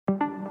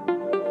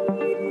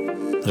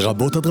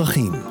רבות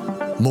הדרכים,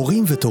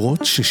 מורים ותורות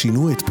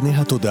ששינו את פני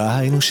התודעה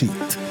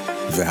האנושית.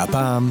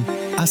 והפעם,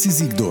 אסי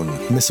זיגדון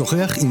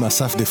משוחח עם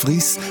אסף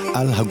דפריס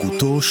על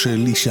הגותו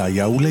של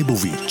ישעיהו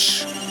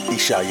לייבוביץ.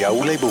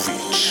 ישעיהו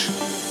לייבוביץ.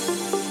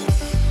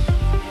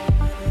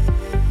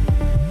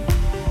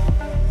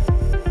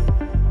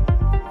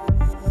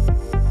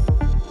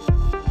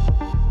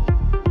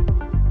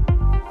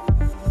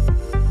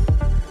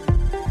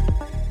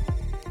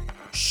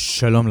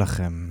 שלום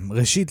לכם.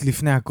 ראשית,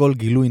 לפני הכל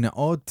גילוי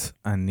נאות,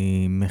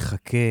 אני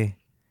מחכה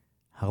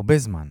הרבה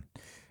זמן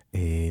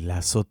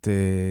לעשות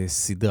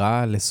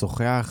סדרה,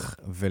 לשוחח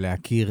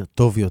ולהכיר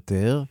טוב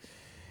יותר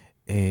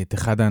את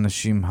אחד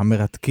האנשים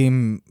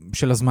המרתקים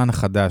של הזמן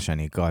החדש,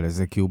 אני אקרא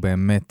לזה, כי הוא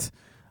באמת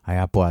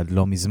היה פה עד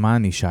לא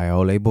מזמן,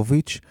 ישעיהו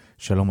לייבוביץ.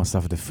 שלום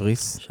אסף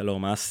דפריס.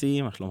 שלום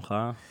אסי, מה שלומך?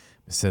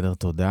 בסדר,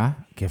 תודה.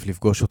 כיף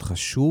לפגוש אותך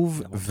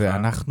שוב,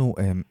 ואנחנו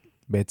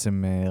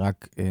בעצם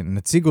רק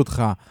נציג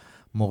אותך,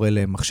 מורה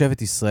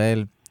למחשבת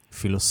ישראל,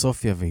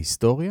 פילוסופיה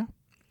והיסטוריה,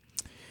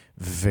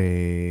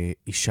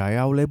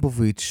 וישעיהו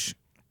לייבוביץ,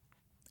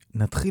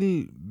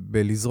 נתחיל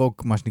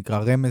בלזרוק מה שנקרא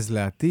רמז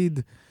לעתיד,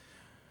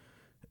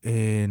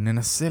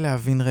 ננסה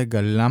להבין רגע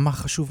למה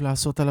חשוב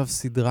לעשות עליו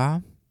סדרה,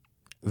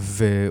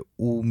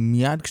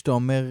 ומיד כשאתה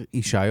אומר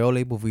ישעיהו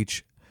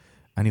לייבוביץ,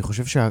 אני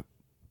חושב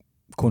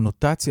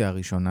שהקונוטציה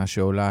הראשונה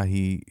שעולה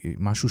היא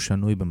משהו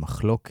שנוי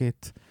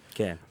במחלוקת,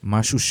 כן.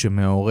 משהו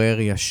שמעורר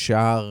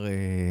ישר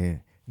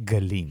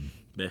גלים.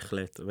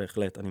 בהחלט,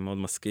 בהחלט, אני מאוד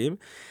מסכים.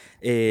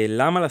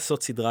 למה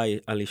לעשות סדרה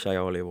על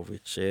ישעיהו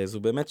לייבוביץ? זו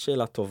באמת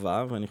שאלה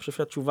טובה, ואני חושב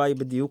שהתשובה היא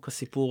בדיוק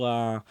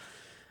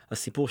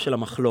הסיפור של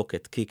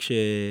המחלוקת. כי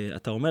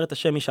כשאתה אומר את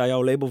השם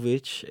ישעיהו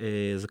לייבוביץ,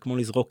 זה כמו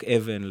לזרוק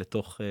אבן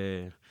לתוך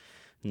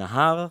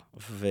נהר,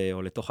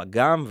 או לתוך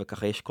אגם,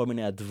 וככה יש כל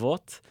מיני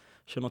אדוות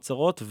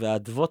שנוצרות,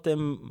 והאדוות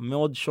הן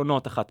מאוד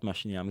שונות אחת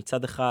מהשנייה.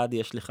 מצד אחד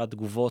יש לך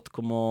תגובות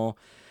כמו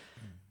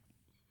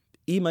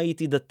אם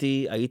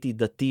הייתי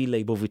דתי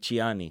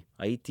לייבוביציאני,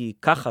 הייתי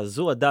ככה,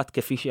 זו הדת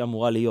כפי שהיא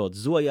אמורה להיות,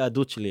 זו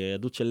היהדות שלי,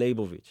 היהדות של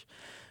לייבוביץ.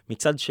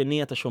 מצד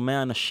שני, אתה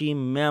שומע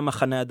אנשים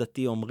מהמחנה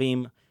הדתי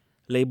אומרים,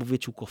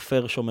 לייבוביץ הוא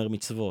כופר שומר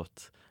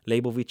מצוות,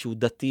 לייבוביץ הוא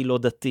דתי לא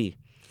דתי.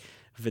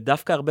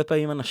 ודווקא הרבה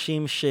פעמים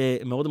אנשים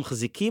שמאוד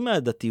מחזיקים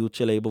מהדתיות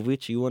של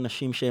לייבוביץ, יהיו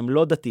אנשים שהם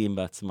לא דתיים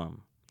בעצמם.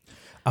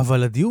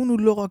 אבל הדיון הוא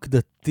לא רק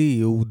דתי,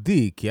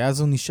 יהודי, כי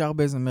אז הוא נשאר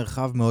באיזה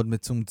מרחב מאוד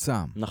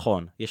מצומצם.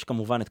 נכון, יש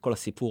כמובן את כל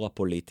הסיפור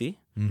הפוליטי,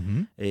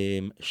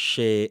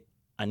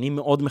 שאני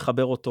מאוד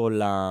מחבר אותו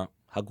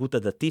להגות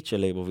הדתית של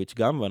לייבוביץ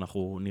גם,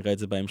 ואנחנו נראה את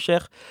זה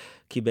בהמשך,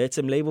 כי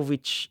בעצם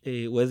לייבוביץ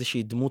הוא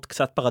איזושהי דמות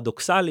קצת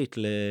פרדוקסלית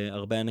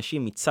להרבה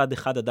אנשים, מצד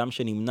אחד אדם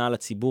שנמנה על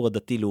הציבור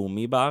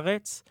הדתי-לאומי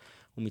בארץ,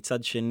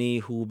 ומצד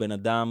שני הוא בן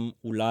אדם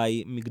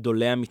אולי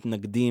מגדולי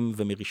המתנגדים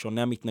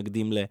ומראשוני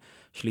המתנגדים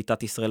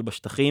לשליטת ישראל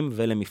בשטחים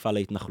ולמפעל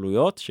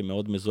ההתנחלויות,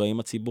 שמאוד מזוהה עם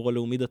הציבור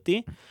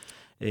הלאומי-דתי.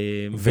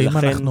 ואם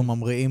אנחנו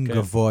ממריאים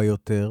גבוה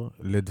יותר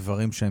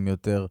לדברים שהם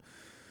יותר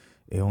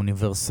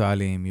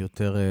אוניברסליים,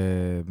 יותר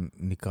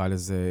נקרא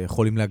לזה,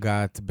 יכולים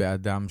לגעת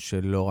באדם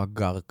שלא רק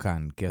גר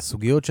כאן. כי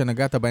הסוגיות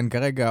שנגעת בהן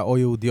כרגע, או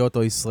יהודיות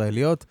או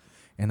ישראליות,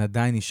 הן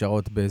עדיין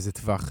נשארות באיזה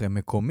טווח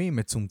מקומי,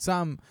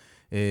 מצומצם,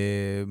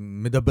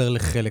 מדבר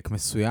לחלק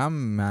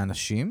מסוים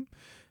מהאנשים,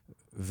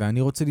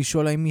 ואני רוצה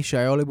לשאול האם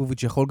ישעיהו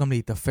לייבוביץ יכול גם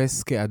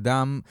להתאפס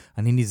כאדם,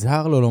 אני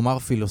נזהר לו לומר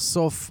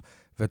פילוסוף,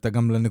 ואתה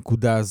גם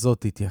לנקודה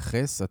הזאת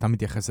תתייחס, אתה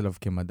מתייחס אליו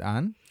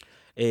כמדען?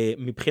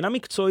 מבחינה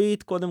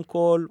מקצועית, קודם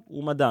כל,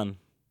 הוא מדען.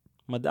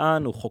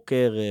 מדען, הוא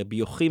חוקר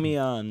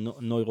ביוכימיה,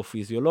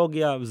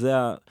 נוירופיזיולוגיה,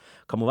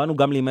 כמובן הוא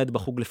גם לימד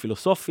בחוג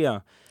לפילוסופיה.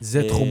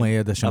 זה תחום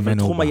הידע שמנו אבל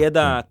תחום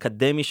הידע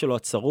האקדמי שלו,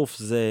 הצרוף,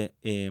 זה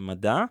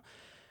מדע.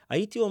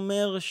 הייתי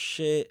אומר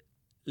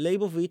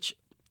שלייבוביץ,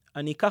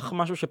 אני אקח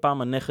משהו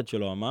שפעם הנכד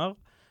שלו אמר,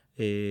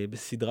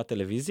 בסדרת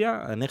טלוויזיה,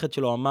 הנכד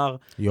שלו אמר...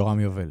 יורם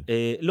יובל.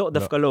 לא,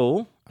 דווקא לא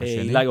הוא,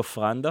 אילי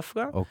אופרן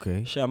דווקא,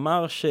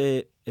 שאמר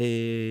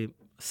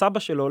שסבא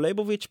שלו,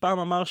 לייבוביץ, פעם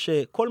אמר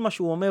שכל מה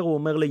שהוא אומר, הוא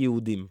אומר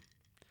ליהודים.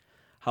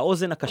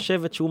 האוזן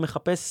הקשבת שהוא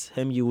מחפש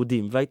הם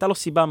יהודים, והייתה לו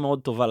סיבה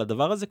מאוד טובה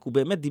לדבר הזה, כי הוא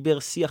באמת דיבר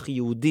שיח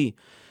יהודי,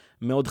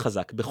 מאוד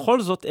חזק.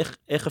 בכל זאת,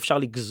 איך אפשר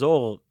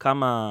לגזור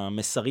כמה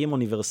מסרים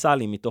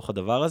אוניברסליים מתוך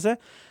הדבר הזה?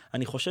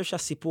 אני חושב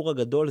שהסיפור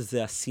הגדול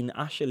זה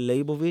השנאה של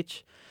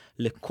לייבוביץ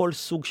לכל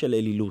סוג של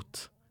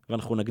אלילות.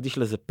 ואנחנו נקדיש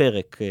לזה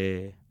פרק,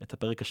 את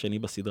הפרק השני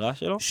בסדרה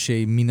שלו.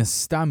 שמן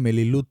הסתם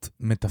אלילות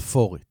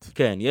מטאפורית.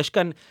 כן, יש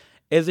כאן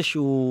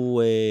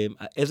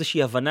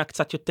איזושהי הבנה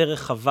קצת יותר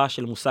רחבה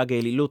של מושג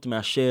האלילות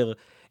מאשר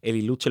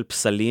אלילות של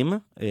פסלים,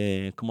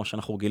 כמו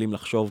שאנחנו רגילים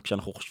לחשוב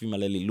כשאנחנו חושבים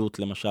על אלילות,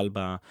 למשל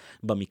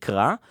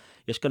במקרא.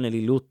 יש כאן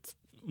אלילות,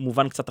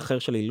 מובן קצת אחר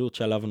של אלילות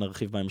שעליו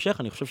נרחיב בהמשך.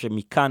 אני חושב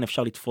שמכאן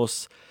אפשר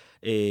לתפוס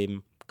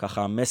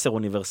ככה מסר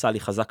אוניברסלי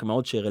חזק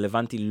מאוד,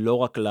 שרלוונטי לא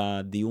רק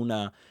לדיון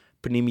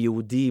הפנים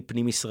יהודי,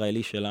 פנים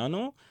ישראלי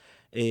שלנו.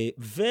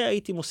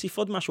 והייתי מוסיף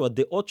עוד משהו,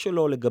 הדעות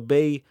שלו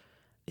לגבי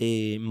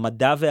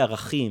מדע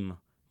וערכים,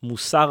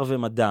 מוסר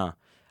ומדע,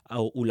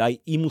 או אולי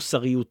אי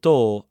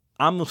מוסריותו,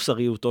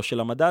 המוסריותו של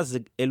המדע,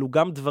 אלו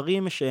גם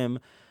דברים שהם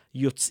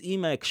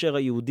יוצאים מההקשר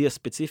היהודי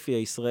הספציפי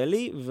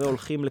הישראלי,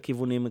 והולכים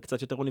לכיוונים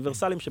קצת יותר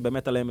אוניברסליים,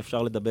 שבאמת עליהם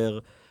אפשר לדבר,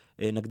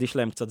 נקדיש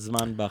להם קצת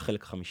זמן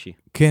בחלק החמישי.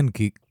 כן,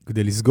 כי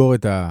כדי לסגור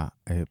את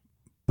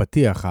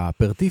הפתיח,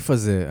 הפרטיף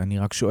הזה, אני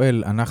רק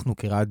שואל, אנחנו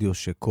כרדיו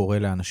שקורא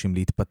לאנשים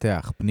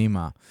להתפתח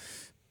פנימה,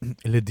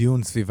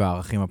 לדיון סביב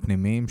הערכים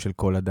הפנימיים של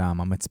כל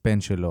אדם,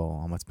 המצפן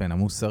שלו, המצפן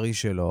המוסרי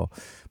שלו,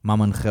 מה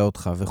מנחה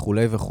אותך וכו'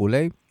 וכו',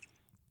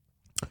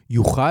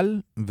 יוכל,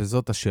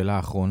 וזאת השאלה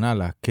האחרונה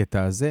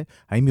לקטע הזה,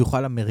 האם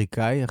יוכל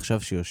אמריקאי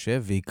עכשיו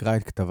שיושב ויקרא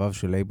את כתביו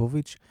של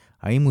לייבוביץ,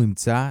 האם הוא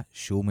ימצא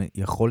שהוא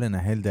יכול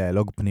לנהל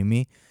דיאלוג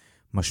פנימי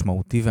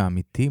משמעותי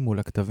ואמיתי מול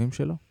הכתבים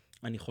שלו?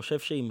 אני חושב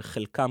שעם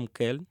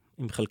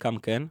חלקם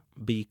כן,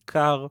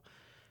 בעיקר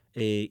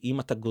אם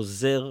אתה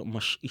גוזר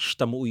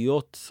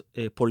השתמעויות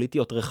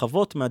פוליטיות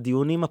רחבות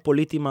מהדיונים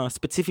הפוליטיים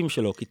הספציפיים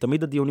שלו, כי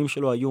תמיד הדיונים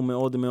שלו היו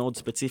מאוד מאוד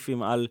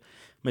ספציפיים על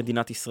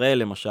מדינת ישראל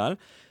למשל,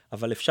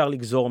 אבל אפשר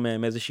לגזור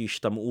מהם איזושהי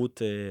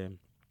השתמעות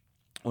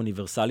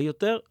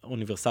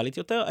אוניברסלית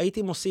יותר.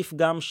 הייתי מוסיף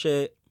גם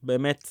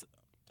שבאמת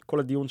כל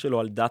הדיון שלו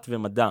על דת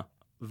ומדע,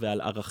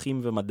 ועל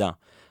ערכים ומדע,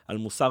 על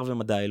מוסר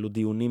ומדע, אלו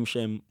דיונים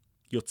שהם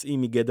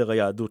יוצאים מגדר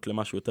היהדות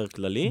למשהו יותר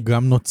כללי.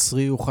 גם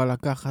נוצרי יוכל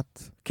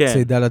לקחת כן.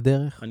 צידה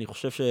לדרך? אני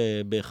חושב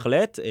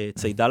שבהחלט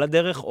צידה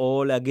לדרך,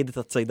 או להגיד את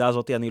הצידה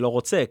הזאת אני לא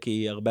רוצה,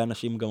 כי הרבה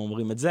אנשים גם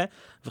אומרים את זה,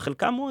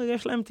 וחלקם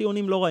יש להם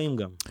טיעונים לא רעים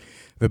גם.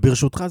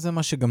 וברשותך זה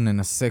מה שגם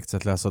ננסה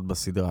קצת לעשות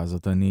בסדרה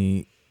הזאת.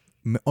 אני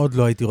מאוד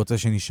לא הייתי רוצה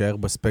שנשאר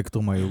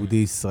בספקטרום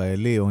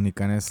היהודי-ישראלי, או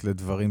ניכנס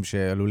לדברים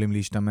שעלולים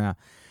להשתמע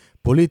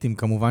פוליטיים.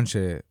 כמובן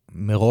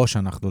שמראש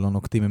אנחנו לא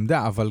נוקטים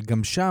עמדה, אבל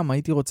גם שם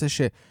הייתי רוצה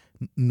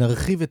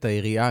שנרחיב את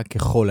היריעה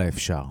ככל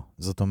האפשר.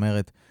 זאת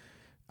אומרת,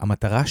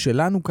 המטרה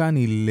שלנו כאן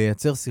היא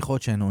לייצר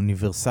שיחות שהן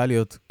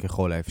אוניברסליות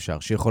ככל האפשר,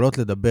 שיכולות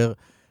לדבר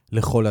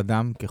לכל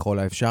אדם ככל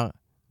האפשר,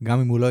 גם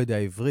אם הוא לא יודע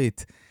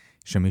עברית,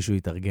 שמישהו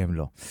יתרגם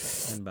לו.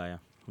 אין בעיה.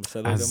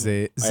 בסדר אז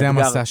גם. זה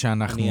המסע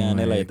שאנחנו, אני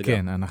אענה לאתגר.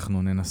 כן,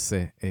 אנחנו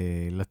ננסה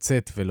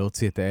לצאת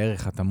ולהוציא את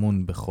הערך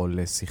הטמון בכל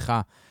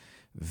שיחה,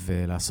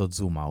 ולעשות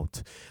זום אאוט.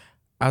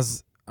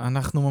 אז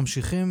אנחנו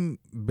ממשיכים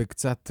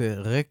בקצת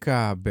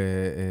רקע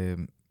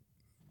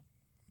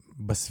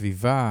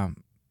בסביבה,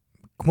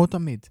 כמו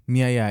תמיד.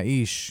 מי היה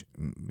האיש,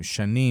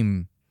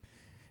 שנים,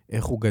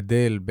 איך הוא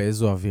גדל,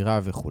 באיזו אווירה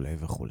וכו'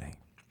 וכו'.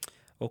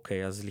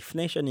 אוקיי, אז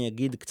לפני שאני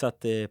אגיד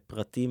קצת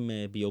פרטים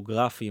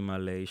ביוגרפיים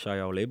על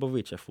ישעיהו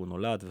לייבוביץ, איפה הוא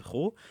נולד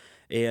וכו',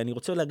 אני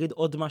רוצה להגיד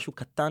עוד משהו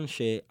קטן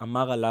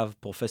שאמר עליו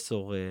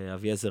פרופסור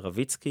אביעזר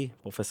רביצקי,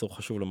 פרופסור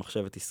חשוב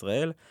למחשבת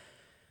ישראל.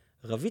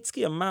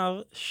 רביצקי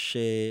אמר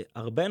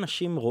שהרבה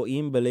אנשים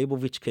רואים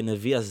בלייבוביץ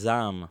כנביא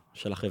הזעם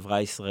של החברה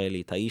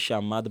הישראלית, האיש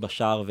שעמד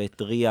בשער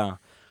והתריע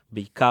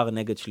בעיקר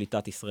נגד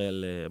שליטת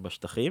ישראל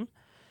בשטחים.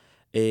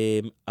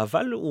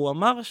 אבל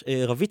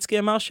רביצקי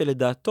אמר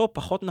שלדעתו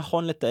פחות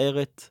נכון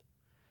לתאר את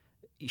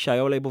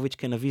ישעיהו לייבוביץ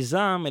כנביא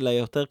זעם, אלא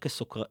יותר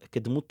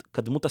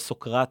כדמות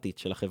הסוקרטית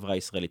של החברה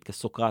הישראלית,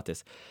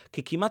 כסוקרטס.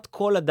 כי כמעט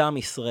כל אדם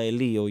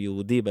ישראלי או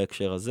יהודי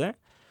בהקשר הזה,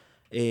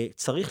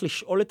 צריך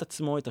לשאול את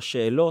עצמו את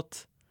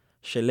השאלות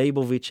של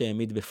לייבוביץ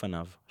העמיד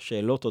בפניו.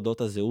 שאלות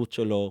אודות הזהות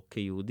שלו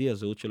כיהודי,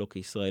 הזהות שלו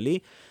כישראלי,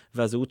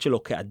 והזהות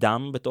שלו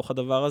כאדם בתוך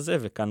הדבר הזה,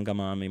 וכאן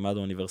גם המימד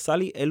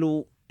האוניברסלי.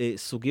 אלו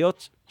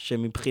סוגיות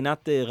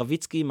שמבחינת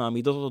רביצקי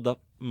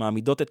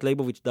מעמידות את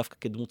לייבוביץ דווקא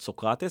כדמות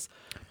סוקרטס,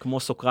 כמו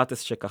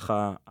סוקרטס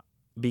שככה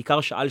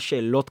בעיקר שאל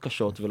שאלות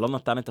קשות ולא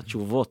נתן את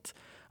התשובות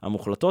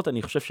המוחלטות.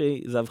 אני חושב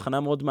שזו הבחנה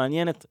מאוד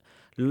מעניינת,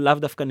 לאו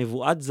דווקא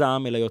נבואת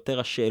זעם, אלא יותר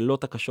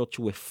השאלות הקשות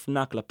שהוא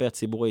הפנה כלפי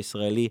הציבור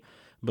הישראלי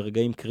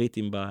ברגעים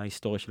קריטיים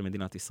בהיסטוריה של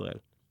מדינת ישראל.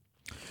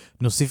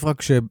 נוסיף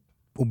רק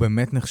שהוא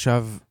באמת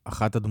נחשב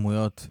אחת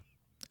הדמויות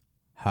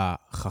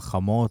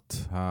החכמות,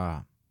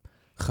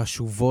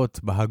 החשובות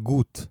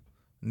בהגות,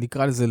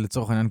 נקרא לזה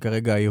לצורך העניין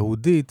כרגע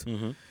היהודית,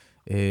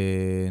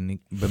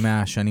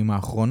 במאה השנים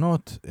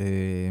האחרונות,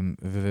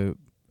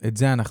 ואת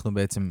זה אנחנו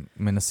בעצם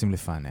מנסים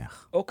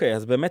לפענח. אוקיי,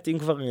 אז באמת אם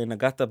כבר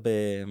נגעת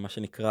במה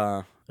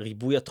שנקרא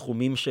ריבוי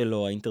התחומים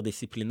שלו,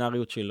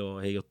 האינטרדיסציפלינריות שלו,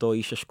 היותו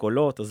איש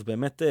אשכולות, אז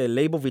באמת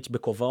לייבוביץ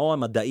בכובעו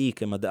המדעי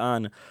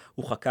כמדען,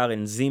 הוא חקר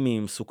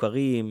אנזימים,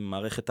 סוכרים,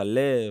 מערכת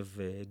הלב,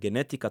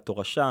 גנטיקה,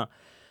 תורשה,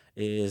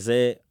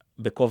 זה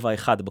בכובע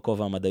אחד,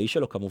 בכובע המדעי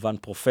שלו, כמובן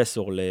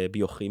פרופסור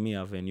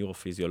לביוכימיה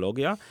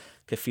ונוירופיזיולוגיה,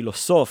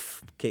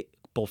 כפילוסוף,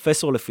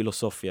 כפרופסור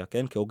לפילוסופיה,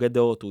 כן? כהוגה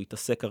דעות, הוא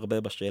התעסק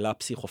הרבה בשאלה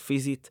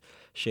הפסיכופיזית,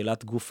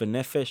 שאלת גוף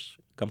ונפש,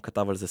 גם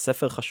כתב על זה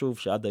ספר חשוב,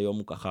 שעד היום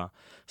הוא ככה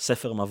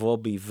ספר מבוא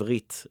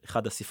בעברית,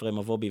 אחד הספרי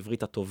מבוא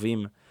בעברית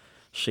הטובים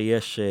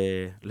שיש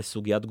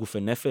לסוגיית גוף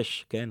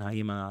ונפש, כן?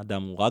 האם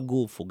האדם הוא רק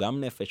גוף, או גם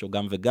נפש, או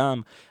גם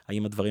וגם,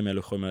 האם הדברים האלו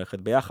יכולים ללכת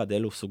ביחד,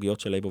 אלו סוגיות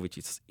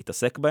שלייבוביץ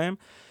התעסק בהם.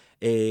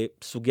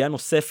 סוגיה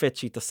נוספת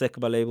שהתעסק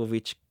בה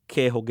לייבוביץ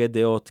כהוגה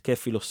דעות,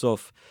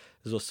 כפילוסוף,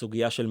 זו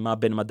סוגיה של מה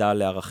בין מדע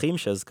לערכים,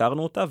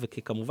 שהזכרנו אותה,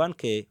 וכמובן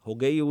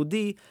כהוגה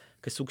יהודי,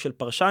 כסוג של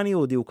פרשן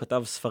יהודי, הוא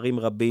כתב ספרים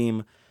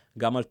רבים,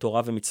 גם על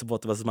תורה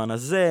ומצוות בזמן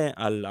הזה,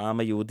 על העם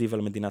היהודי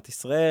ועל מדינת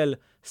ישראל,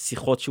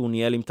 שיחות שהוא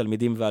ניהל עם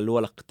תלמידים ועלו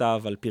על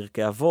הכתב, על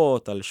פרקי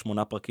אבות, על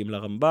 8 פרקים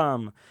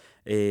לרמב"ם,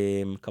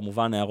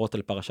 כמובן הערות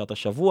על פרשת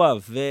השבוע,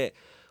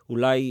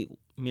 ואולי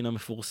מן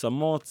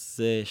המפורסמות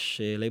זה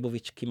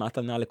שלייבוביץ כמעט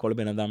ענה לכל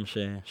בן אדם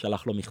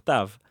ששלח לו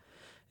מכתב,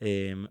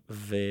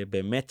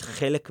 ובאמת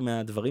חלק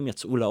מהדברים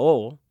יצאו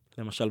לאור,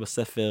 למשל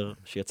בספר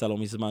שיצא לא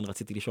מזמן,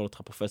 רציתי לשאול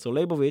אותך פרופסור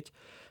לייבוביץ,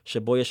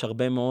 שבו יש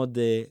הרבה מאוד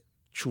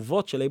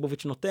תשובות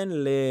שלייבוביץ נותן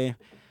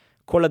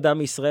לכל אדם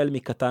מישראל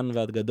מקטן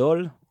ועד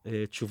גדול,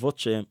 תשובות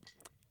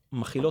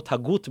שמכילות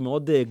הגות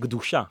מאוד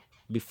קדושה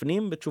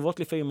בפנים, בתשובות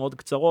לפעמים מאוד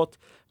קצרות,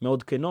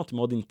 מאוד כנות,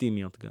 מאוד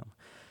אינטימיות גם.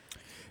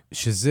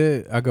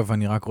 שזה, אגב,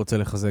 אני רק רוצה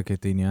לחזק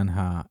את עניין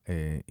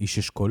האיש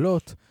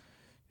אשכולות,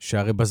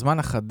 שהרי בזמן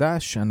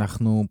החדש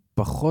אנחנו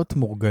פחות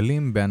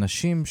מורגלים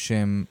באנשים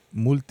שהם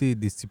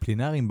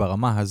מולטי-דיסציפלינריים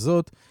ברמה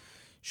הזאת,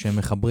 שהם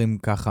מחברים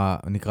ככה,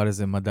 נקרא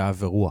לזה מדע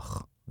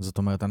ורוח. זאת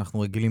אומרת, אנחנו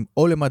רגילים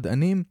או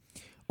למדענים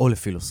או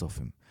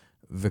לפילוסופים.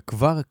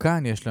 וכבר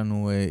כאן יש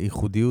לנו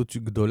ייחודיות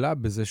גדולה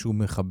בזה שהוא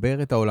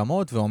מחבר את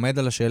העולמות ועומד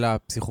על השאלה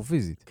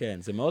הפסיכופיזית. כן,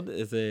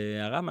 זה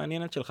הערה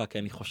מעניינת שלך, כי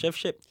אני חושב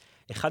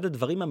שאחד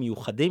הדברים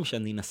המיוחדים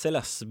שאני אנסה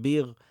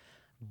להסביר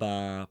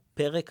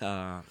בפרק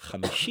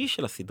החמישי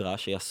של הסדרה,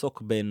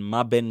 שיעסוק בין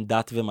מה בין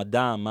דת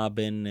ומדע, מה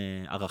בין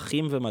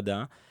ערכים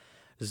ומדע,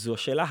 זו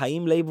השאלה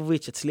האם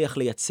לייבוביץ הצליח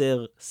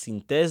לייצר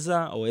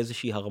סינתזה או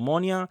איזושהי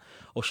הרמוניה,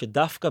 או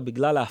שדווקא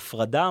בגלל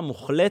ההפרדה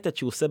המוחלטת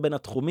שהוא עושה בין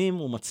התחומים,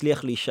 הוא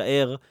מצליח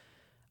להישאר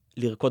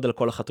לרקוד על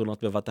כל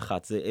החתונות בבת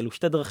אחת. אלו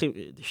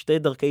שתי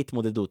דרכי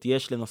התמודדות.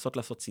 יש לנסות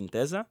לעשות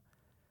סינתזה,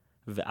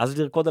 ואז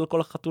לרקוד על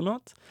כל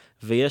החתונות,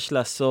 ויש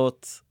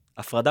לעשות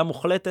הפרדה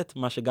מוחלטת,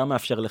 מה שגם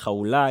מאפשר לך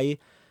אולי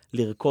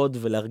לרקוד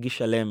ולהרגיש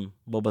שלם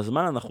בו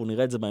בזמן. אנחנו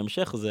נראה את זה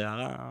בהמשך, זה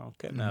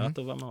הערה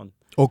טובה מאוד.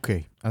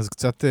 אוקיי, אז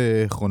קצת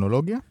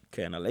כרונולוגיה?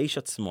 כן, על האיש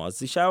עצמו.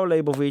 אז ישעיהו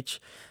לייבוביץ,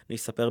 אני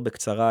אספר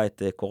בקצרה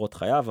את קורות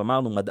חייו.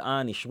 אמרנו,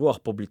 מדען, איש רוח,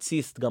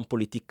 פובליציסט, גם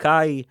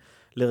פוליטיקאי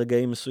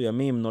לרגעים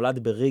מסוימים.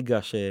 נולד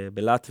בריגה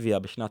שבלטביה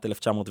בשנת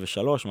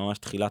 1903, ממש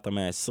תחילת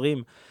המאה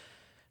העשרים.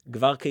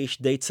 כבר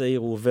כאיש די צעיר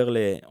הוא עובר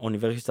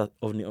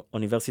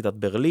לאוניברסיטת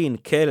ברלין,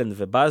 קלן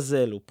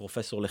ובאזל, הוא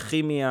פרופסור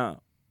לכימיה,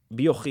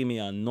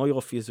 ביוכימיה,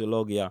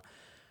 נוירופיזיולוגיה.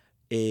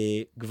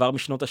 כבר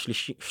משנות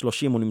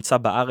ה-30 הוא נמצא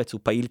בארץ,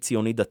 הוא פעיל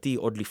ציוני דתי,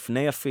 עוד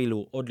לפני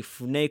אפילו, עוד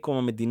לפני קום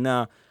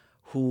המדינה,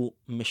 הוא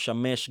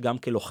משמש גם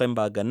כלוחם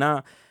בהגנה,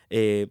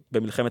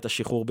 במלחמת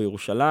השחרור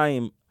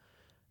בירושלים,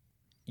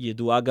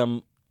 ידועה גם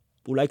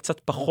אולי קצת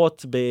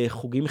פחות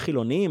בחוגים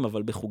חילוניים,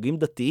 אבל בחוגים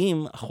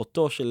דתיים,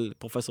 אחותו של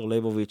פרופסור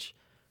לייבוביץ,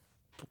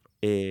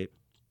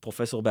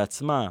 פרופסור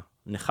בעצמה,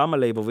 נחמה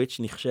לייבוביץ,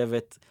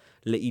 נחשבת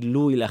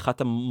לעילוי,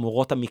 לאחת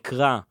המורות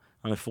המקרא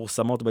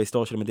המפורסמות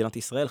בהיסטוריה של מדינת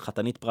ישראל,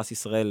 חתנית פרס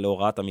ישראל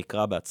להוראת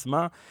המקרא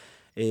בעצמה.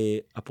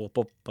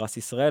 אפרופו פרס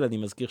ישראל, אני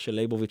מזכיר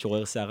שלייבוביץ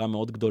עורר סערה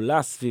מאוד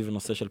גדולה סביב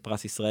נושא של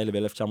פרס ישראל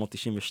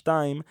ב-1992,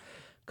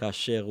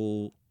 כאשר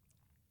הוא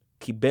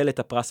קיבל את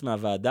הפרס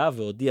מהוועדה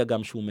והודיע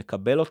גם שהוא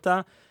מקבל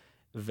אותה,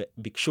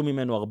 וביקשו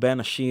ממנו הרבה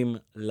אנשים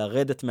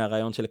לרדת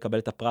מהרעיון של לקבל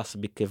את הפרס,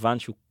 בכיוון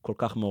שהוא כל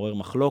כך מעורר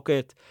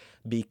מחלוקת.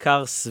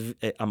 בעיקר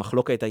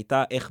המחלוקת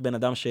הייתה איך בן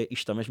אדם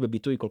שהשתמש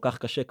בביטוי כל כך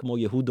קשה כמו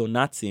יהוד או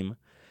נאצים,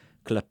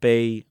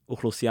 כלפי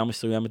אוכלוסייה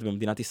מסוימת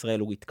במדינת ישראל,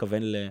 הוא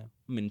התכוון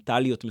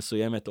למנטליות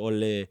מסוימת או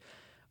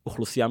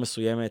לאוכלוסייה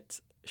מסוימת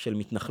של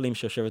מתנחלים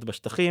שיושבת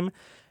בשטחים.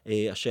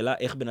 השאלה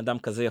איך בן אדם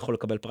כזה יכול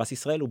לקבל פרס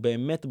ישראל, הוא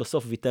באמת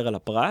בסוף ויתר על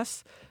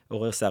הפרס,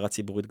 עורר סערה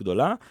ציבורית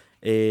גדולה.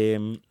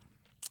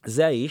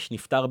 זה האיש,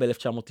 נפטר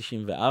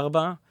ב-1994,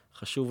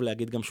 חשוב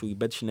להגיד גם שהוא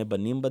איבד 2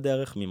 בנים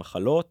בדרך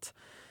ממחלות.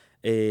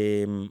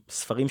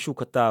 ספרים שהוא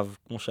כתב,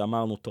 כמו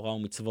שאמרנו, תורה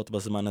ומצוות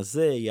בזמן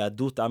הזה,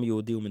 יהדות, עם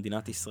יהודי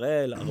ומדינת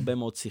ישראל, הרבה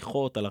מאוד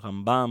שיחות על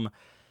הרמב"ם.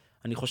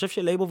 אני חושב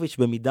שלייבוביץ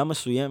במידה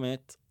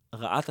מסוימת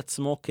ראה את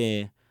עצמו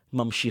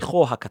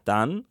כממשיכו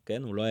הקטן,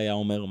 כן? הוא לא היה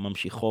אומר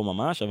ממשיכו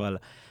ממש, אבל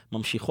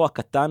ממשיכו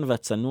הקטן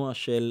והצנוע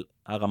של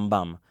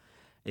הרמב"ם.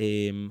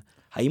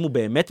 האם הוא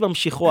באמת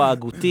ממשיכו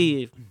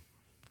ההגותי?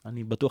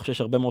 אני בטוח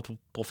שיש הרבה מאוד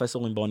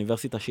פרופסורים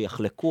באוניברסיטה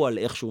שיחלקו על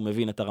איך שהוא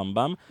מבין את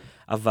הרמב"ם,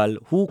 אבל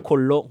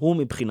הוא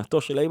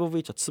מבחינתו של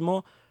לייבוביץ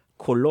עצמו,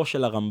 קולו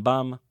של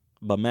הרמב"ם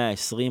במאה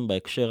העשרים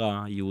בהקשר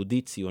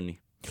היהודי ציוני.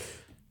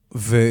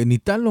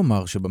 וניתן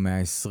לומר שבמאה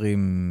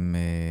העשרים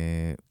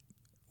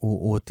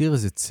הוא הותיר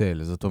איזה צל,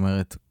 זאת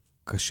אומרת,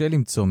 קשה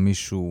למצוא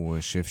מישהו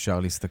שאפשר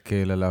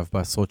להסתכל עליו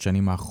בעשרות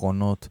שנים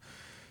האחרונות,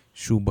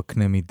 שהוא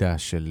בקנה מידה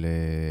של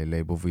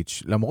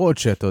לייבוביץ. למרות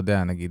שאתה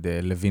יודע, נגיד,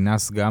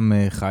 לוינס גם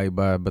חי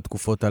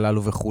בתקופות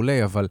הללו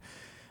וכולי, אבל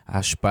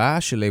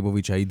ההשפעה של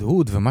לייבוביץ,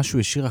 ההדהוד ומה שהוא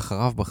השאיר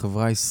אחריו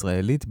בחברה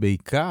הישראלית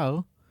בעיקר,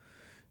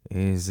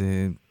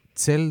 זה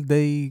צל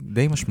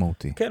די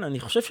משמעותי. כן, אני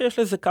חושב שיש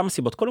לזה כמה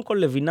סיבות. קודם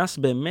כל,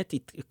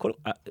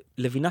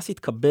 לוינס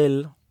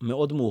התקבל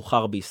מאוד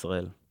מאוחר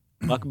בישראל.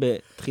 רק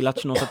בתחילת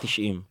שנות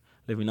ה-90.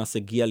 לוינס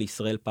הגיע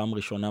לישראל פעם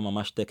ראשונה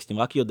ממש טקסטים.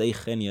 רק יודעי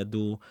חן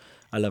ידעו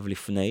עליו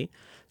לפני.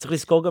 צריך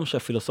לזכור גם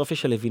שהפילוסופיה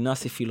של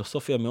לוינס היא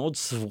פילוסופיה מאוד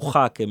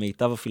סבוכה,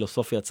 כמיטב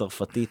הפילוסופיה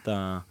הצרפתית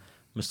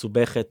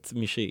המסובכת,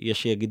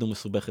 יש שיגידו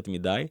מסובכת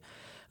מדי.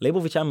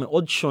 לייבוביץ היה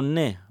מאוד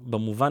שונה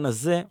במובן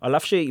הזה, על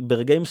אף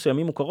שברגעים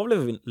מסוימים הוא קרוב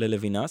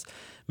ללוינס,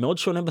 מאוד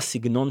שונה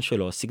בסגנון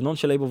שלו. הסגנון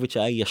של לייבוביץ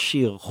היה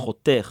ישיר,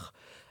 חותך.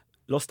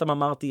 לא סתם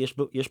אמרתי,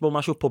 יש בו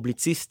משהו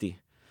פובליציסטי.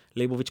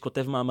 לייבוביץ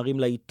כותב מאמרים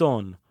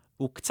לעיתון.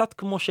 הוא קצת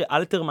כמו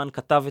שאלתרמן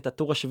כתב את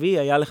הטור השביעי,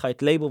 היה לך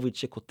את לייבוביץ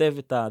שכותב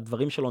את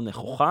הדברים שלו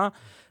נכוחה,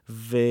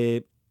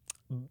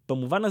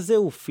 ובמובן הזה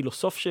הוא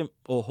פילוסוף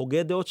או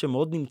הוגה דעות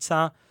שמאוד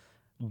נמצא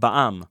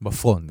בעם.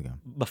 בפרונט גם.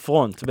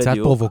 בפרונט, בדיוק. קצת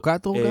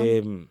פרובוקטור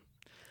גם?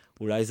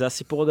 אולי זה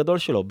הסיפור הגדול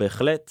שלו,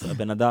 בהחלט.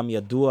 הבן אדם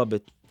ידוע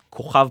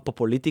בכוכב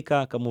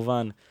פופוליטיקה,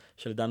 כמובן,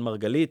 של דן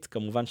מרגלית,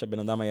 כמובן שהבן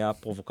אדם היה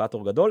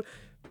פרובוקטור גדול.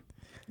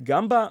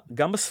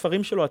 גם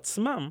בספרים שלו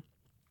עצמם,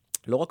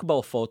 לא רק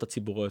בהופעות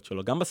הציבוריות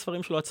שלו, גם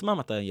בספרים שלו עצמם,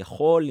 אתה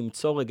יכול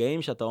למצוא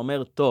רגעים שאתה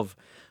אומר, טוב,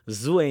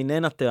 זו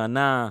איננה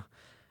טענה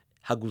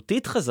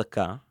הגותית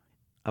חזקה,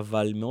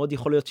 אבל מאוד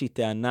יכול להיות שהיא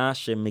טענה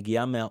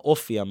שמגיעה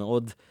מהאופי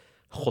המאוד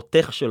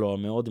חותך שלו,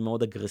 המאוד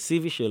מאוד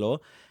אגרסיבי שלו.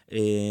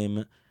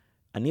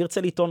 אני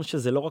ארצה לטעון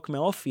שזה לא רק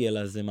מהאופי,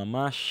 אלא זה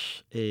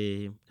ממש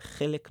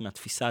חלק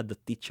מהתפיסה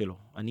הדתית שלו.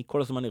 אני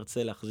כל הזמן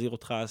ארצה להחזיר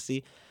אותך,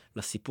 אסי,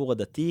 לסיפור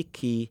הדתי,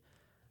 כי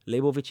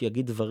לייבוביץ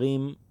יגיד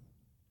דברים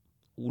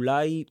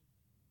אולי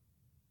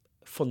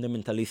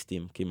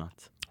פונדמנטליסטיים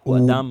כמעט. הוא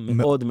אדם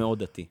מאוד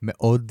מאוד דתי.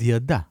 מאוד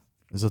ידע.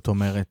 זאת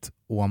אומרת,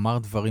 הוא אמר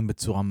דברים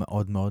בצורה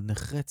מאוד מאוד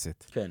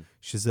נחרצת. כן.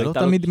 שזה לא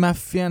תמיד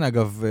מאפיין,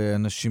 אגב,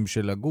 אנשים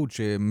של הגות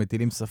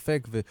שמטילים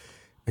ספק,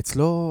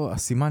 ואצלו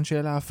הסימן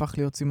שאלה הפך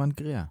להיות סימן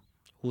קריאה.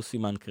 הוא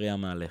סימן קריאה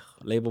מהלך.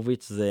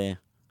 לייבוביץ זה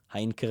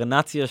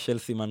האינקרנציה של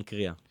סימן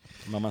קריאה.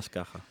 ממש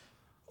ככה.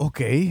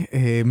 אוקיי,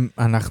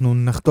 אנחנו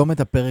נחתום את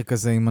הפרק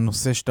הזה עם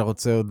הנושא שאתה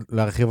רוצה עוד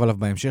להרחיב עליו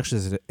בהמשך,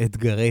 שזה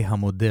אתגרי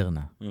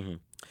המודרנה.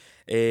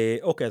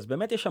 אוקיי, אז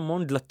באמת יש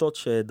המון דלתות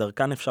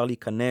שדרכן אפשר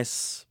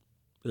להיכנס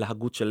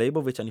להגות של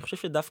לייבוביץ. אני חושב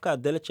שדווקא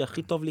הדלת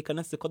שהכי טוב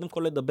להיכנס זה קודם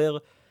כל לדבר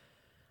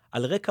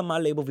על רקע מה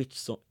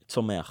לייבוביץ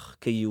צומח,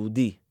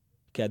 כיהודי,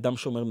 כאדם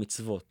שומר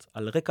מצוות,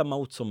 על רקע מה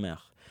הוא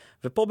צומח.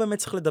 ופה באמת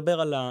צריך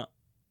לדבר על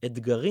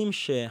האתגרים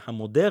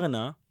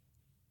שהמודרנה,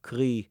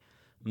 קרי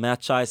מאה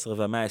ה-19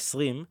 והמאה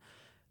ה-20,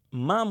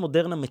 מה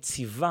המודרנה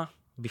מציבה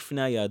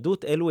בפני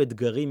היהדות, אילו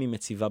אתגרים היא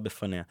מציבה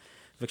בפניה.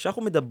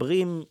 וכשאנחנו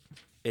מדברים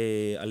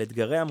על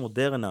אתגרי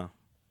המודרנה,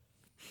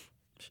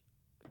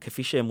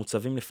 כפי שהם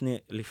מוצבים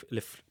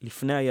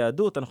לפני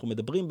היהדות, אנחנו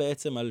מדברים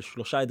בעצם על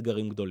 3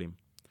 אתגרים גדולים.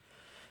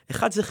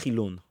 אחד זה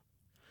חילון.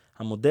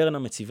 המודרנה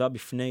מציבה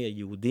בפני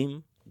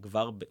היהודים,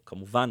 כבר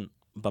כמובן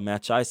במאה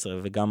ה-19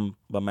 וגם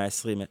במאה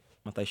ה-20,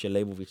 מתי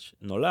שלייבוביץ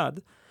נולד,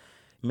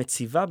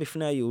 מציבה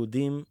בפני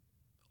היהודים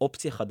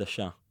אופציה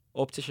חדשה.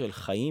 אופציה של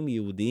חיים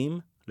יהודיים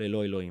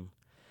ללא אלוהים.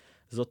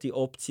 זאת היא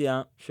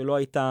אופציה שלא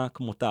הייתה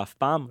כמותה אף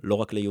פעם, לא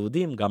רק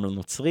ליהודים, גם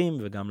לנוצרים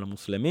וגם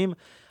למוסלמים.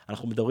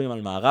 אנחנו מדברים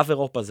על מערב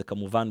אירופה, זה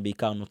כמובן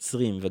בעיקר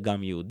נוצרים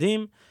וגם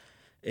יהודים.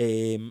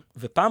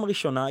 ופעם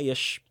ראשונה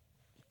יש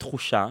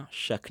תחושה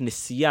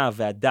שהכנסייה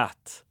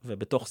והדת,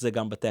 ובתוך זה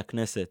גם בתי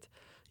הכנסת,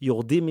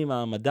 יורדים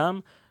ממעמדם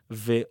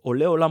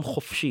ועולה עולם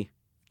חופשי.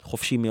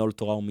 חופשי מעול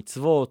תורה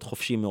ומצוות,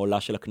 חופשי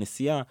מעולה של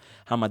הכנסייה.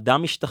 המדע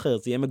משתחרר,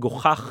 זה יהיה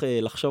מגוחך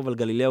לחשוב על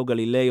גלילאו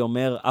גלילי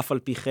אומר, אף על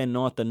פי כן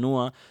נוע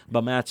תנוע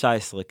במאה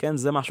ה-19, כן?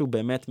 זה משהו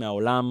באמת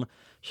מהעולם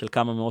של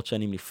כמה מאות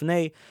שנים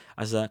לפני.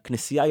 אז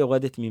הכנסייה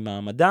יורדת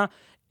ממעמדה.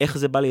 איך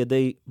זה בא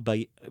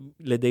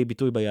לידי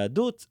ביטוי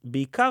ביהדות?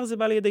 בעיקר זה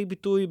בא לידי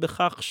ביטוי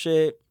בכך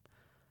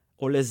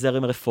שעולה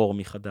זרם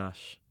רפורמי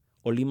חדש.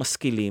 עולים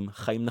משכילים,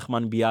 חיים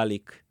נחמן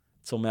ביאליק,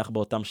 צומח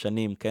באותם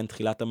שנים, כן,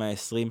 תחילת המאה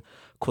ה-20,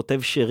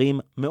 כותב שירים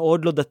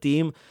מאוד לא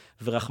דתיים,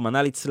 ורחמנא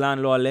ליצלן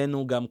לא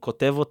עלינו, גם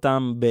כותב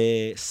אותם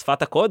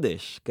בשפת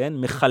הקודש, כן,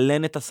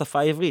 מחלן את השפה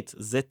העברית.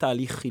 זה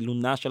תהליך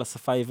חילונה של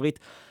השפה העברית,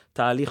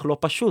 תהליך לא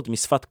פשוט,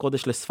 משפת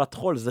קודש לשפת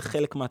חול, זה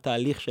חלק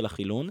מהתהליך של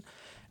החילון.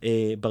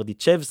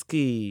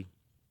 ברדיצ'בסקי,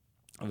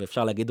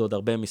 ואפשר להגיד עוד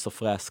הרבה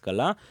מסופרי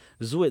ההשכלה,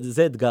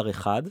 זה אתגר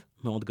אחד,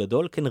 מאוד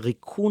גדול, כן,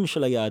 ריקון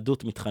של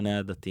היהדות מתכני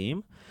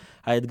הדתיים.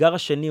 האתגר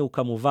השני הוא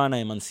כמובן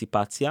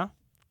האמנסיפציה.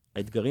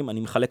 האתגרים, אני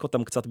מחלק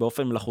אותם קצת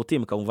באופן מלאכותי,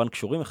 הם כמובן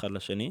קשורים אחד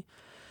לשני.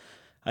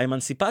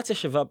 האמנסיפציה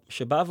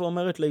שבאה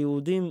ואומרת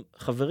ליהודים,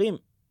 חברים,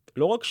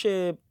 לא רק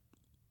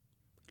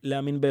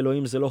שלהאמין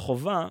באלוהים זה לא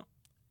חובה,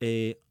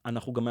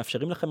 אנחנו גם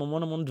מאפשרים לכם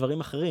המון המון דברים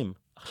אחרים.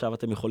 עכשיו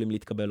אתם יכולים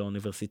להתקבל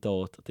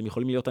לאוניברסיטאות, אתם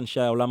יכולים להיות אנשי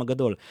העולם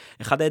הגדול.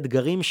 אחד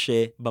האתגרים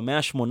שבמאה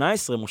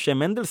ה-18 משה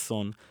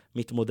מנדלסון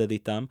מתמודד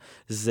איתם,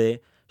 זה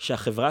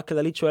שהחברה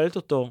הכללית שואלת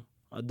אותו,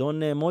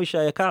 אדון מוישה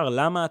היקר,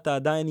 למה אתה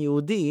עדיין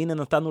יהודי? הנה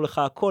נתנו לך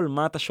הכל,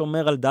 מה אתה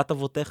שומר על דת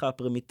אבותיך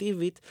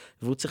הפרימיטיבית?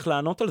 והוא צריך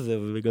לענות על זה,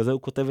 ובגלל זה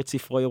הוא כותב את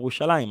ספרו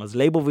ירושלים. אז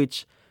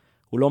לייבוביץ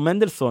הוא לא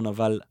מנדלסון,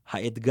 אבל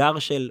האתגר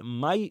של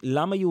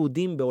למה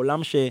יהודים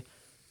בעולם שהוא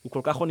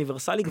כל כך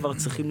אוניברסלי כבר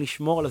צריכים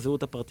לשמור על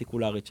הזהות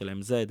הפרטיקולרית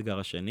שלהם. זה האתגר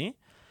השני.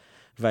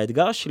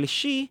 והאתגר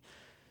השלישי,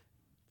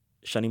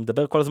 שאני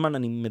מדבר כל הזמן,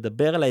 אני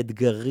מדבר על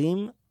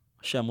האתגרים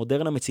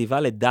שהמודרנה מציבה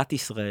לדת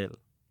ישראל.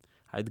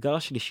 האתגר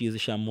השלישי זה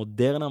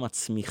שהמודרנה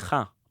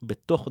מצמיחה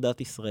בתוך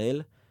דת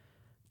ישראל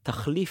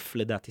תחליף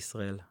לדת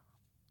ישראל.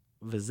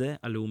 וזה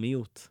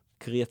הלאומיות,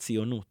 קרי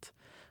הציונות.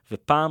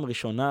 ופעם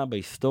ראשונה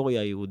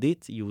בהיסטוריה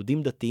היהודית,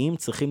 יהודים דתיים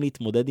צריכים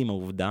להתמודד עם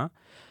העובדה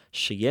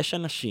שיש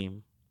אנשים,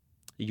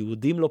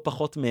 יהודים לא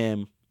פחות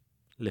מהם,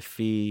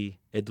 לפי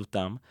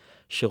עדותם,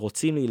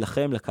 שרוצים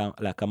להילחם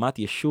להקמת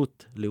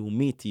ישות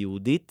לאומית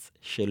יהודית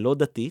שלא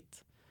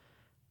דתית,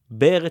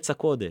 בארץ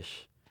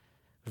הקודש.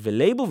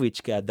 ולייבוביץ,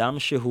 כאדם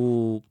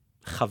שהוא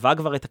חווה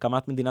כבר את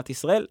הקמת מדינת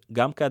ישראל,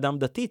 גם כאדם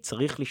דתי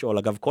צריך לשאול,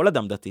 אגב, כל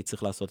אדם דתי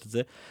צריך לעשות את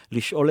זה,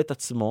 לשאול את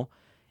עצמו,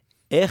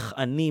 איך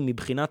אני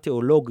מבחינה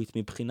תיאולוגית,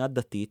 מבחינה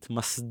דתית,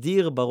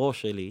 מסדיר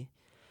בראש שלי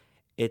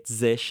את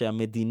זה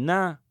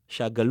שהמדינה,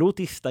 שהגלות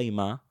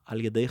הסתיימה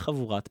על ידי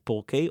חבורת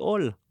פורקי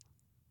עול.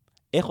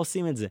 איך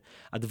עושים את זה?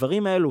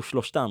 הדברים האלו,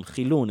 שלושתם,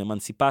 חילון,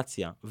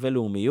 אמנסיפציה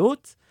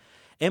ולאומיות,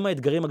 הם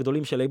האתגרים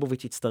הגדולים של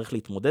לייבוביץ יצטרך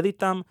להתמודד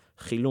איתם.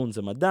 חילון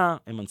זה מדע,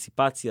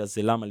 אמנסיפציה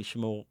זה למה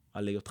לשמור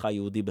על היותך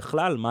יהודי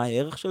בכלל, מה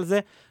הערך של זה,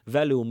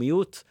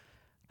 והלאומיות,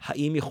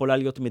 האם יכולה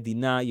להיות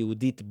מדינה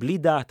יהודית בלי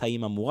דת,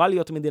 האם אמורה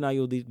להיות מדינה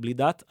יהודית בלי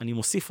דת. אני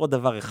מוסיף עוד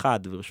דבר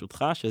אחד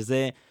ברשותך,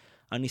 שזה,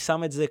 אני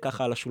שם את זה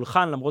ככה על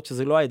השולחן, למרות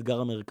שזה לא האתגר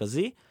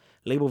המרכזי.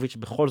 לייבוביץ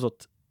בכל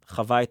זאת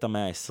חווה את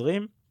המאה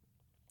העשרים,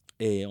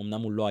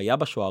 אמנם הוא לא היה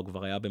בשואה, הוא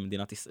כבר היה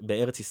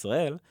בארץ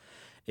ישראל,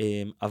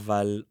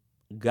 אבל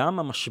גם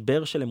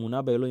המשבר של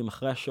אמונה באלוהים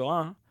אחרי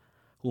השואה,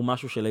 הוא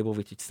משהו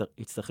שלייבוביץ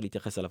יצטרך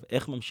להתייחס אליו.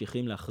 איך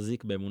ממשיכים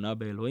להחזיק באמונה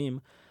באלוהים,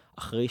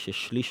 אחרי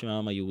ששליש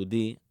מהעם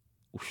היהודי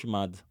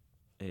הושמד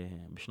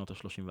בשנות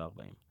ה-30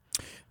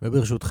 וה-40.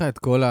 וברשותך, את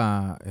כל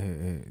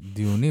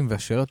הדיונים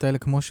והשאלות האלה,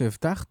 כמו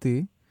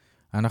שהבטחתי,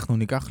 אנחנו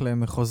ניקח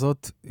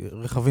למחוזות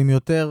רחבים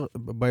יותר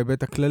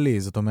בהיבט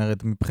הכללי. זאת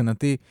אומרת,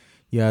 מבחינתי,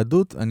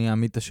 יהדות, אני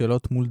אעמיד את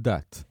השאלות מול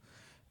דת.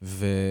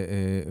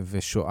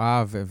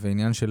 ושואה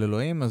ועניין של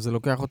אלוהים, אז זה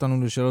לוקח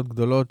אותנו לשאלות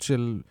גדולות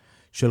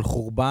של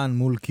חורבן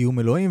מול קיום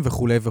אלוהים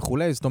וכו' וכו'.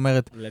 זאת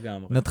אומרת,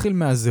 לגמרי. נתחיל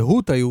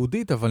מהזהות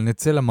היהודית, אבל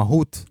נצא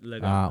למהות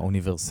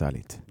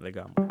האוניברסלית.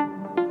 לגמרי.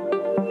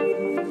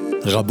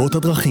 רבות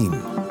הדרכים,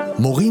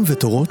 מורים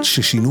ותורות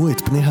ששינו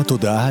את פני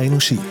התודעה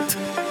האנושית.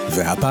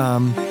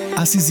 והפעם,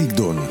 אסי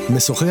זיגדון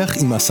משוחח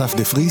עם אסף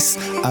דפריס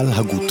על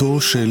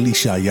הגותו של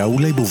ישעיהו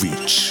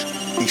לייבוביץ.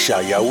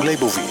 ישעיהו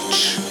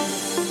לייבוביץ.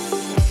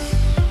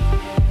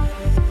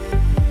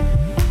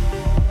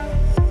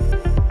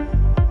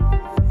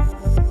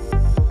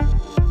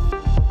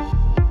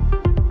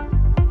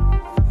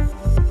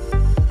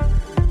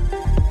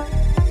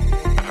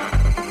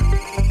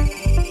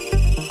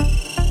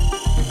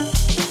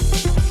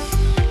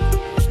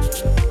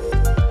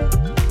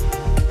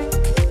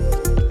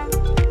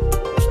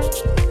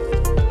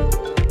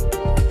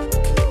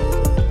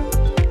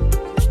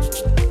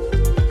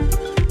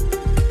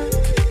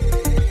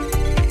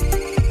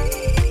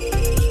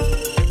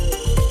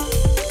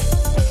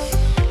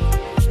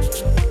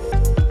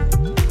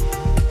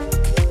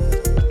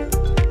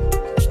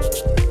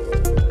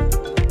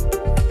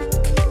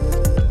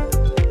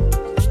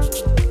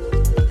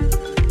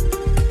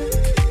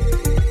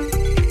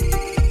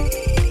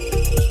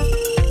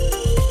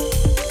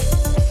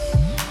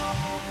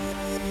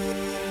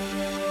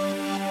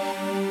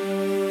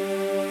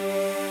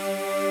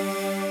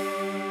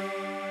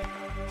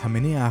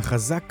 המניע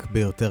החזק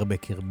ביותר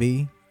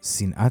בקרבי,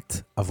 שנאת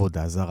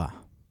עבודה זרה.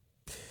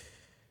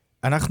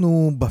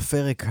 אנחנו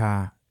בפרק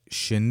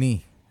השני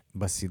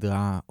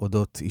בסדרה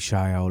אודות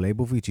ישעיהו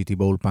לייבוביץ, איתי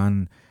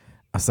באולפן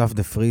אסף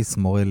דפריס,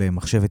 מורה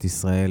למחשבת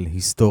ישראל,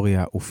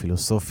 היסטוריה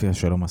ופילוסופיה.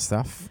 שלום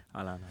אסף.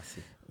 אהלן,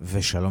 אסי.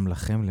 ושלום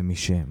לכם למי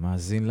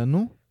שמאזין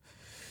לנו.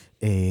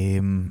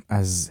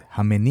 אז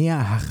המניע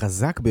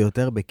החזק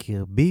ביותר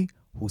בקרבי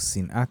הוא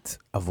שנאת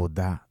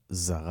עבודה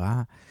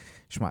זרה.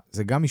 שמע,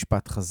 זה גם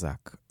משפט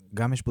חזק,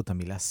 גם יש פה את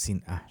המילה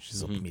שנאה,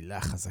 שזאת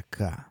מילה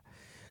חזקה.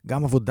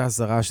 גם עבודה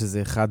זרה,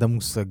 שזה אחד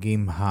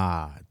המושגים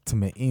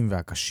הטמאים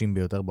והקשים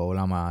ביותר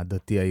בעולם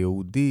הדתי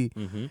היהודי.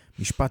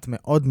 משפט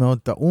מאוד מאוד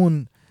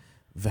טעון,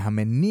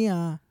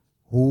 והמניע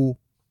הוא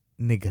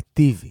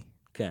נגטיבי.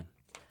 כן.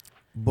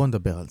 בוא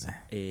נדבר על זה.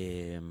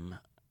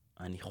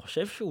 אני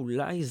חושב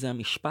שאולי זה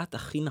המשפט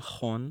הכי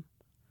נכון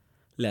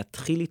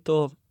להתחיל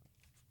איתו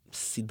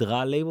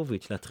סדרה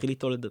לייבוביץ,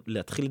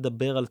 להתחיל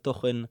לדבר על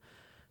תוכן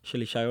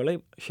של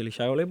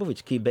ישעיהו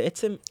לייבוביץ, כי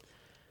בעצם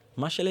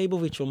מה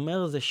שלייבוביץ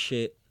אומר זה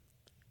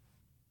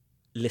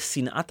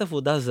שלשנאת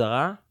עבודה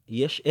זרה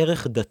יש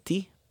ערך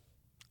דתי,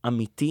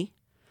 אמיתי,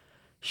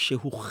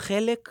 שהוא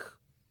חלק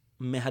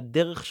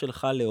מהדרך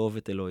שלך לאהוב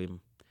את אלוהים.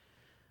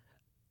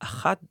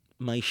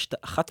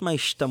 אחת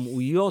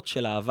מההשתמעויות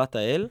של אהבת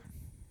האל,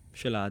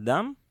 של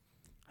האדם,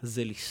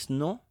 זה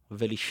לשנוא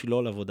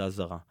ולשלול עבודה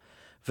זרה.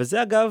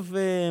 וזה אגב,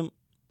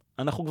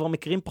 אנחנו כבר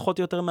מכירים פחות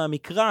או יותר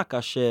מהמקרא,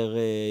 כאשר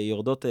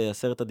יורדות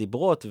 10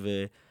 הדיברות,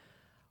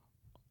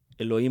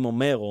 ואלוהים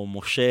אומר, או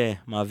משה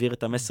מעביר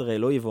את המסר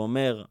האלוהי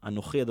ואומר,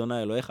 אנוכי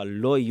אדוני אלוהיך,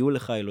 לא יהיו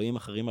לך אלוהים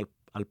אחרים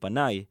על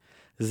פניי.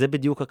 זה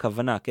בדיוק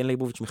הכוונה. כן,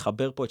 לייבוביץ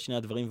מחבר פה את שני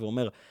הדברים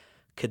ואומר,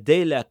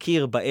 כדי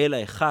להכיר באל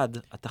האחד,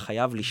 אתה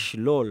חייב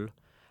לשלול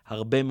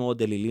הרבה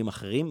מאוד אלילים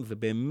אחרים,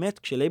 ובאמת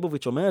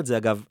כשלייבוביץ אומר את זה,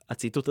 אגב,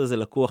 הציטוט הזה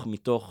לקוח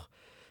מתוך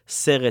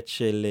סרט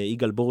של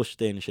יגאל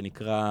בורשטיין,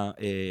 שנקרא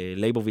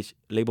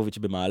לייבוביץ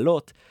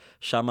במעלות,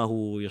 שם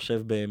הוא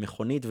יושב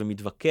במכונית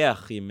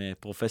ומתווכח עם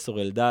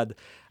פרופסור אלדד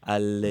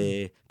על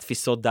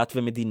תפיסות דת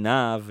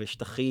ומדינה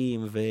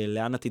ושטחים,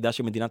 ולאן עתידה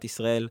של מדינת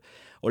ישראל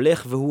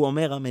הולך, והוא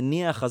אומר,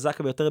 המניע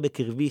החזק ביותר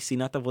בקרבי,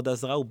 שנאת עבודה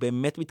זרה, הוא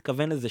באמת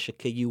מתכוון לזה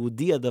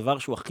שכיהודי הדבר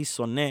שהוא הכי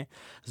שונא,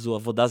 זו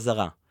עבודה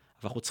זרה.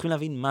 ואנחנו צריכים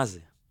להבין מה זה.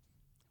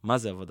 מה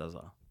זה עבודה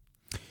זרה?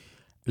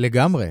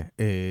 לגמרי.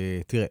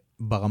 תראה,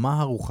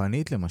 ברמה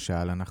הרוחנית למשל,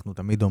 אנחנו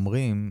תמיד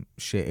אומרים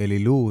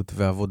שאלילות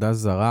ועבודה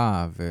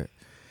זרה,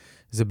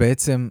 זה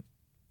בעצם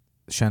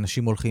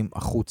שאנשים הולכים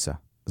החוצה.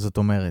 זאת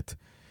אומרת,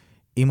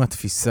 אם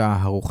התפיסה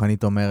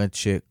הרוחנית אומרת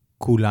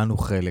שכולנו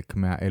חלק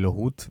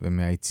מהאלוהות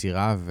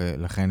ומהיצירה,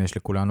 ולכן יש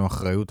לכולנו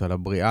אחריות על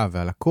הבריאה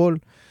ועל הכל,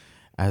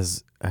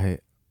 אז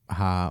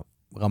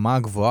הרמה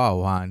הגבוהה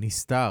או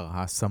הנסתר,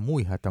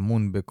 הסמוי,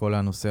 התמון בכל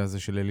הנושא הזה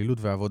של אלילות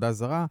ועבודה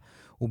זרה,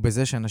 הוא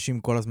בזה שאנשים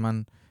כל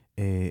הזמן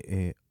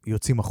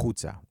יוצאים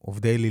החוצה.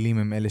 עובדי אלילים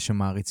הם אלה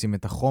שמעריצים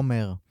את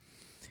החומר,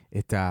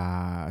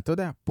 אתה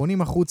יודע,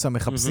 פונים החוצה,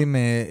 מחפשים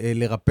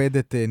לרפד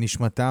את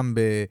נשמתם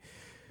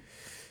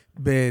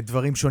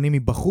בדברים שונים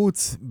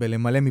מבחוץ,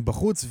 בלמלא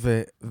מבחוץ,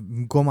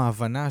 ובמקום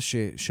ההבנה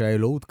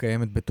שהאלוהות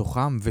קיימת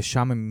בתוכם,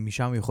 ומשם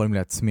הם יכולים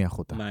להצמיח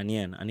אותה.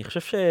 מעניין. אני חושב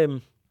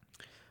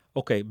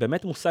אוקיי,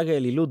 באמת מושג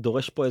האלילות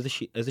דורש פה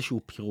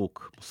איזשהו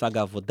פירוק. מושג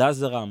העבודה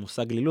זרה,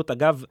 מושג אלילות.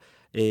 אגב,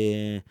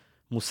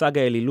 מושג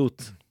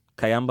האלילות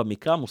קיים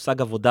במקרא,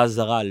 מושג עבודה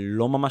זרה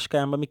לא ממש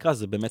קיים במקרא,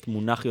 זה באמת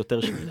מונח יותר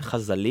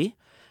חז"לי,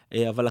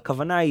 אבל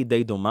הכוונה היא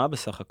די דומה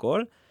בסך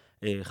הכל.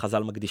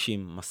 חז"ל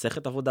מקדישים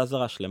מסכת עבודה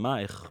זרה שלמה,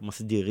 איך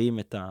מסדירים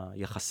את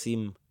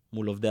היחסים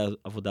מול עובדי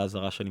עבודה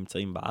זרה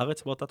שנמצאים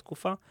בארץ באותה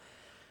תקופה.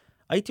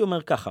 הייתי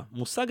אומר ככה,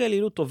 מושג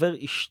האלילות עובר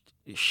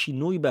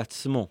שינוי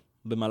בעצמו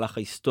במהלך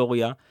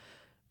ההיסטוריה,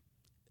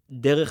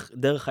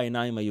 דרך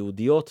העיניים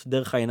היהודיות,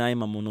 דרך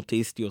העיניים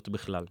המונותאיסטיות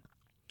בכלל.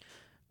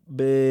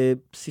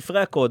 בספרי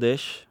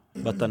הקודש,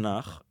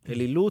 בתנ"ך,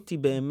 אלילות היא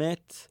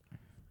באמת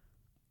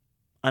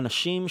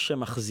אנשים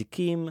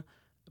שמחזיקים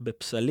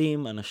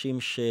בפסלים, אנשים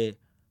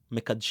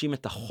שמקדשים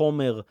את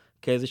החומר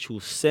כאיזשהו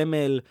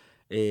סמל,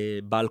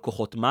 בעל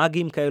כוחות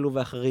מאגיים כאלו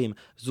ואחרים.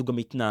 זו גם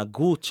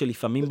התנהגות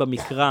שלפעמים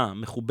במקרא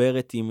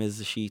מחוברת עם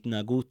איזושהי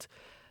התנהגות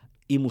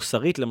היא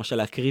מוסרית, למשל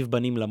להקריב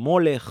בנים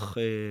למולך,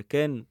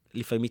 כן?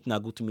 לפעמים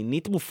התנהגות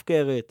מינית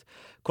מופקרת,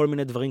 כל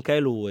מיני דברים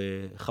כאלו,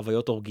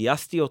 חוויות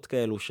אורגיאסטיות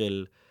כאלו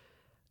של...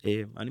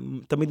 אני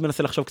תמיד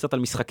מנסה לחשוב קצת על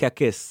משחקי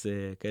הכס,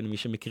 כן? מי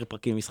שמכיר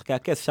פרקים משחקי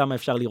הכס, שם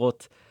אפשר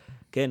לראות,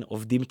 כן?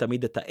 עובדים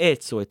תמיד את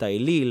העץ או את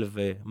האליל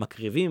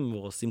ומקריבים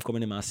ועושים כל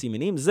מיני מעשים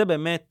מיניים, זה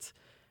באמת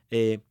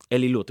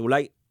אלילות.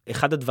 אולי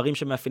אחד הדברים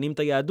שמאפיינים את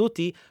היהדות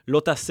היא לא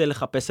תעשה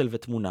לך פסל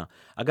ותמונה.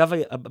 אגב,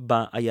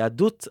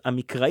 היהדות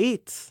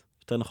המקראית,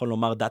 יותר נכון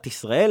לומר דת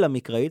ישראל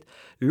המקראית,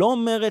 לא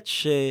אומרת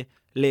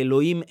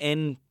שלאלוהים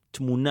אין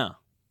תמונה,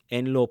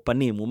 אין לו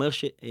פנים.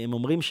 הם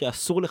אומרים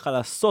שאסור לך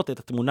לעשות את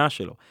התמונה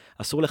שלו,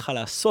 אסור לך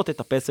לעשות את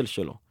הפסל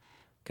שלו.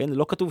 כן?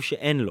 לא כתוב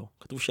שאין לו,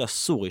 כתוב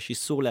שאסור, יש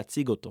איסור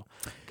להציג אותו.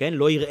 כן?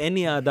 לא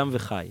יראני האדם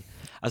וחי.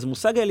 אז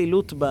מושג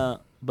האלילות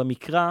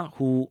במקרא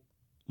הוא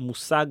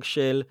מושג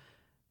של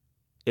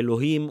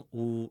אלוהים,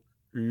 הוא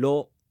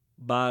לא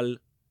בעל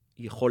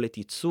יכולת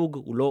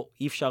ייצוג,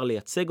 אי אפשר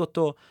לייצג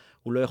אותו,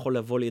 הוא לא יכול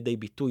לבוא לידי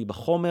ביטוי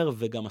בחומר,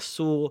 וגם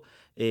אסור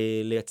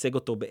לייצג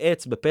אותו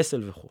בעץ,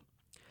 בפסל וכו'.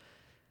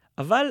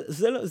 אבל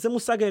זה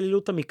מושג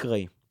האלילות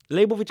המקראי.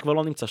 לייבוביץ כבר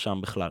לא נמצא שם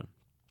בכלל.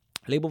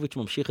 לייבוביץ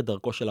ממשיך את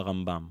דרכו של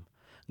הרמב"ם.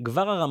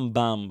 כבר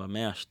הרמב"ם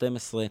במאה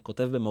ה-12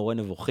 כותב במורה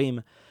נבוכים,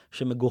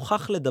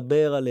 שמגוחך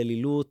לדבר על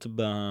אלילות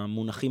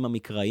במונחים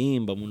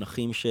המקראיים,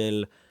 במונחים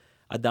של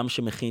אדם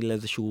שמכין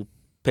לאיזשהו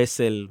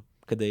פסל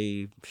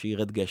כדי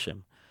שירד גשם.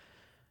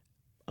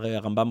 הרי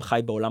הרמב"ם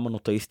חי בעולם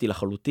מונותאיסטי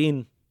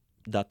לחלוטין,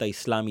 דת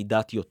האסלאם היא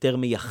דת יותר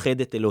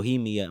מייחדת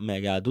אלוהים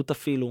מהיהדות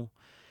אפילו,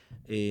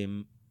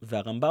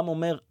 והרמב"ם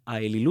אומר,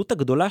 האלילות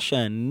הגדולה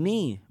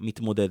שאני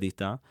מתמודד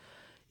איתה,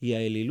 היא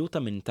האלילות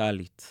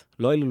המנטלית,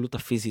 לא האלילות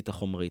הפיזית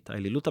החומרית,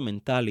 האלילות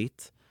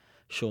המנטלית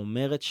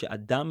שאומרת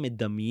שאדם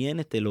מדמיין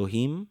את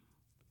אלוהים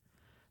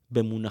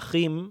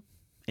במונחים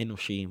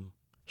אנושיים.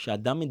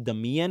 שאדם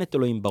מדמיין את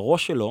אלוהים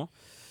בראש שלו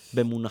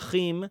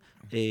במונחים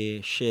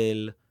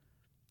של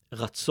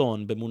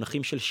רצון,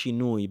 במונחים של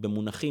שינוי,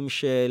 במונחים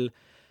של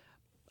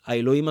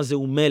האלוהים הזה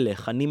הוא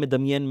מלך, אני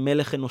מדמיין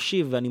מלך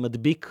אנושי ואני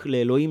מדביק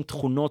לאלוהים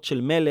תכונות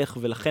של מלך,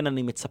 ולכן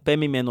אני מצפה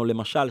ממנו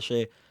למשל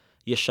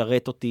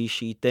שישרת אותי,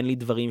 שייתן לי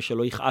דברים,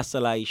 שלא יכעס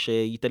עליי,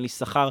 שייתן לי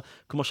שכר,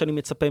 כמו שאני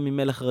מצפה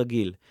ממלך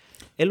רגיל.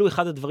 אלו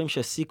אחד הדברים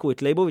שהעסיקו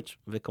את לייבוביץ,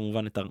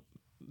 וכמובן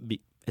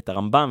את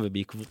הרמב"ם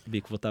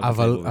ובעקבותיו.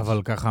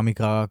 אבל ככה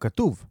המקרא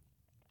כתוב,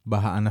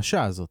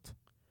 בהאנשה הזאת.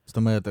 זאת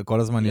אומרת, כל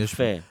הזמן יש...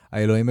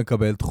 האלוהים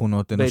מקבל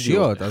תכונות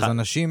אנושיות, אז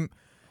אנשים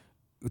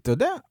אתה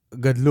יודע,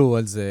 גדלו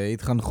על זה,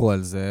 התחנכו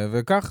על זה,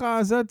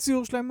 וככה זה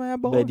הציור שלהם היה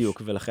בראש.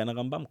 בדיוק, ולכן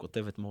הרמב"ם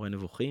כותב את מורה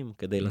נבוכים,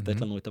 כדי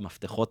לתת לנו את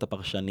המפתחות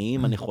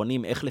הפרשניים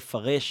הנכונים, איך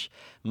לפרש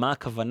מה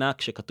הכוונה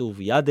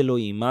כשכתוב יד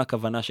אלוהים, מה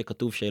הכוונה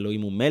שכתוב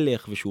שאלוהים הוא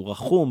מלך ושהוא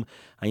רחום,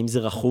 האם זה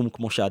רחום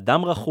כמו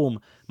שאדם רחום,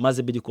 מה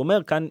זה בדיוק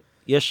אומר, כאן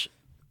יש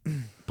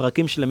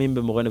פרקים שלמים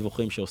במורה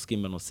נבוכים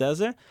שעוסקים בנושא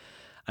הזה.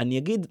 אני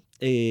אגיד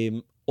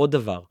עוד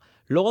דבר,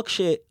 לא רק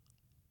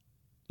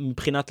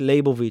שמבחינת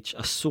לייבוביץ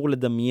אסור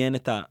לדמיין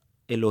את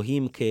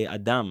האלוהים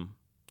כאדם,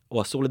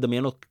 או אסור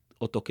לדמיין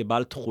אותו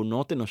כבעל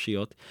תכונות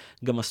אנושיות,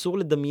 גם אסור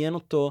לדמיין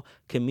אותו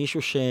כמישהו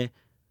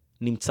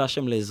שנמצא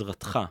שם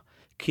לעזרתך.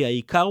 כי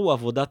העיקר הוא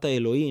עבודת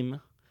האלוהים,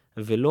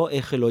 ולא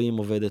איך אלוהים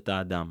עובד את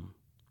האדם.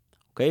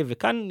 אוקיי?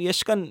 וכאן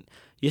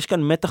יש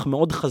כאן מתח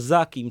מאוד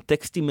חזק עם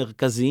טקסטים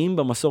מרכזיים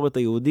במסורת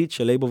היהודית,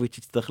 שלייבוביץ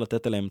יצטרך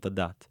לתת עליהם את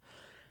הדעת.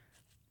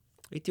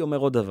 הייתי אומר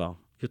עוד דבר,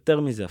 יותר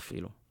מזה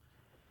אפילו.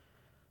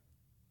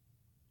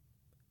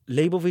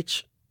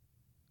 לייבוביץ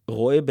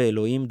רואה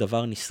באלוהים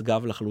דבר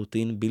נשגב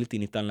לחלוטין, בלתי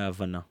ניתן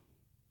להבנה.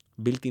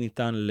 בלתי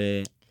ניתן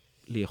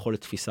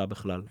ליכולת תפיסה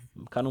בכלל.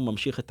 כאן הוא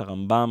ממשיך את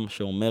הרמב"ם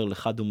שאומר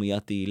לך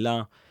דומיית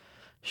תהילה,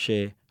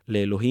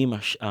 שלאלוהים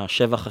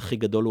השבח הכי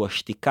גדול הוא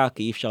השתיקה,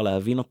 כי אי אפשר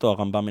להבין אותו.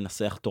 הרמב"ם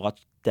מנסח תורת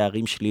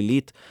תארים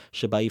שלילית,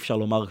 שבה אי אפשר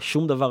לומר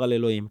שום דבר על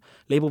אלוהים.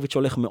 לייבוביץ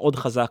הולך מאוד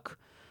חזק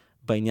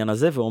בעניין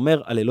הזה,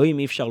 ואומר על אלוהים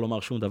אי אפשר לומר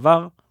שום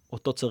דבר,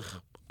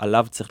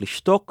 עליו צריך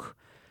לשתוק,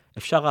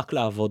 אפשר רק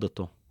לעבוד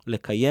אותו,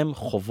 לקיים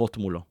חובות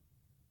מולו.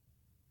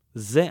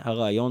 זה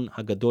הרעיון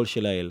הגדול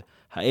של האל.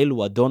 האל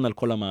הוא אדון על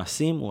כל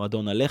המעשים, הוא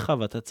אדון עליך,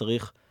 ואתה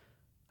צריך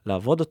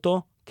לעבוד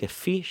אותו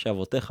כפי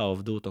שאבותיך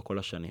עבדו אותו כל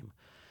השנים.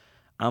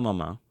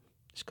 אממה,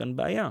 יש כאן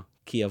בעיה,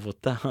 כי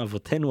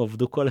אבותינו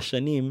עבדו כל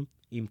השנים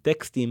עם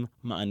טקסטים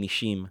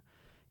מענישים,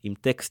 עם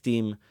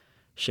טקסטים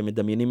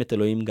שמדמיינים את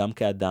אלוהים גם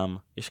כאדם.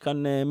 יש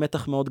כאן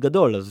מתח מאוד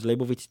גדול, אז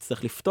לייבוביץ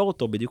יצטרך לפתור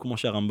אותו, בדיוק כמו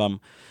שהרמב"ם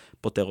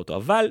פותר אותו.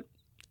 אבל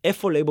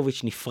איפה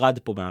לייבוביץ נפרד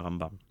פה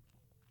מהרמב"ם?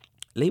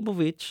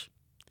 לייבוביץ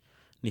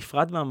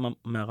נפרד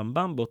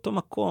מהרמב"ם באותו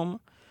מקום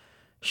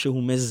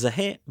שהוא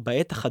מזהה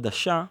בעת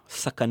החדשה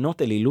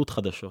סכנות אלילות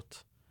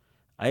חדשות.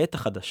 העת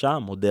החדשה,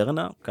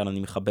 מודרנה, כאן אני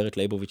מחבר את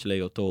לייבוביץ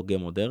להיותו הוגה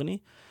מודרני,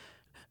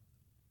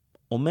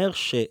 אומר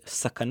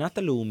שסכנת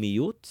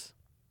הלאומיות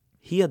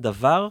היא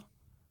הדבר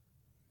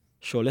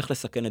שהולך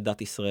לסכן את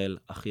דת ישראל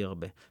הכי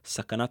הרבה.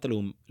 סכנת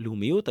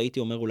הלאומיות, הייתי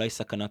אומר אולי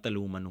סכנת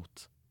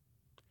הלאומנות.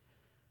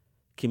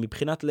 כי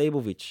מבחינת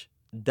לייבוביץ,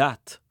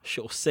 דת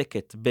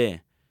שעוסקת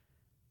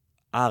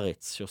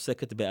בארץ,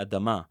 שעוסקת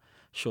באדמה,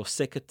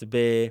 שעוסקת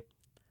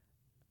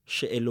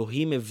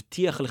שאלוהים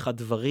הבטיח לך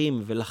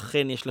דברים,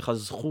 ולכן יש לך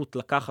זכות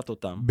לקחת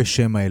אותם.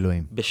 בשם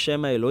האלוהים.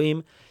 בשם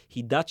האלוהים,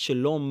 היא דת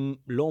שלא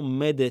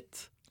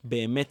עומדת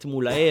באמת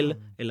מול האל,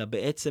 אלא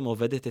בעצם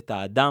עובדת את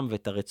האדם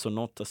ואת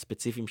הרצונות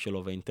הספציפיים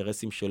שלו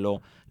והאינטרסים שלו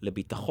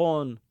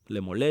לביטחון,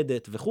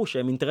 למולדת וכו',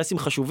 שהם אינטרסים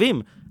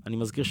חשובים. אני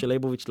מזכיר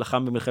שלייבוביץ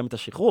לחם במלחמת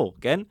השחרור,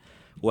 כן?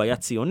 הוא היה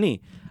ציוני,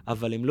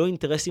 אבל הם לא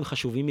אינטרסים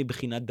חשובים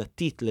מבחינה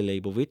דתית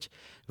ללייבוביץ,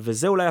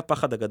 וזה אולי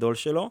הפחד הגדול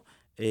שלו.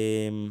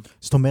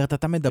 זאת אומרת,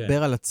 אתה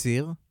מדבר על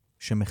הציר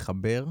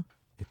שמחבר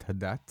את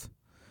הדת,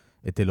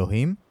 את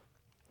אלוהים,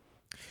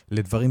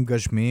 לדברים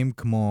גשמיים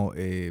כמו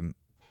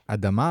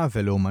אדמה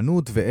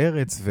ולאומנות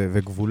וארץ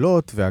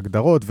וגבולות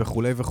והגדרות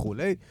וכו' וכו'.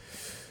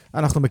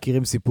 אנחנו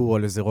מכירים סיפור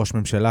על איזה ראש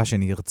ממשלה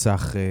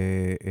שנרצח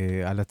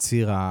על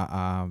הציר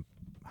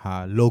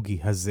הלוגי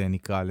הזה,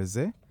 נקרא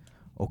לזה,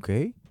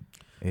 אוקיי?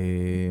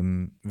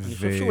 אני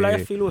חושב שאולי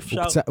אפילו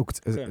אפשר...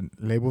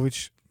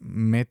 לייבוביץ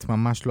מת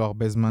ממש לא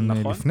הרבה זמן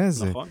לפני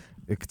זה.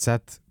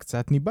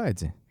 קצת ניבא את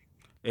זה.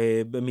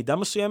 במידה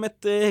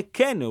מסוימת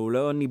כן, הוא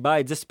לא ניבא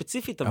את זה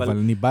ספציפית, אבל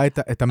ניבא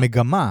את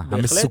המגמה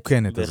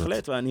המסוכנת הזאת.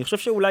 בהחלט, ואני חושב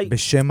שאולי...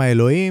 בשם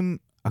האלוהים,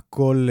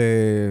 הכל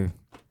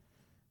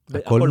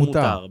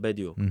מותר.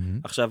 בדיוק.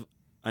 עכשיו,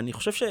 אני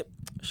חושב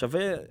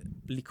ששווה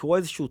לקרוא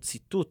איזשהו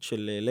ציטוט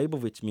של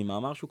לייבוביץ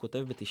ממאמר שהוא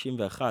כותב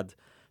ב-91,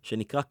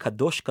 שנקרא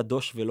קדוש,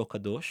 קדוש ולא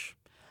קדוש,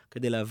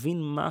 כדי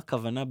להבין מה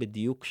הכוונה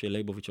בדיוק של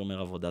לייבוביץ אומר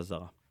עבודה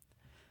זרה.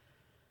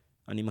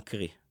 אני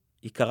מקריא.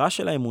 עיקרה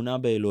של האמונה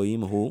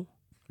באלוהים הוא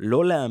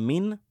לא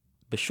להאמין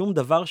בשום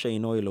דבר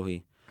שאינו אלוהי.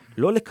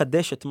 לא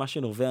לקדש את מה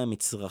שנובע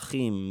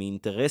מצרכים,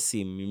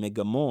 מאינטרסים,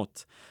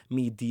 ממגמות,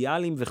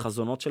 מאידיאלים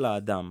וחזונות של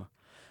האדם.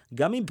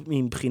 גם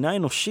מבחינה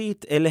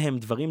אנושית, אלה הם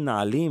דברים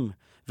נעלים,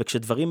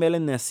 וכשדברים אלה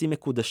נעשים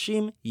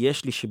מקודשים,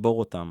 יש לשבור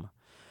אותם.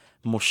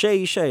 משה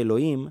איש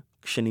האלוהים,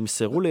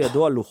 כשנמסרו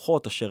לידו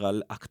הלוחות אשר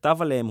הכתב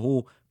עליהם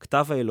הוא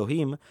כתב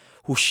האלוהים,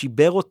 הוא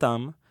שיבר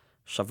אותם,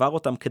 שבר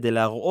אותם כדי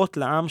להראות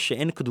לעם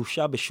שאין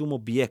קדושה בשום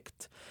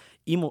אובייקט.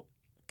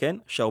 כן?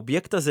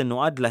 שהאובייקט הזה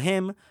נועד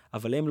להם,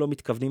 אבל הם לא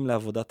מתכוונים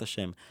לעבודת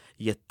השם.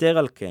 יתר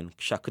על כן,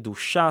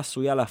 כשהקדושה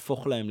עשויה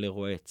להפוך להם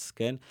לרועץ,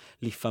 כן?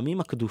 לפעמים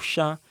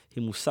הקדושה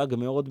היא מושג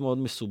מאוד מאוד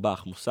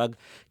מסובך,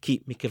 כי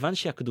מכיוון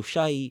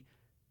שהקדושה היא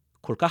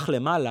כל כך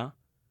למעלה,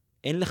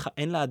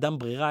 אין לאדם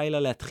ברירה אלא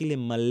להתחיל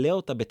למלא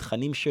אותה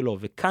בתכנים שלו,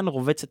 וכאן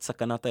רובצת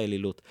סכנת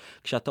האלילות.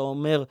 כשאתה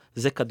אומר,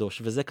 זה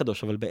קדוש וזה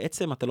קדוש, אבל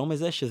בעצם אתה לא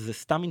מזהה שזה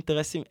סתם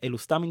אינטרסים, אלו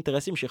סתם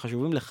אינטרסים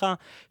שחשובים לך,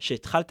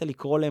 שהתחלת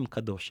לקרוא להם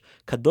קדוש.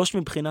 קדוש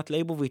מבחינת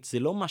לייבוביץ זה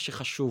לא מה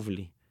שחשוב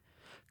לי.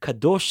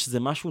 קדוש זה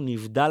משהו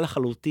נבדל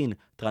לחלוטין,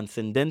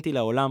 טרנסצנדנטי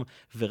לעולם,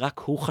 ורק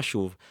הוא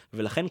חשוב.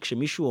 ולכן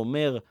כשמישהו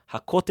אומר,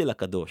 הכותל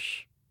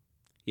הקדוש,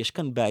 יש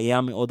כאן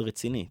בעיה מאוד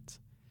רצינית.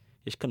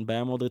 יש כאן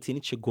בעיה מאוד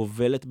רצינית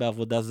שגובלת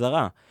בעבודה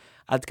זרה.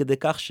 עד כדי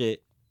כך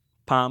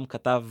שפעם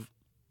כתב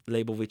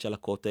לייבוביץ על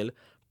הכותל,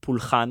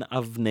 פולחן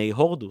אבני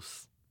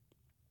הורדוס.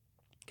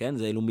 כן,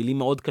 זה אלו מילים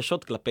מאוד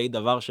קשות כלפי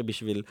דבר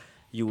שבשביל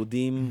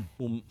יהודים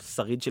הוא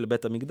שריד של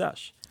בית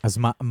המקדש. אז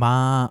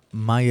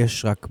מה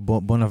יש רק,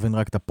 בוא נבין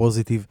רק את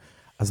הפוזיטיב,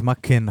 אז מה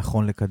כן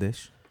נכון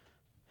לקדש?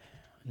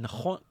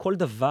 נכון, כל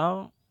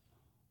דבר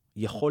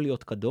יכול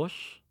להיות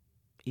קדוש,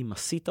 אם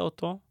עשית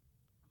אותו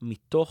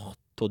מתוך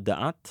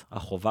תודעת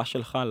החובה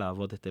שלך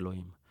לעבוד את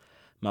אלוהים.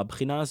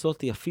 מהבחינה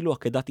הזאת היא אפילו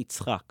עקדת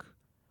יצחק,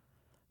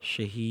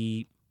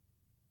 שהיא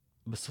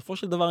בסופו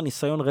של דבר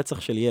ניסיון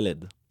רצח של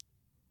ילד.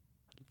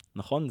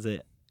 נכון? זה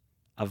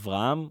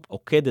אברהם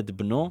עוקד את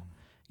בנו,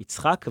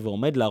 יצחק,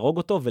 ועומד להרוג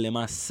אותו,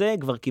 ולמעשה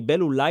כבר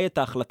קיבל אולי את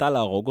ההחלטה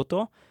להרוג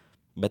אותו,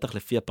 בטח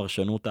לפי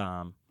הפרשנות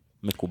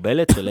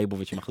המקובלת של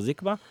לייבוביץ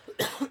מחזיק בה,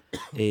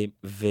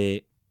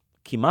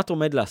 וכמעט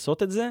עומד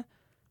לעשות את זה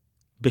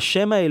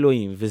בשם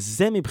האלוהים,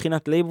 וזה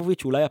מבחינת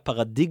לייבוביץ אולי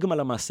הפרדיגמה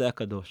למעשה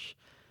הקדוש.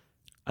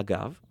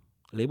 אגב,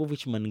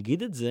 לייבוביץ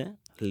מנגיד את זה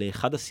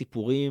לאחד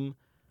הסיפורים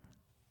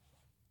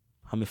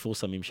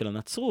המפורסמים של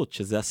הנצרות,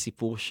 שזה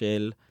הסיפור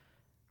של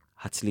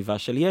הצליבה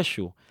של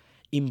ישו.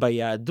 אם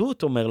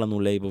ביהדות, אומר לנו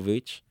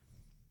לייבוביץ,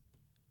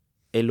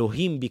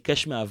 אלוהים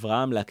ביקש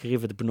מאברהם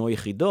להקריב את בנו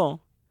יחידו,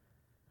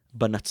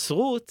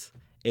 בנצרות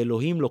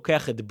אלוהים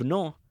לוקח את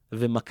בנו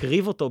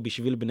ומקריב אותו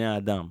בשביל בני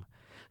האדם.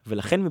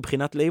 ולכן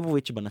מבחינת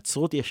לייבוביץ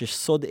בנצרות יש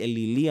סוד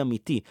אלילי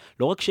אמיתי.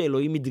 לא רק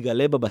שאלוהים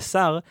מתגלה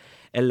בבשר,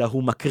 אלא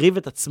הוא מקריב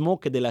את עצמו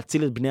כדי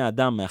להציל את בני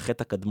האדם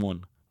מהחטא הקדמון.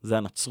 זה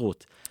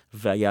הנצרות.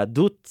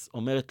 והיהדות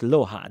אומרת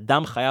לא,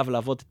 האדם חייב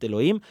לעבוד את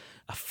אלוהים,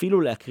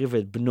 אפילו להקריב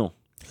את בנו.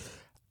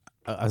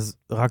 אז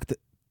רק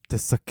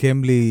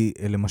תסכם לי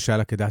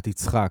למשל עקדת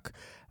יצחק.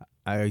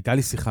 הייתה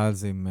לי שיחה על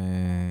זה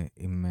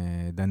עם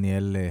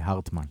דניאל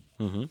הרטמן.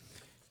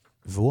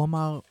 והוא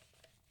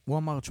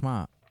אמר,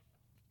 תשמע,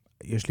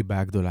 יש לי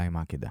בעיה גדולה עם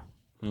העקדה.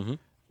 הוא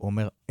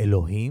אומר,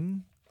 אלוהים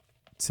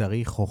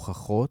צריך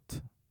הוכחות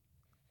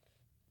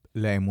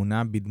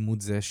לאמונה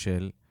בדמות זה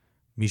של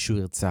מישהו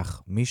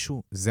ירצח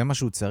מישהו, זה מה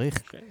שהוא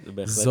צריך?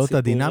 זאת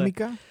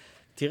הדינמיקה?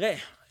 תראה,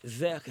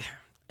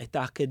 את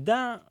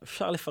העקדה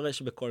אפשר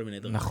לפרש בכל מיני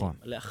דרכים. נכון.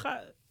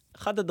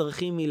 אחד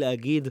הדרכים היא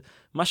להגיד,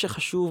 מה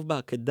שחשוב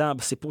בעקדה,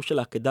 בסיפור של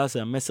העקדה,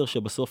 זה המסר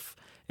שבסוף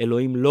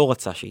אלוהים לא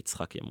רצה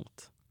שיצחק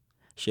ימות.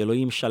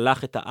 שאלוהים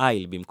שלח את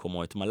העיל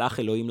במקומו, את מלאך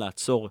אלוהים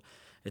לעצור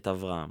את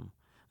אברהם.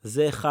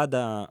 זה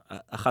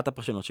אחת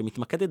הפרשנות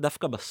שמתמקדת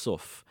דווקא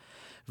בסוף,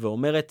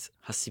 ואומרת,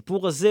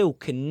 הסיפור הזה הוא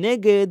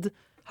כנגד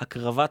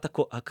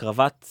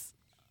הקרבת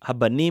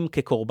הבנים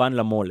כקורבן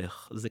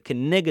למולך. זה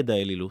כנגד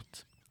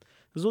האלילות.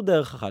 זו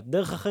דרך אחת.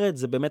 דרך אחרת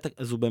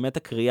זו באמת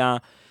הקריאה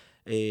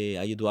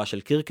הידועה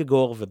של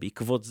קירקגור,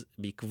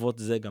 ובעקבות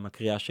זה גם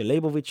הקריאה של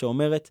לייבוביץ,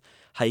 שאומרת,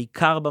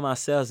 העיקר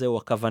במעשה הזה הוא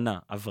הכוונה.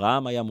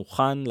 אברהם היה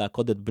מוכן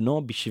לעקוד את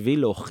בנו בשביל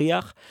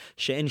להוכיח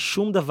שאין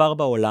שום דבר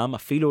בעולם,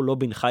 אפילו לא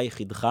בנך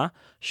יחידך,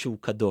 שהוא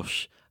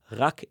קדוש.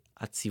 רק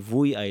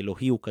הציווי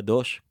האלוהי הוא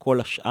קדוש,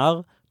 כל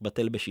השאר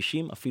בטל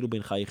ב-60, אפילו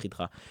בנך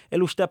יחידך.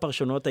 אלו שתי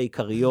הפרשנות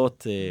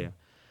העיקריות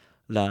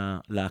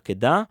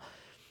לעקדה,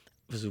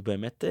 וזו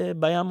באמת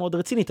בעיה מאוד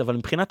רצינית, אבל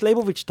מבחינת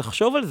לייבוביץ,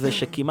 תחשוב על זה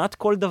שכמעט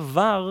כל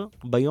דבר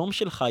ביום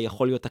שלך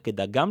יכול להיות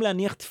עקדה. גם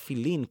להניח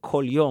תפילין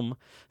כל יום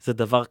זה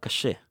דבר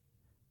קשה.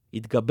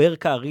 התגבר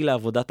כארי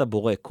לעבודת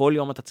הבורא. כל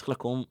יום אתה צריך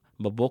לקום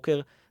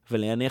בבוקר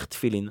ולהניח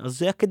תפילין. אז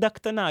זה עקדה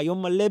קטנה,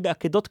 היום מלא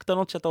בעקדות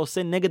קטנות שאתה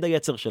עושה נגד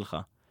היצר שלך.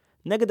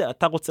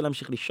 אתה רוצה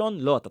להמשיך לישון?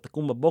 לא, אתה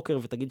תקום בבוקר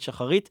ותגיד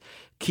שחרית,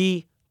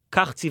 כי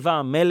כך ציווה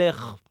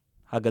המלך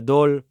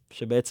הגדול,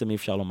 שבעצם אי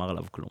אפשר לומר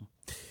עליו כלום.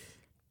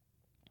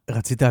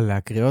 רצית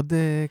להקריא עוד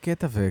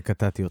קטע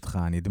וקטעתי אותך,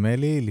 נדמה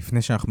לי,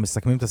 לפני שאנחנו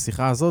מסכמים את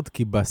השיחה הזאת,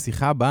 כי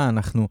בשיחה הבאה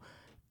אנחנו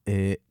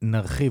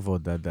נרחיב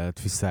עוד עד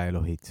התפיסה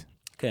האלוהית.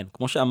 כן,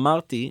 כמו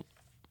שאמרתי,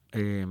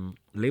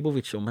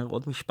 לייבוביץ אומר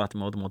עוד משפט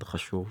מאוד מאוד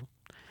חשוב,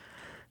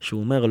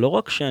 שהוא אומר, לא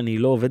רק שאני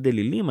לא עובד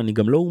אלילים, אני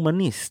גם לא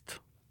הומניסט.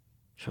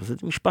 עכשיו, זה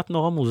משפט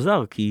נורא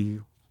מוזר, כי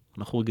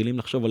אנחנו רגילים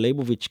לחשוב על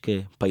לייבוביץ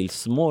כפעיל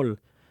שמאל,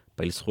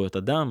 פעיל זכויות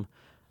אדם,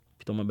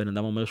 פתאום הבן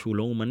אדם אומר שהוא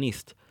לא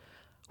הומניסט.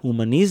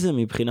 הומניזם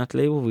מבחינת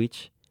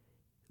לייבוביץ,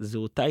 זו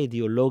אותה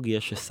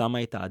אידיאולוגיה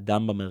ששמה את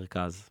האדם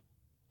במרכז.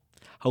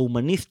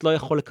 ההומניסט לא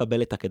יכול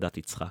לקבל את עקדת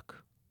יצחק,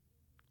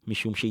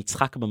 משום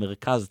שיצחק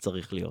במרכז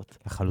צריך להיות.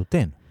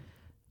 לחלוטין.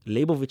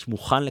 לייבוביץ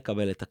מוכן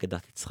לקבל את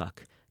עקדת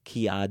יצחק,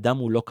 כי האדם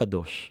הוא לא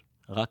קדוש,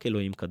 רק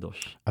אלוהים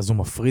קדוש. אז הוא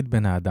מפריד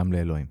בין האדם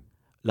לאלוהים.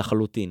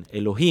 לחלוטין.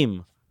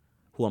 אלוהים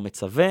הוא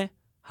המצווה,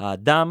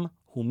 האדם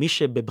הוא מי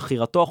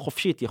שבבחירתו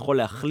החופשית יכול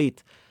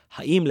להחליט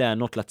האם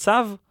להיענות לצו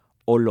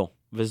או לא.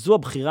 וזו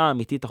הבחירה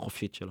האמיתית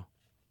החופשית שלו.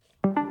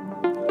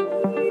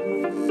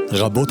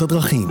 רבות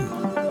הדרכים,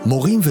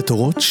 מורים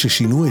ותורות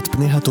ששינו את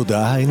פני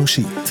התודעה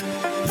האנושית.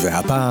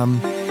 והפעם,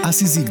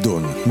 אסי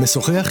זיגדון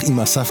משוחח עם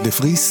אסף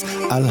דפריס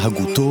על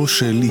הגותו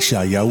של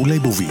ישעיהו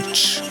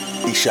לייבוביץ.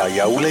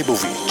 ישעיהו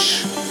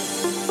לייבוביץ.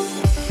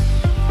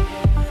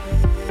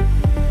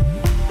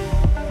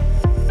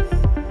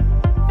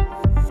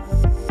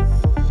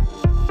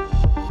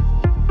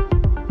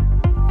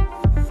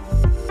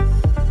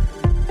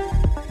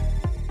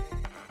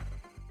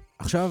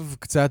 עכשיו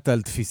קצת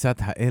על תפיסת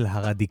האל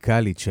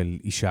הרדיקלית של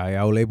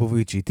ישעיהו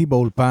לייבוביץ. איתי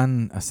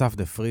באולפן אסף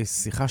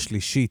דפריס, שיחה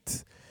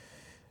שלישית.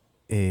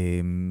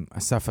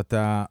 אסף,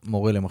 אתה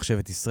מורה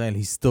למחשבת ישראל,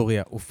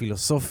 היסטוריה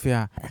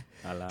ופילוסופיה.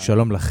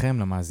 שלום לכם,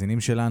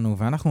 למאזינים שלנו,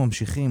 ואנחנו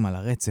ממשיכים על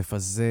הרצף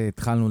הזה.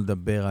 התחלנו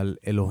לדבר על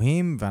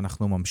אלוהים,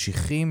 ואנחנו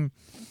ממשיכים.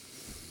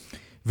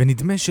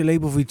 ונדמה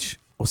שלייבוביץ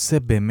עושה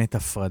באמת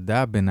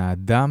הפרדה בין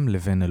האדם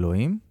לבין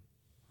אלוהים.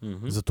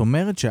 זאת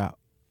אומרת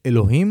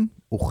שהאלוהים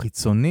הוא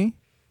חיצוני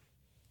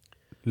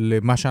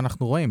למה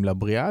שאנחנו רואים,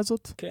 לבריאה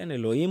הזאת? כן,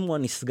 אלוהים הוא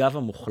הנשגב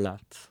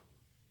המוחלט,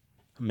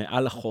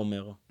 מעל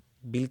החומר,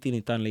 בלתי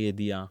ניתן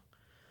לידיעה.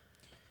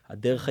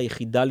 הדרך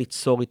היחידה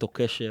ליצור איתו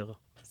קשר,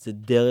 זה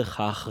דרך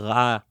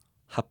ההכרעה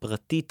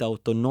הפרטית,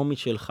 האוטונומית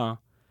שלך,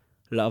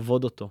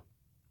 לעבוד אותו,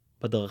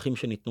 בדרכים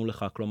שניתנו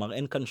לך. כלומר,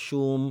 אין כאן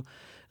שום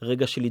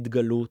רגע של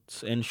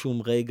התגלות, אין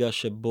שום רגע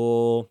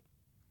שבו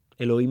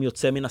אלוהים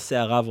יוצא מן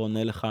השערה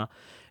ועונה לך.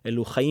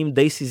 אלו חיים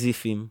די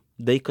סיזיפיים,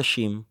 די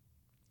קשים,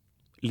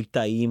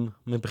 ליטאיים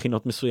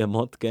מבחינות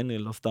מסוימות, כן?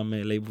 לא סתם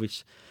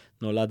לייבוביץ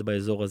נולד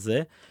באזור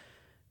הזה.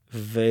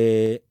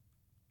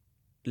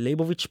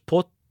 ולייבוביץ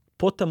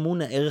פה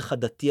טמון הערך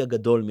הדתי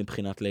הגדול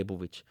מבחינת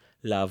לייבוביץ.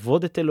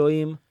 לעבוד את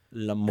אלוהים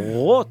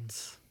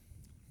למרות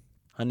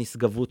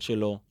הנשגבות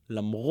שלו,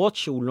 למרות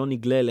שהוא לא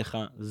נגלה אליך,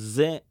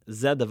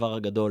 זה הדבר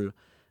הגדול.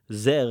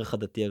 זה הערך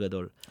הדתי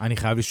הגדול. אני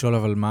חייב לשאול,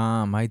 אבל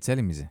מה יצא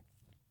לי מזה?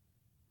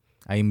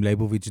 האם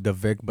לייבוביץ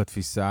דבק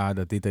בתפיסה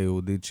הדתית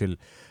היהודית של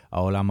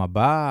העולם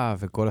הבא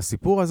וכל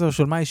הסיפור הזה, או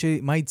של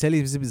מה יצא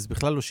לי? זה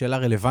בכלל לא שאלה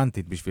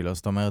רלוונטית בשבילו.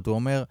 זאת אומרת, הוא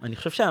אומר,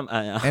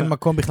 אין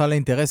מקום בכלל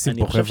לאינטרסים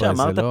פה, חבר'ה. אני חושב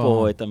שאמרת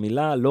פה את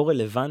המילה לא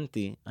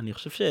רלוונטי. אני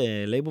חושב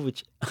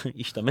שלייבוביץ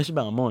השתמש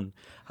בה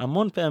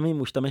המון פעמים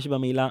הוא השתמש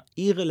במילה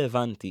אי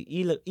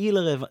רלוונטי.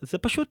 זה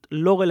פשוט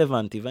לא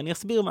רלוונטי, ואני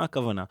אסביר מה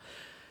הכוונה.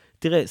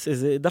 תראה,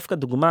 זה דווקא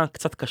דוגמה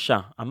קצת קשה.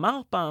 אמר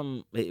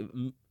פעם,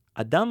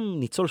 אדם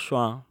ניצול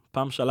שואה,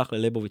 פעם שלח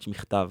ללייבוביץ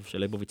מכתב,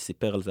 שלייבוביץ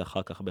סיפר על זה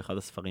אחר כך באחד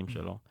הספרים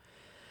שלו,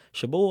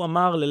 שבו הוא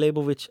אמר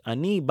ללייבוביץ,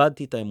 אני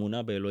איבדתי את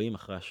האמונה באלוהים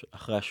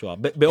אחרי השואה,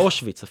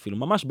 באושוויץ אפילו,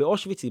 ממש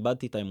באושוויץ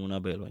איבדתי את האמונה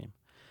באלוהים.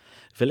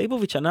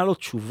 ולייבוביץ ענה לו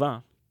תשובה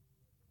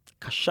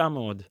קשה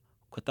מאוד.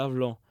 הוא כתב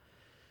לו,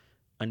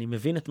 אני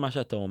מבין את מה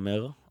שאתה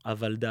אומר,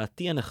 אבל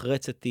דעתי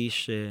הנחרצת היא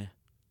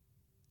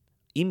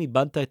שאם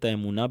איבדת את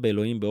האמונה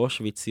באלוהים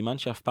באושוויץ, סימן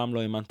שאף פעם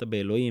לא האמנת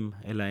באלוהים,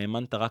 אלא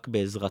האמנת רק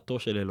בעזרתו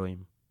של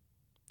אלוהים.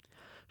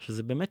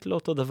 שזה באמת לא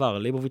אותו דבר.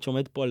 לייבוביץ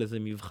עומד פה על איזה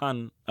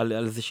מבחן, על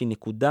איזושהי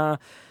נקודה,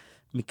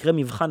 מקרה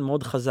מבחן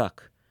מאוד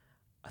חזק.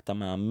 אתה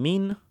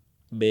מאמין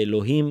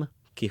באלוהים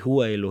כי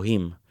הוא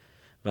האלוהים,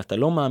 ואתה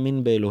לא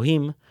מאמין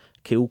באלוהים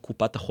כי הוא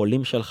קופת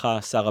החולים שלך,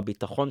 שר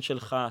הביטחון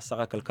שלך,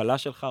 שר הכלכלה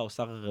שלך, או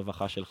שר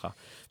הרווחה שלך.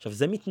 עכשיו,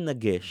 זה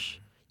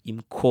מתנגש עם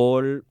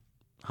כל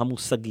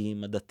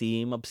המושגים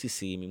הדתיים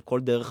הבסיסיים, עם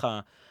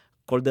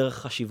כל דרך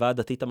חשיבה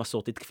הדתית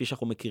המסורתית כפי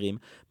שאנחנו מכירים,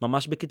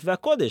 ממש בכתבי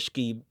הקודש,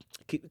 כי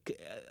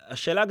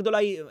השאלה הגדולה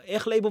היא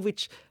איך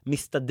לייבוביץ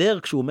מסתדר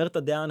כשהוא אומר את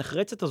הדעה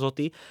הנחרצת הזאת,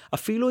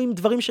 אפילו עם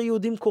דברים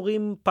שיהודים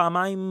קוראים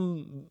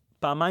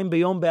פעמיים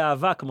ביום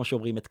באהבה, כמו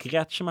שאומרים, את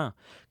קריאת שמע.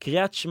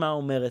 קריאת שמע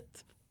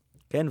אומרת,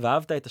 כן,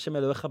 ואהבת את השם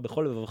אלוהיך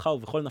בכל לבבך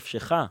ובכל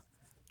נפשך.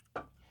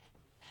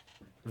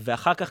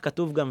 ואחר כך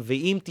כתוב גם,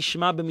 ואם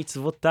תשמע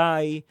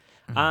במצוותיי,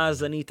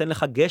 אז אני אתן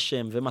לך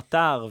גשם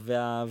ומטר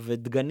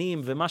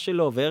ודגנים ומה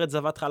שלא, וארץ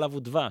זבת חלב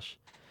ודבש.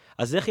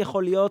 אז איך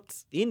יכול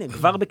להיות, הנה,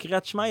 כבר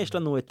בקריאת שמע יש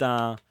לנו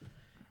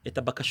את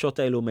הבקשות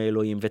האלו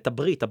מאלוהים, ואת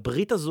הברית.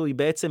 הברית הזו היא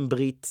בעצם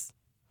ברית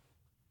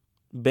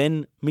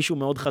בין מישהו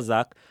מאוד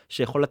חזק,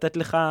 שיכול לתת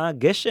לך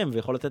גשם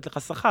ויכול לתת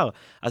לך שכר.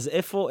 אז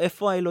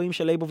איפה האלוהים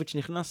של לייבוביץ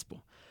נכנס פה?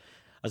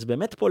 אז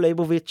באמת פה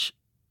לייבוביץ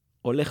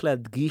הולך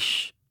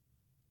להדגיש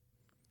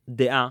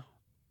דעה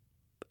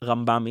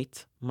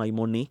רמב"מית,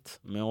 מימונית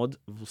מאוד,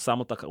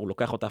 והוא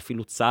לוקח אותה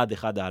אפילו צעד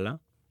אחד הלאה,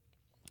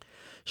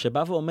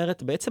 שבא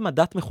ואומרת, בעצם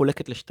הדת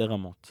מחולקת לשתי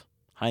רמות.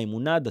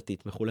 האמונה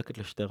הדתית מחולקת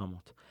לשתי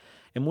רמות.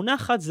 אמונה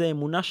אחת זה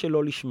אמונה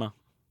שלא לשמה,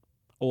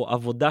 או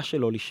עבודה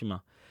שלא לשמה.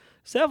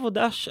 זה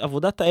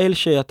עבודת האל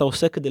שאתה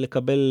עושה כדי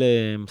לקבל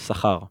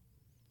שכר.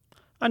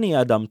 אני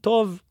אהיה אדם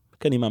טוב,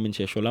 כי אני מאמין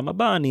שיש עולם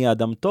הבא, אני אהיה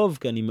אדם טוב,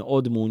 כי אני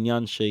מאוד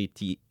מעוניין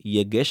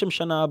שיהיה גשם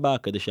שנה הבאה,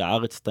 כדי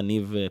שהארץ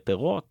תניב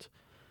פירות.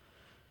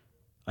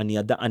 אני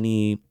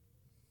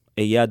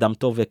אהיה אדם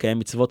טוב ויקיים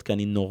מצוות, כי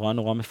אני נורא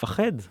נורא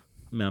מפחד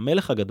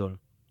מהמלך הגדול.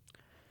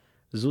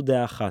 זו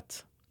דעה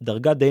אחת.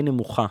 דרגה די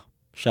נמוכה,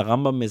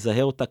 שהרמב"ם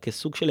מזהה אותה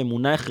כסוג של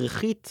אמונה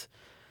הכרחית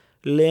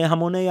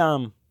להמוני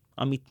העם.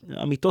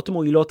 אמיתות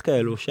מועילות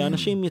כאלו,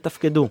 שאנשים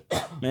יתפקדו,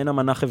 מעין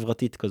אמנה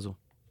חברתית כזו.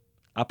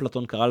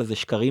 אפלטון קרא לזה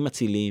שקרים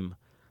אציליים,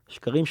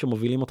 שקרים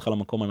שמובילים אותך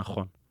למקום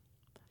הנכון.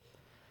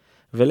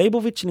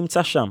 ולייבוביץ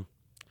נמצא שם.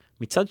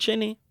 מצד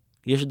שני,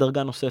 יש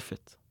דרגה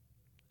נוספת,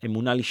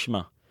 אמונה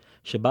לשמה,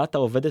 שבה אתה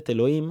עובד את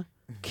אלוהים,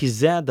 כי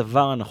זה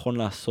הדבר הנכון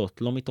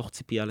לעשות, לא מתוך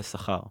ציפייה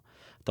לשכר.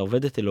 אתה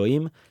עובד את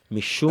אלוהים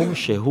משום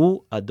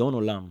שהוא אדון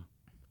עולם.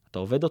 אתה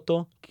עובד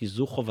אותו כי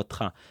זו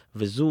חובתך,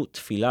 וזו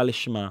תפילה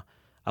לשמה,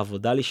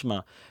 עבודה לשמה,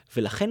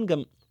 ולכן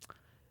גם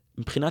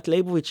מבחינת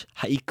לייבוביץ,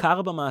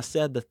 העיקר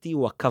במעשה הדתי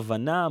הוא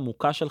הכוונה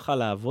העמוקה שלך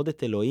לעבוד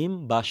את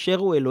אלוהים, באשר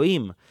הוא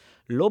אלוהים,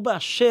 לא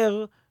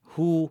באשר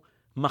הוא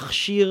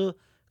מכשיר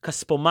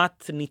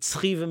כספומט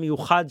נצחי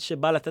ומיוחד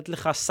שבא לתת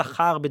לך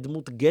שכר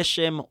בדמות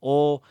גשם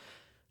או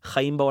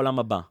חיים בעולם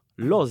הבא.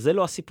 לא, זה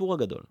לא הסיפור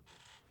הגדול.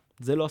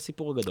 זה לא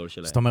הסיפור הגדול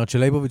שלהם. זאת אומרת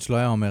שלייבוביץ לא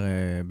היה אומר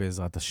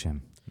בעזרת השם,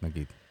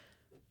 נגיד.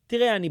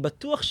 תראה, אני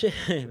בטוח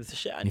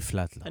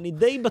נפלט לה. אני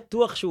די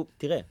בטוח שהוא...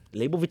 תראה,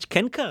 לייבוביץ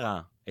כן קרא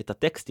את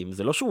הטקסטים.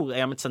 זה לא שהוא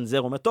היה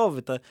מצנזר, אומר, טוב,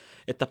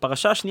 את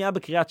הפרשה השנייה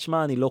בקריאת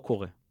שמע אני לא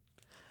קורא.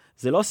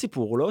 זה לא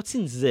הסיפור, הוא לא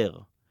צנזר.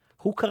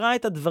 הוא קרא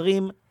את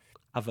הדברים,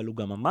 אבל הוא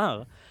גם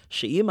אמר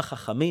שאם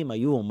החכמים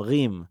היו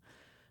אומרים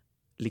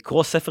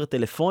לקרוא ספר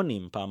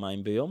טלפונים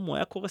פעמיים ביום, הוא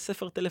היה קורא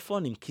ספר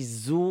טלפונים, כי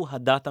זו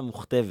הדת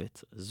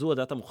המוכתבת. זו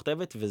הדת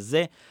המוכתבת,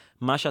 וזה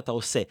מה שאתה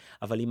עושה.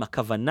 אבל אם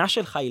הכוונה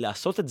שלך היא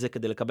לעשות את זה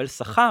כדי לקבל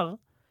שכר,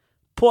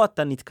 פה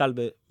אתה נתקל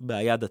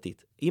בבעיה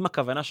דתית. אם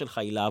הכוונה שלך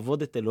היא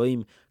לעבוד את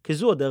אלוהים, כי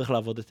זו הדרך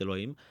לעבוד את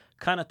אלוהים,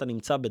 כאן אתה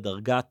נמצא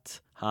בדרגת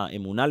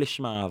האמונה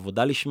לשמה,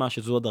 העבודה לשמה,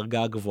 שזו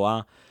הדרגה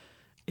הגבוהה.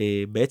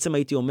 בעצם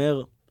הייתי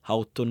אומר,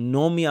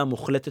 האוטונומיה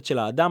המוחלטת של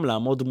האדם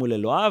לעמוד מול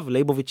אלוהיו.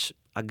 לייבוביץ,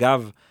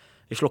 אגב,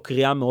 יש לו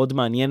קריאה מאוד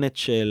מעניינת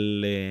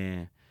של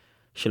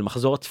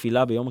מחזור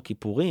התפילה ביום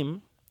הכיפורים.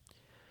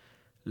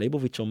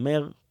 לייבוביץ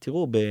אומר,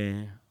 תראו,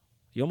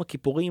 ביום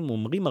הכיפורים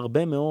אומרים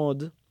הרבה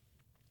מאוד,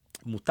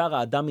 מותר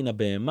האדם מן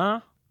הבהמה,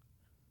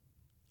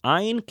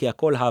 עין כי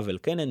הכל הבל,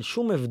 כן? אין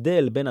שום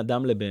הבדל בין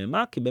אדם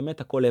לבהמה, כי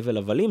באמת הכל הבל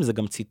הבלים, זה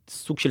גם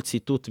סוג של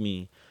ציטוט,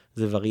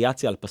 זה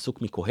וריאציה על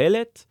פסוק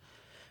מקהלת,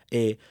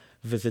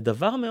 וזה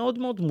דבר מאוד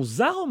מאוד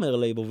מוזר, אומר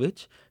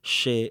לייבוביץ,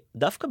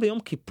 שדווקא ביום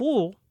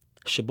כיפור,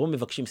 שבו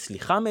מבקשים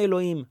סליחה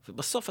מאלוהים,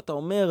 ובסוף אתה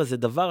אומר, זה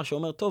דבר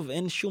שאומר, טוב,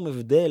 אין שום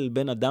הבדל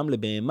בין אדם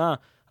לבהמה,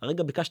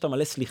 הרגע ביקשת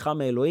מלא סליחה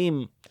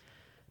מאלוהים,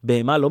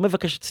 בהמה לא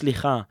מבקשת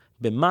סליחה,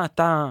 במה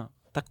אתה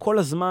כל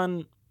הזמן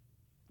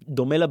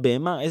דומה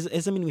לבהמה,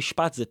 איזה מין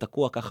משפט זה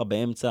תקוע ככה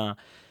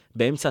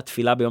באמצע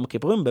התפילה ביום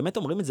הכיפורים, באמת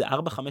אומרים את זה 4-5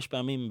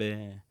 פעמים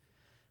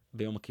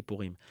ביום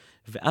הכיפורים.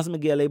 ואז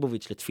מגיע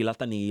לייבוביץ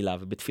לתפילת הנעילה,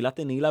 ובתפילת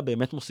הנעילה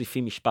באמת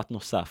מוסיפים משפט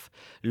נוסף.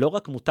 לא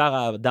רק מותר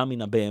האדם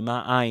מן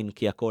הבהמה עין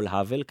כי הכל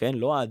הבל, כן?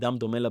 לא האדם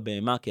דומה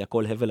לבהמה כי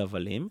הכל הבל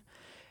הבלים,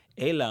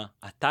 אלא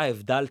אתה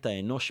הבדלת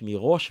אנוש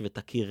מראש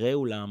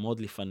ותכירהו לעמוד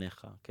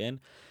לפניך, כן?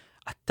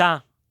 אתה,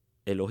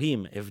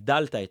 אלוהים,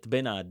 הבדלת את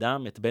בן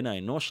האדם, את בן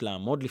האנוש,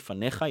 לעמוד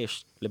לפניך,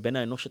 יש לבן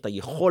האנוש את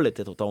היכולת,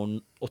 את אותה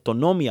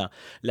אוטונומיה,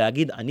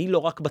 להגיד, אני לא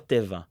רק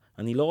בטבע,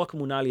 אני לא רק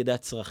מונע על ידי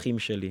הצרכים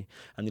שלי,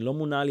 אני לא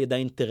מונע על ידי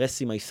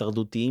האינטרסים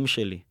ההישרדותיים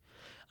שלי,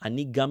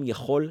 אני גם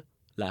יכול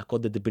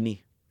לעקוד את בני,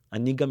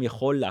 אני גם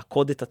יכול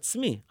לעקוד את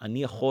עצמי,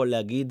 אני יכול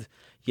להגיד,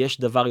 יש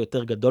דבר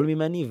יותר גדול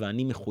ממני,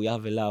 ואני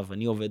מחויב אליו,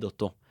 אני עובד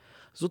אותו.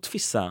 זו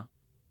תפיסה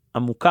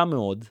עמוקה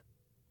מאוד,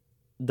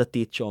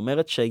 דתית,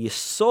 שאומרת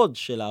שהיסוד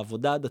של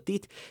העבודה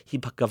הדתית היא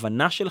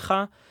בכוונה שלך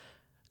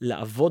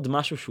לעבוד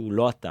משהו שהוא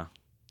לא אתה,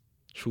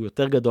 שהוא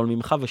יותר גדול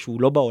ממך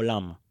ושהוא לא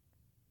בעולם.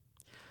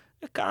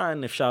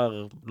 וכאן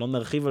אפשר, לא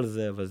נרחיב על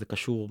זה, אבל זה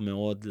קשור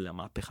מאוד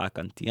למהפכה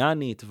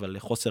הקנטיאנית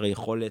ולחוסר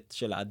היכולת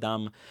של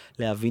האדם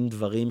להבין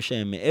דברים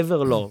שהם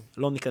מעבר לו.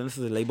 לא ניכנס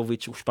לזה,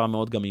 לייבוביץ הושפע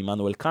מאוד גם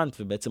מעמנואל קאנט,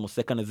 ובעצם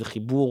עושה כאן איזה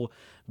חיבור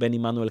בין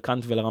עמנואל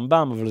קאנט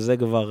ולרמב"ם, אבל זה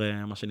כבר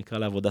מה שנקרא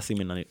לעבודה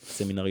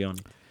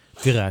סמינריונית.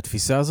 תראה,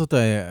 התפיסה הזאת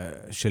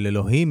של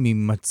אלוהים היא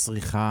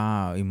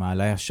מצריכה, היא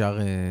מעלה ישר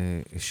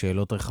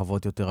שאלות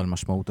רחבות יותר על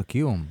משמעות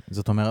הקיום.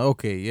 זאת אומרת,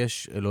 אוקיי,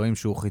 יש אלוהים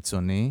שהוא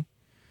חיצוני,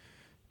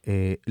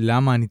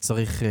 למה אני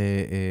צריך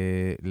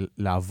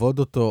לעבוד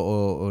אותו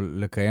או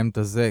לקיים את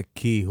זה?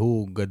 כי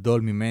הוא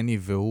גדול ממני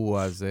והוא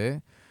הזה,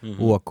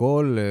 הוא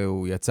הכל,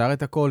 הוא יצר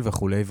את הכל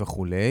וכולי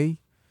וכולי.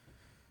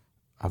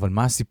 אבל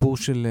מה הסיפור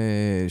של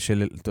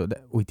אתה יודע,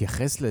 הוא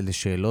התייחס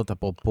לשאלות,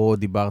 אפרופו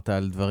דיברת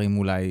על דברים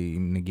אולי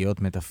עם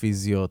נגיעות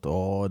מטאפיזיות,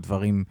 או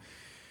דברים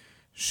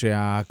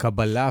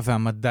שהקבלה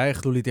והמדע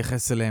יכלו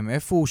להתייחס אליהם.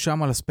 איפה הוא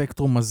שם על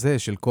הספקטרום הזה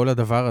של כל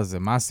הדבר הזה?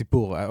 מה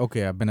הסיפור?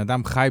 אוקיי, הבן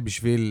אדם חי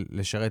בשביל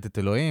לשרת את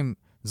אלוהים,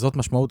 זאת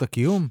משמעות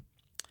הקיום?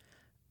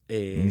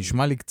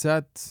 נשמע לי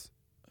קצת...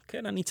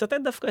 כן, אני אצטט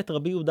דווקא את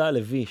רבי יהודה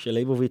הלוי, של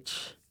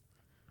לייבוביץ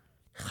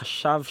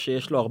חשב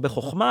שיש לו הרבה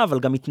חוכמה, אבל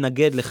גם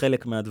התנגד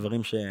לחלק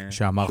מהדברים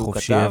שאמר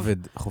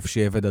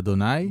חופשי עבד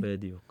אדוני?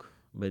 בדיוק,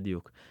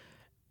 בדיוק.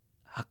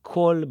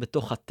 הכל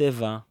בתוך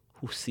הטבע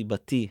הוא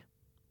סיבתי.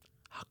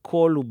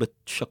 הכל הוא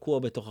שקוע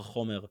בתוך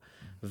החומר,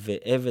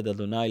 ועבד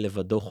אדוני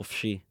לבדו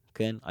חופשי,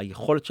 כן?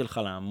 היכולת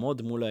שלך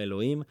לעמוד מול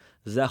האלוהים,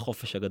 זה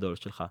החופש הגדול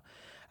שלך.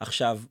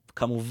 עכשיו,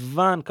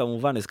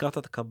 כמובן, הזכרת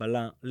את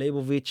הקבלה,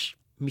 לייבוביץ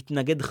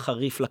מתנגד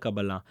חריף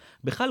לקבלה.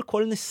 בכלל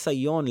כל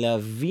ניסיון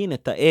להבין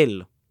את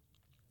האל,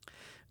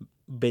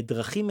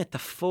 בדרכים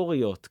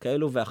מטאפוריות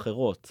כאלו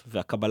ואחרות,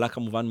 והקבלה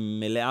כמובן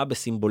מלאה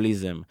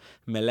בסימבוליזם,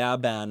 מלאה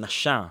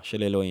בהאנשה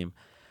של אלוהים.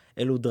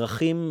 אלו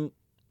דרכים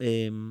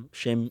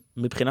שהם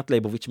מבחינת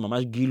לייבוביץ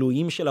ממש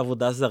גילויים של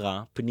עבודה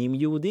זרה, פנים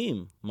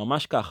יהודיים,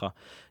 ממש ככה.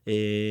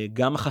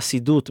 גם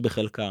החסידות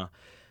בחלקה,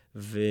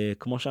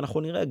 וכמו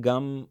שאנחנו נראה,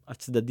 גם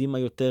הצדדים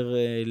היותר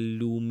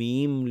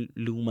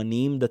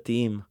לאומניים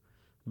דתיים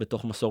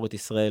בתוך מסורת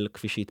ישראל,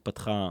 כפי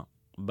שהתפתחה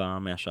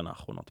במאה השנה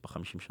האחרונות,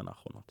 ב50 שנה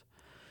האחרונות.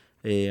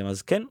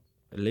 אז כן,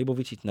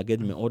 לייבוביץ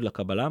התנגד מאוד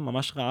לקבלה,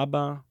 ממש ראה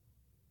בה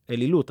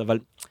אלילות, אבל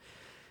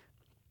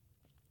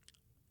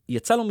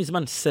יצא לו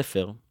מזמן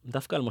ספר,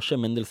 דווקא על משה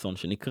מנדלסון,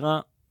 שנקרא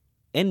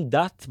אין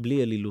דת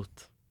בלי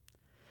אלילות.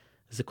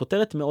 זו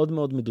כותרת מאוד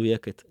מאוד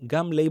מדויקת.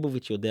 גם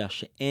לייבוביץ יודע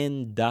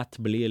שאין דת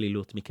בלי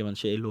אלילות, מכיוון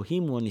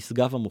שאלוהים הוא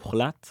הנשגב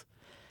המוחלט,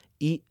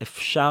 אי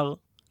אפשר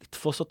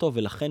לתפוס אותו,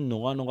 ולכן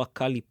נורא נורא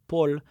קל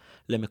ליפול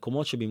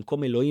למקומות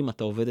שבמקום אלוהים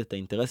אתה עובד את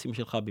האינטרסים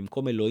שלך,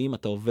 במקום אלוהים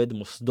אתה עובד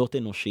מוסדות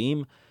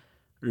אנושיים.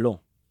 לא.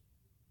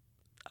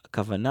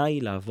 הכוונה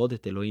היא לעבוד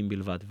את אלוהים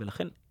בלבד,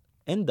 ולכן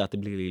אין דת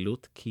בלי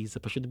אלילות, כי זה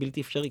פשוט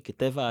בלתי אפשרי,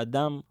 כטבע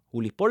האדם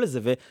הוא ליפול לזה,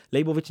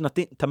 ולייבוביץ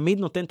תמיד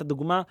נותן את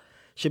הדוגמה,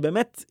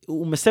 שבאמת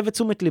הוא מסב את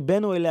תשומת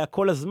ליבנו אליה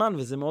כל הזמן,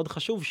 וזה מאוד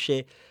חשוב,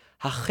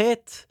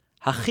 שהחטא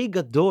הכי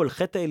גדול,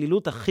 חטא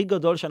האלילות הכי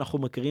גדול שאנחנו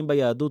מכירים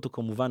ביהדות, הוא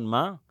כמובן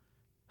מה?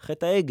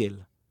 חטא העגל.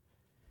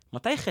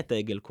 מתי חטא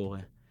העגל קורה?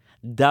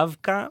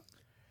 דווקא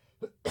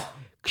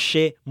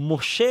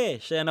כשמשה,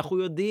 שאנחנו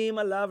יודעים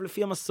עליו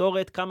לפי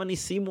המסורת, כמה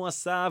ניסים הוא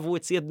עשה, והוא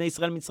הציע את בני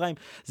ישראל מצרים,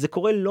 זה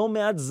קורה לא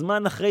מעט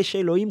זמן אחרי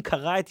שאלוהים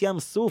קרא את ים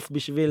סוף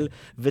בשביל,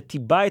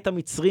 וטיבע את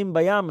המצרים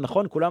בים,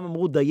 נכון? כולם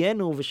אמרו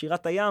דיינו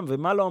ושירת הים,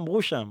 ומה לא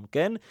אמרו שם,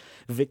 כן?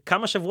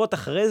 וכמה שבועות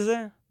אחרי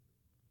זה,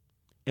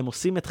 הם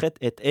עושים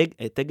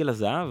את עגל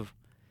הזהב.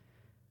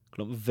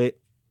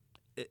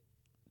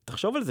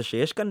 תחשוב על זה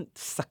שיש כאן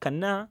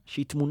סכנה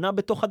שהיא תמונה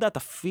בתוך הדת,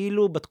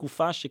 אפילו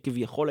בתקופה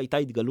שכביכול הייתה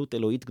התגלות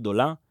אלוהית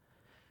גדולה,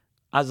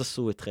 אז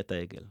עשו את חטא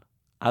העגל.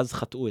 אז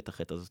חטאו את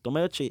החטא הזה. זאת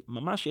אומרת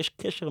שממש יש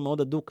קשר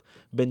מאוד הדוק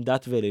בין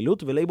דת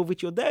ואלילות,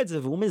 ולייבוביץ יודע את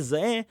זה, והוא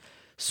מזהה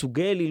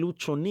סוגי אלילות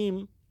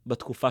שונים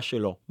בתקופה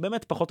שלו.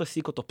 באמת פחות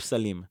עסיק אותו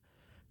פסלים.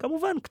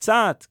 כמובן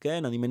קצת,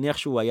 כן, אני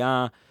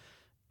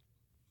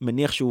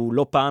מניח שהוא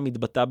לא פעם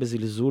התבטא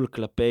בזלזול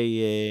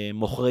כלפי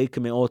מוכרי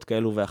קמעות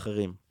כאלו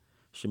ואחרים,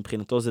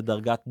 שמבחינתו זה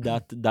דרגת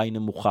דת די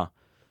נמוכה.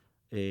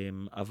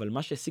 אבל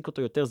מה שהעסיק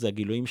אותו יותר זה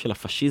הגילויים של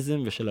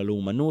הפשיזם ושל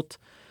הלאומנות,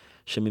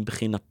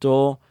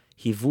 שמבחינתו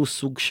היוו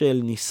סוג של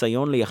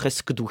ניסיון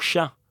לייחס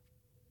קדושה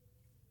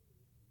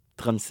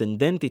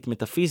טרנסצנדנטית,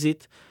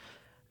 מטאפיזית,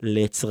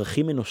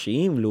 לצרכים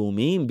אנושיים,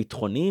 לאומיים,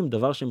 ביטחוניים,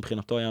 דבר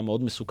שמבחינתו היה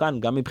מאוד מסוכן,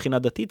 גם מבחינה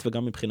דתית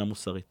וגם מבחינה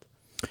מוסרית.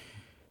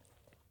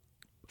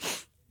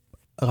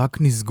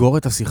 רק נסגור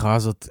את השיחה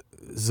הזאת,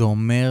 זה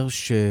אומר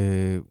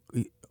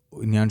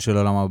עניין של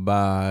עולם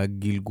הבא,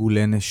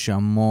 גלגולי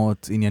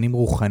נשמות, עניינים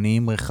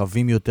רוחניים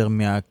רחבים יותר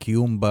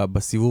מהקיום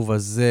בסיבוב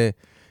הזה,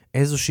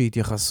 איזושהי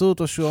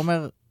התייחסות, או שהוא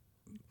אומר,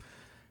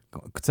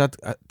 קצת,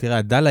 תראה,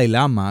 הדלי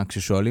למה,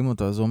 כששואלים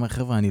אותו, אז הוא אומר,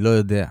 חבר'ה, אני לא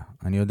יודע.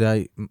 אני יודע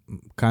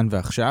כאן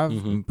ועכשיו,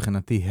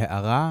 מבחינתי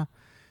הערה,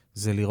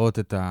 זה לראות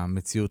את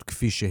המציאות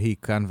כפי שהיא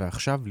כאן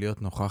ועכשיו,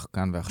 להיות נוכח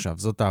כאן ועכשיו.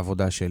 זאת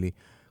העבודה שלי.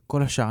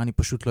 כל השאר אני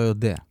פשוט לא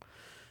יודע.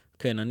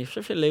 כן, אני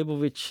חושב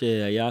שלייבוביץ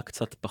היה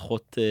קצת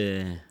פחות...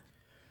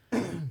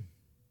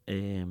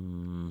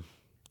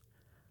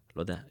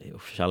 לא יודע,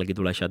 אפשר להגיד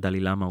אולי שהדלי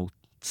למה הוא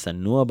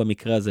צנוע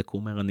במקרה הזה, כי הוא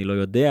אומר אני לא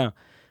יודע.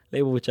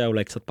 לייבוביץ היה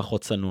אולי קצת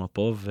פחות צנוע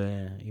פה,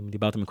 ואם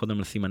דיברתם מקודם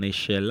על סימני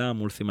שאלה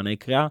מול סימני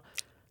קריאה,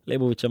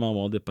 לייבוביץ אמר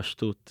מאוד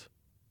בפשטות,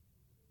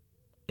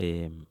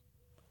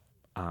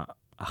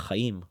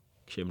 החיים,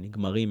 כשהם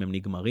נגמרים, הם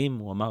נגמרים,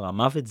 הוא אמר,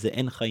 המוות זה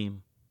אין חיים.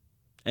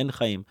 אין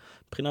חיים.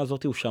 מבחינה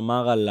הזאת הוא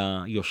שמר על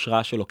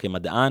היושרה שלו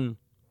כמדען,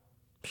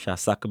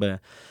 שעסק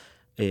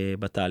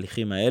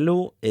בתהליכים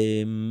האלו.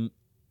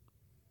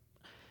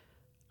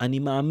 אני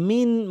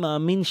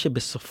מאמין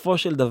שבסופו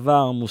של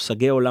דבר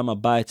מושגי עולם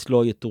הבא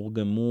אצלו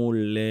יתורגמו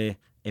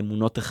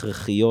לאמונות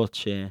הכרחיות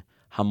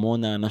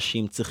שהמון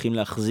האנשים צריכים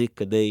להחזיק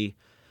כדי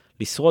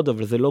לשרוד,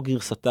 אבל זה לא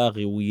גרסתה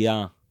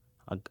הראויה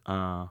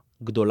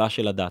הגדולה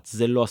של הדת.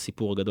 זה לא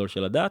הסיפור הגדול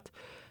של הדת,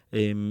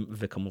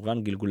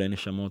 וכמובן גלגולי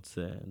נשמות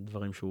זה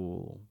דברים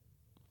שהוא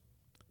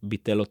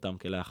ביטל אותם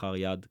כלאחר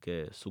יד,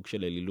 כסוג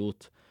של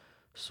אלילות,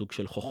 סוג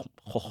של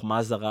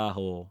חוכמה זרה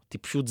או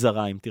טיפשות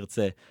זרה, אם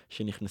תרצה,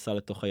 שנכנסה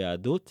לתוך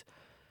היהדות.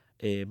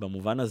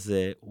 במובן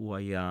הזה הוא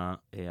היה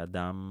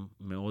אדם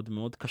מאוד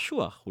מאוד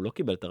קשוח, הוא לא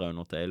קיבל את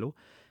הרעיונות האלו.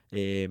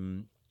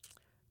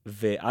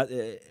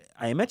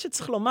 והאמת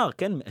שצריך לומר,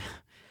 כן,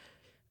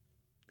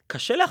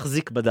 קשה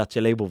להחזיק בדת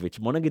של לייבוביץ,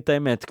 בוא נגיד את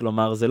האמת,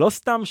 כלומר, זה לא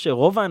סתם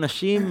שרוב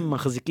האנשים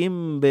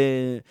מחזיקים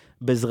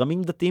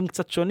בזרמים דתיים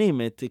קצת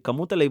שונים, את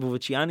כמות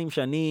הלייבוביציאנים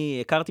שאני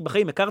הכרתי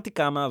בחיים, הכרתי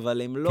כמה,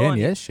 אבל הם לא... כן,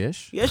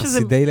 יש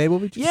חסידי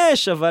לייבוביץ?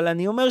 יש, אבל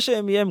אני אומר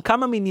שהם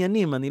כמה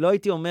מניינים, אני לא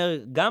הייתי אומר,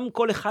 גם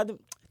כל אחד,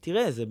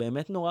 תראה, זה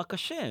באמת נורא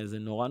קשה, זה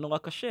נורא נורא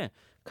קשה.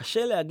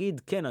 קשה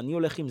להגיד, כן, אני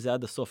הולך עם זה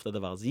עד הסוף, את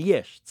הדבר הזה.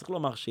 יש, צריך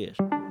לומר שיש.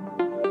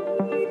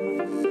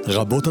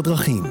 רבות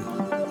הדרכים,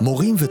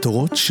 מורים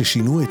ותורות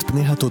ששינו את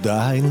פני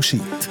התודעה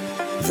האנושית.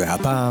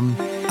 והפעם,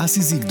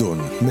 אסי זיגדון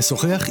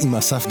משוחח עם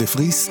אסף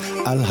דפריס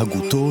על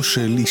הגותו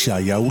של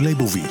ישעיהו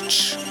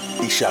לייבוביץ.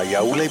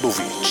 ישעיהו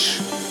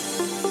לייבוביץ.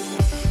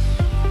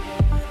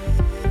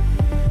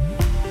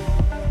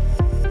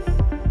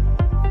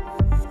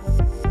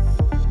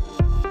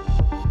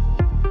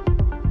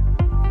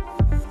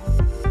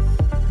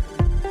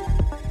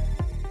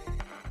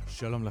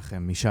 שלום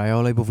לכם,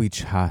 ישעיהו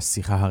ליבוביץ,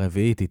 השיחה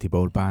הרביעית, איתי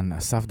באולפן,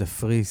 אסף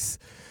דפריס,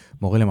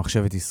 מורה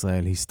למחשבת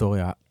ישראל,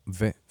 היסטוריה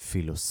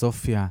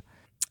ופילוסופיה.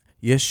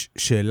 יש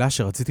שאלה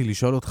שרציתי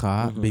לשאול אותך,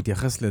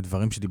 בהתייחס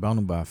לדברים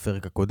שדיברנו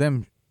בפרק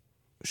הקודם,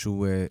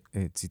 שהוא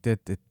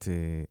ציטט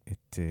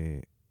את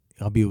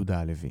רבי יהודה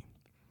הלוי,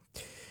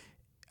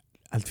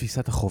 על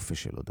תפיסת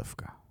החופש שלו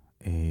דווקא,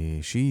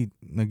 שהיא,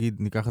 נגיד,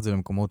 ניקח את זה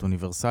למקומות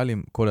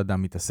אוניברסליים, כל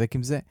אדם מתעסק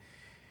עם זה.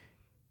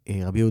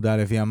 רבי יהודה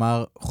הלוי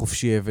אמר,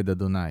 חופשי עבד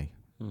אדוני.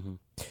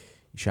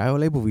 ישעיהו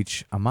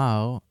לייבוביץ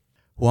אמר,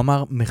 הוא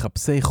אמר,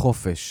 מחפשי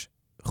חופש,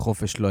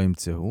 חופש לא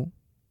ימצאו,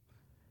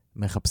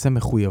 מחפשי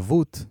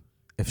מחויבות,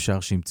 אפשר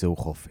שימצאו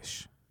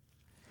חופש.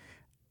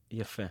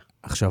 יפה.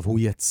 עכשיו, הוא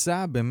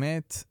יצא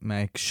באמת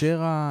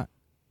מההקשר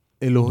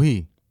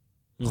האלוהי,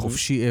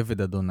 חופשי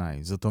עבד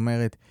אדוני. זאת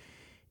אומרת,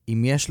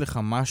 אם יש לך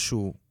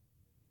משהו,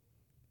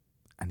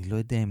 אני לא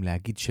יודע אם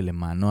להגיד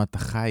שלמענו אתה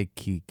חי,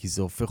 כי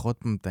זה הופך עוד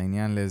פעם את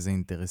העניין לאיזה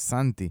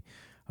אינטרסנטי,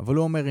 אבל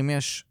הוא אומר, אם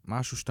יש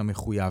משהו שאתה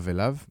מחויב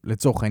אליו,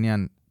 לצורך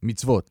העניין,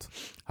 מצוות,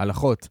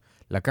 הלכות,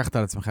 לקחת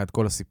על עצמך את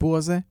כל הסיפור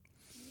הזה,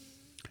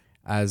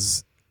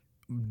 אז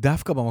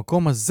דווקא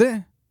במקום הזה,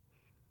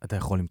 אתה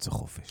יכול למצוא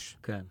חופש.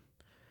 כן.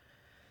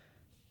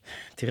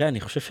 תראה, אני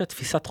חושב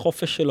שהתפיסת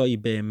חופש שלו היא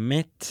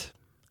באמת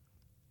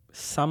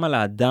שמה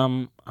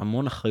לאדם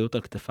המון אחריות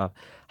על כתפיו.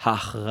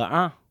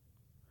 ההכרעה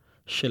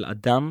של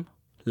אדם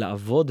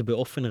לעבוד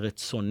באופן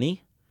רצוני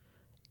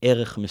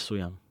ערך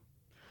מסוים.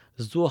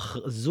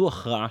 זו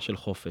הכרעה של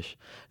חופש.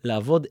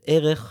 לעבוד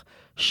ערך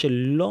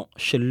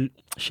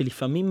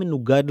שלפעמים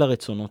מנוגד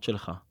לרצונות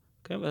שלך.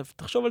 כן?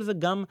 תחשוב על זה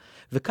גם,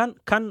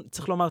 וכאן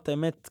צריך לומר את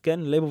האמת, כן?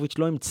 ליבוביץ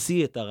לא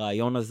המציא את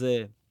הרעיון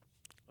הזה,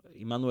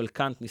 עמנואל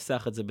קאנט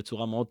ניסח את זה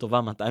בצורה מאוד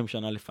טובה 200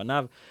 שנה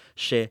לפניו,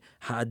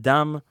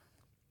 שהאדם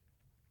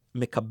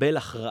מקבל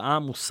הכרעה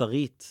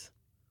מוסרית,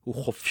 הוא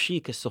חופשי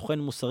כסוכן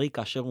מוסרי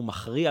כאשר הוא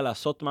מכריע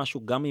לעשות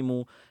משהו, גם אם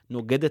הוא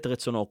נוגד את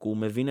רצונו, כי הוא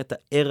מבין את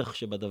הערך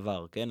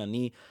שבדבר, כן?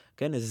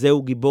 כן,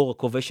 זהו גיבור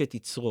הכובש את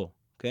יצרו,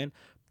 כן?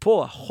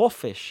 פה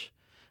החופש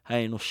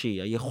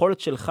האנושי, היכולת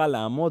שלך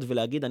לעמוד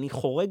ולהגיד, אני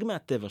חורג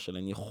מהטבע שלי,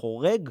 אני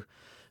חורג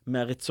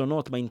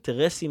מהרצונות,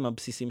 מהאינטרסים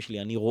הבסיסיים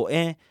שלי, אני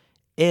רואה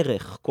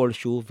ערך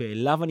כלשהו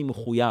ואליו אני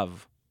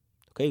מחויב.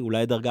 אוקיי?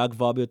 אולי הדרגה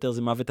הגבוהה ביותר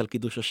זה מוות על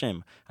קידוש השם.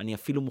 אני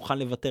אפילו מוכן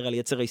לוותר על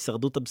יצר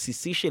ההישרדות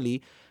הבסיסי שלי,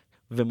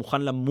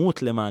 ומוכן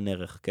למות למען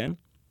ערך, כן?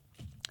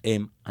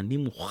 אני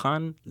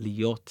מוכן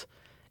להיות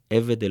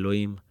עבד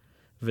אלוהים.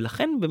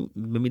 ולכן,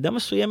 במידה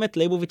מסוימת,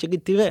 לייבוביץ יגיד,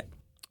 תראה,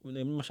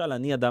 למשל,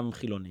 אני אדם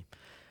חילוני.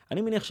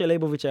 אני מניח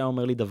שלייבוביץ היה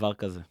אומר לי דבר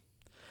כזה.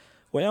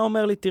 הוא היה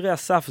אומר לי, תראה,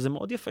 אסף, זה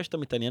מאוד יפה שאתה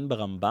מתעניין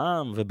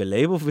ברמב"ם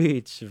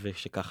ובלייבוביץ,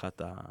 ושככה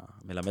אתה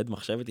מלמד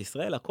מחשבת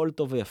ישראל, הכל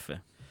טוב ויפה.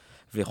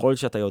 ויכול להיות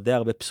שאתה יודע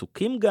הרבה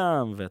פסוקים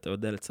גם, ואתה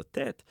יודע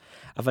לצטט,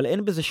 אבל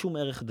אין בזה שום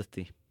ערך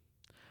דתי.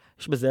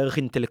 יש בזה ערך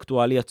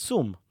אינטלקטואלי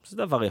עצום. זה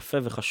דבר יפה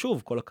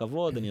וחשוב, כל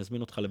הכבוד, אני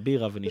אזמין אותך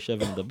לבירה ונשב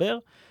ונדבר,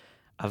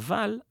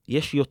 אבל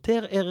יש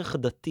יותר ערך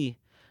דתי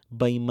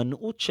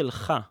בהימנעות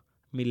שלך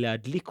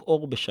מלהדליק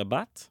אור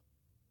בשבת,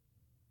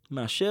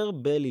 מאשר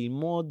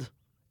בללמוד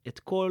את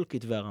כל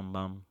כתבי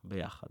הרמב"ם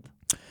ביחד.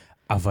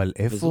 אבל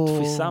איפה... וזו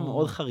תפיסה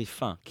מאוד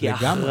חריפה. כי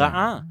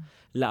ההכרעה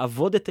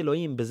לעבוד את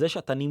אלוהים בזה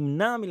שאתה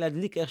נמנע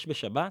מלהדליק אש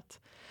בשבת,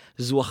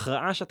 זו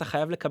הכרעה שאתה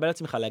חייב לקבל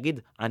עצמך, להגיד,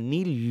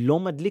 אני לא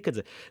מדליק את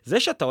זה. זה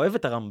שאתה אוהב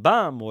את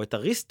הרמב"ם, או את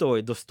אריסטו, או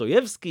את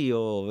דוסטויבסקי,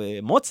 או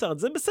מוצרט,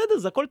 זה בסדר,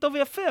 זה הכל טוב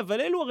ויפה,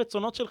 אבל אלו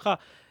הרצונות שלך.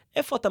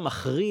 איפה אתה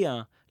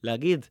מכריע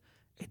להגיד,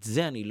 את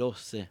זה אני לא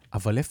עושה?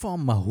 אבל איפה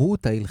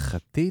המהות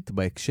ההלכתית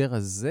בהקשר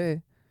הזה,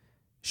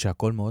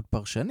 שהכל מאוד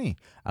פרשני?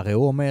 הרי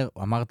הוא אומר,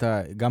 אמרת,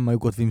 גם היו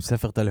כותבים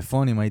ספר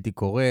טלפונים, הייתי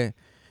קורא,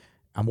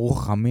 אמרו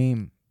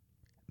חכמים,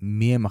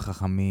 מי הם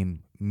החכמים?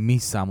 מי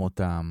שם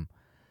אותם?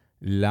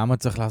 למה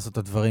צריך לעשות את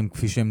הדברים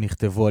כפי שהם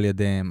נכתבו על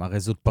ידיהם? הרי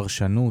זאת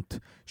פרשנות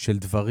של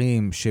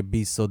דברים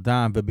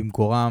שביסודם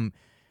ובמקורם,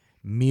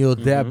 מי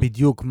יודע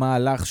בדיוק מה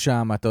הלך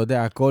שם, אתה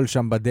יודע, הכל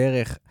שם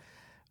בדרך.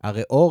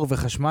 הרי אור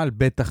וחשמל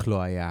בטח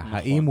לא היה. נכון.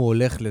 האם הוא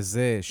הולך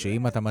לזה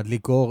שאם אתה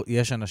מדליק אור,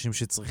 יש אנשים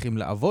שצריכים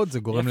לעבוד, זה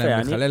גורם להם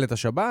לחלל את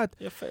השבת?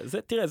 יפה,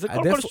 תראה, זה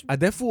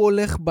עד איפה הוא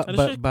הולך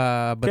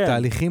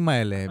בתהליכים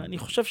האלה? אני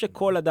חושב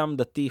שכל אדם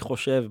דתי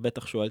חושב,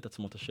 בטח שואל את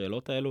עצמו את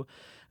השאלות האלו,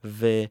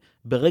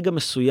 וברגע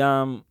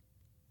מסוים,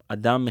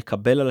 אדם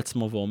מקבל על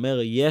עצמו ואומר,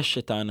 יש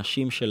את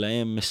האנשים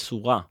שלהם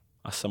מסורה,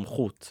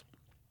 הסמכות.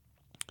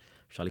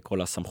 אפשר לקרוא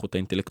לה הסמכות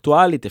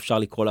האינטלקטואלית, אפשר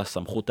לקרוא לה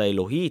הסמכות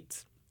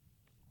האלוהית,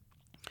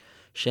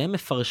 שהם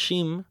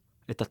מפרשים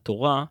את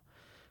התורה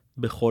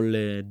בכל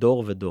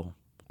דור ודור,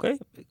 אוקיי?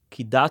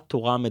 כי דעת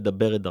תורה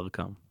מדברת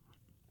דרכם.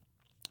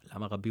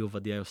 למה רבי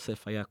עובדיה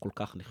יוסף היה כל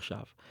כך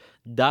נחשב?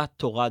 דעת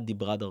תורה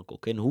דיברה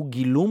דרכו, כן? הוא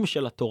גילום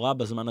של התורה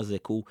בזמן הזה,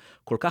 כי הוא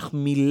כל כך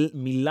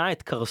מילא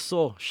את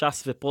קרסו,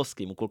 ש"ס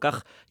ופוסקים, הוא כל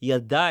כך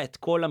ידע את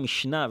כל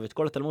המשנה ואת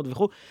כל התלמוד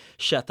וכו',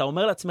 שאתה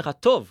אומר לעצמך,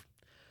 טוב,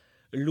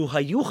 לו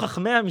היו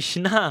חכמי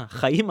המשנה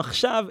חיים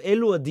עכשיו,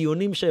 אלו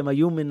הדיונים שהם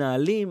היו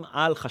מנהלים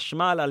על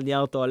חשמל, על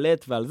נייר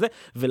טואלט ועל זה,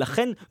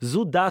 ולכן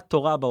זו דעת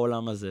תורה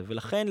בעולם הזה.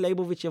 ולכן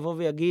לייבוביץ יבוא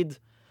ויגיד,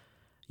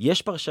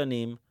 יש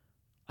פרשנים,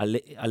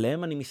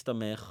 עליהם אני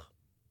מסתמך,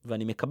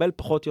 ואני מקבל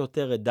פחות או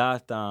יותר את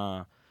דעת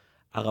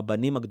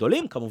הרבנים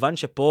הגדולים, כמובן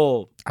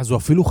שפה... אז הוא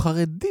אפילו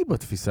חרדי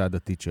בתפיסה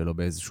הדתית שלו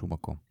באיזשהו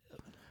מקום.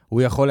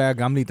 הוא יכול היה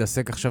גם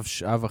להתעסק עכשיו 1.5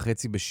 שעה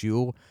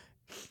בשיעור,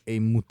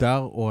 אם מותר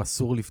או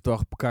אסור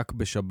לפתוח פקק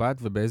בשבת,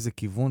 ובאיזה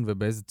כיוון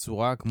ובאיזה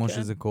צורה, כמו כן,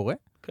 שזה קורה?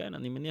 כן,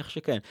 אני מניח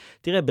שכן.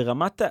 תראה,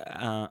 ברמת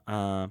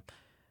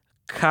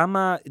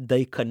כמה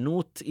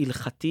דייקנות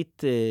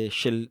הלכתית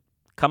של...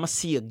 כמה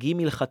סייגים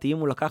הלכתיים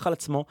הוא לקח על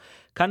עצמו,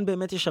 כאן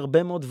באמת יש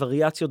הרבה מאוד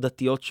וריאציות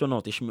דתיות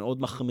שונות, יש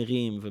מאוד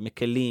מחמירים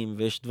ומקלים,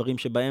 ויש דברים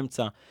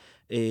שבאמצע,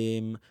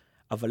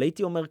 אבל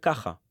הייתי אומר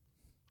ככה,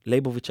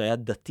 לייבוביץ היה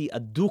דתי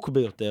אדוק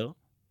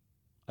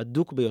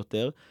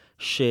ביותר,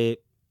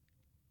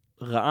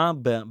 שראה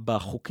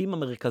בחוקים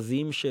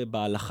המרכזיים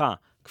שבהלכה,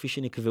 כפי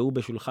שנקבעו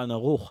בשולחן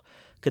ערוך,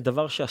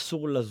 כדבר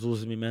שאסור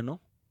לזוז ממנו,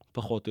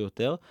 פחות או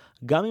יותר,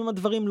 גם אם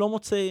הדברים לא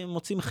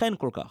מוצאים חן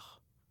כל כך.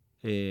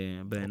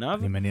 בעיניו.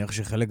 אני מניח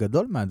שחלק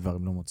גדול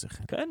מהדברים לא מוצא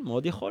חן. כן,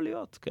 מאוד יכול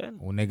להיות, כן.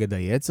 הוא נגד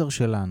היצר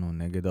שלנו,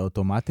 נגד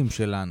האוטומטים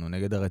שלנו,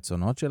 נגד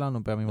הרצונות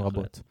שלנו פעמים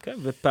רבות. כן,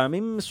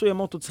 ופעמים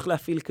מסוימות הוא צריך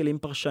להפעיל כלים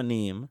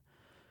פרשניים,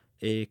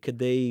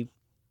 כדי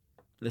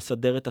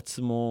לסדר את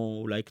עצמו,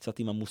 אולי קצת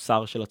עם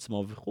המוסר של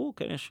עצמו וכו',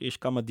 כן, יש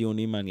כמה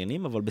דיונים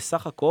מעניינים, אבל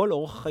בסך הכל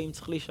אורח החיים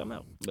צריך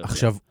להישמר.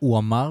 עכשיו, הוא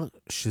אמר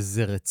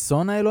שזה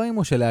רצון האלוהים,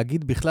 או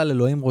שלהגיד בכלל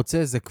אלוהים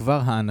רוצה, זה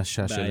כבר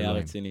האנשה של אלוהים? בעיה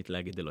רצינית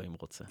להגיד אלוהים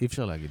רוצה. אי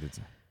אפשר להגיד את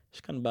זה.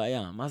 יש כאן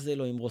בעיה, מה זה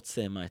אלוהים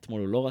רוצה? מה,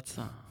 אתמול הוא לא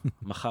רצה?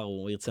 מחר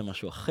הוא ירצה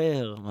משהו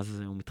אחר? מה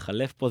זה, הוא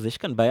מתחלף פה? יש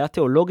כאן בעיה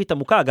תיאולוגית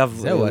עמוקה.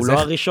 אגב, הוא לא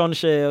הראשון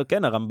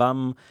כן,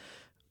 הרמב"ם,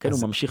 כן,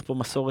 הוא ממשיך פה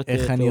מסורת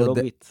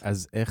תיאולוגית.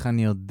 אז איך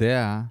אני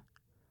יודע,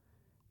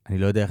 אני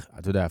לא יודע,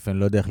 אתה יודע, אפילו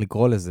לא יודע איך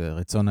לקרוא לזה,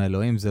 רצון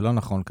האלוהים, זה לא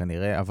נכון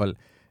כנראה, אבל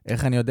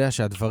איך אני יודע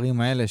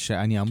שהדברים האלה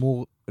שאני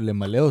אמור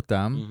למלא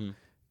אותם,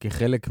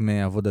 כחלק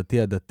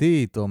מעבודתי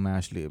הדתית, או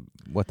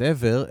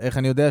whatever, איך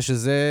אני יודע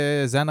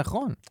שזה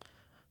הנכון?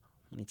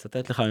 אני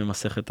אצטט לך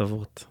ממסכת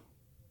אבות.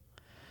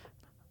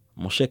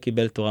 משה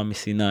קיבל תורה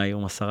מסיני,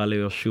 ומסרה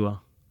ליהושע,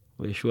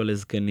 ויהושע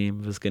לזקנים,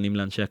 וזקנים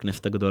לאנשי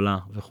הכנסת הגדולה,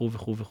 וכו'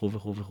 וכו' וכו'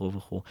 וכו' וכו'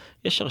 וכו'.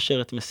 יש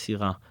שרשרת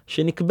מסירה,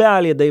 שנקבעה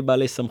על ידי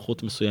בעלי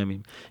סמכות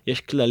מסוימים.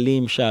 יש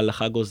כללים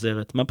שההלכה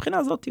גוזרת. מהבחינה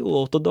הזאת הוא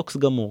אורתודוקס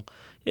גמור.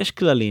 יש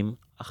כללים,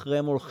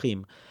 אחריהם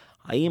הולכים.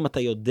 האם אתה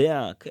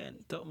יודע, כן,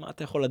 טוב, מה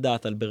אתה יכול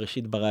לדעת על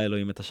בראשית ברא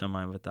אלוהים את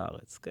השמיים ואת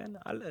הארץ, כן?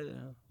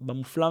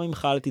 במופלא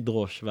ממך אל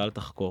תדרוש ואל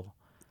תחקור.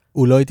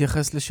 הוא לא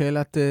התייחס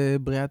לשאלת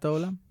בריאת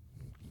העולם?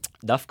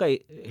 דווקא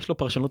יש לו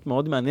פרשנות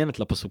מאוד מעניינת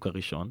לפסוק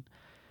הראשון.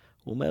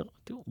 הוא אומר,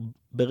 תראו,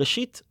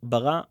 בראשית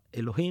ברא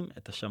אלוהים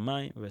את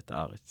השמיים ואת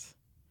הארץ.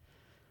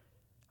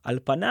 על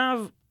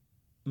פניו,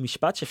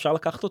 משפט שאפשר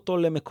לקחת אותו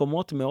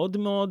למקומות מאוד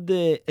מאוד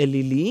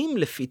אליליים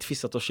לפי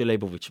תפיסתו של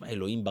לייבוביץ.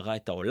 אלוהים ברא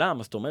את העולם,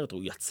 אז זאת אומרת,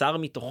 הוא יצר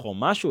מתוכו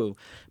משהו.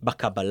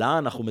 בקבלה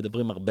אנחנו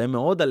מדברים הרבה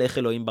מאוד על איך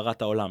אלוהים ברא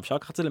את העולם. אפשר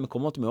לקחת את זה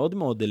למקומות מאוד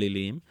מאוד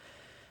אליליים.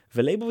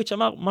 ולייבוביץ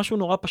אמר משהו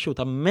נורא פשוט,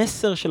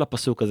 המסר של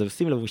הפסוק הזה,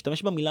 ושים לב, הוא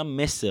משתמש במילה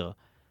מסר,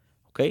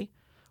 אוקיי?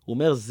 הוא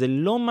אומר, זה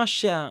לא מה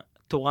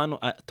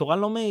התורה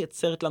לא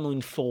מייצרת לנו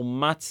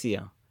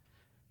אינפורמציה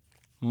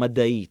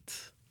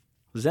מדעית.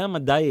 זה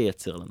המדע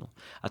ייצר לנו.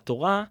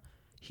 התורה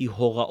היא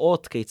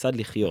הוראות כיצד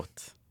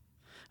לחיות.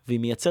 והיא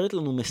מייצרת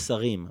לנו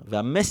מסרים.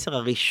 והמסר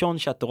הראשון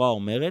שהתורה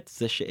אומרת,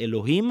 זה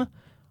שאלוהים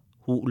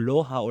הוא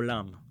לא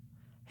העולם.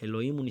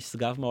 אלוהים הוא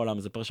נשגב מהעולם.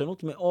 זו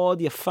פרשנות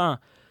מאוד יפה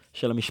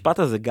של המשפט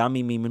הזה, גם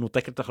אם היא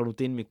מנותקת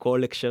לחלוטין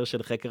מכל הקשר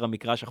של חקר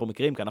המקרא שאנחנו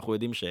מכירים, כי אנחנו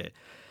יודעים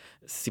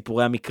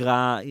שסיפורי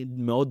המקרא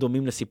מאוד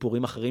דומים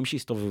לסיפורים אחרים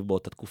שהסתובבו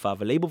באותה תקופה,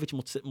 אבל לייבוביץ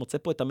מוצא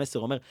פה את המסר,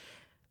 אומר,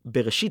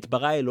 בראשית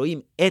ברא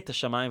אלוהים את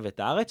השמיים ואת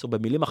הארץ, או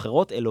במילים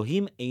אחרות,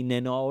 אלוהים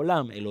איננו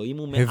העולם, אלוהים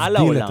הוא מעל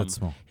העולם.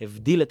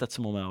 הבדיל את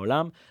עצמו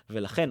מהעולם,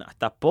 ולכן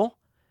אתה פה,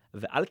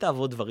 ואל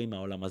תעבוד דברים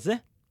מהעולם הזה,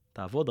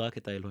 תעבוד רק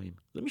את האלוהים.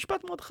 זה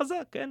משפט מאוד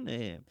חזק, כן?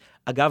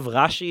 אגב,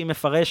 רש"י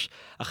מפרש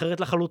אחרת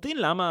לחלוטין,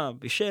 למה?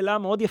 שאלה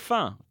מאוד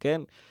יפה,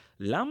 כן?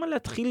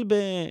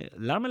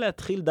 למה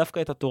להתחיל דווקא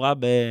את התורה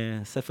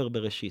בספר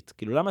בראשית?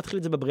 כאילו, למה להתחיל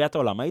את זה בבריאת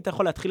העולם? היית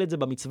יכול להתחיל את זה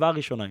במצווה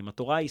הראשונה. אם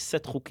התורה היא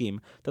סט חוקים,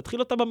 תתחיל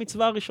אותה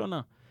במצווה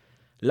הראשונה.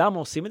 למה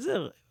עושים את זה?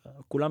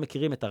 כולם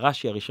מכירים את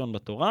הרש"י הראשון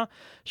בתורה,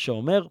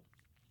 שאומר,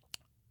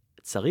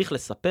 צריך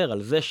לספר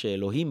על זה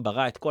שאלוהים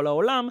ברא את כל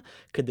העולם,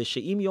 כדי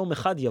שאם יום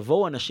אחד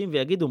יבואו אנשים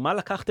ויגידו, מה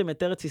לקחתם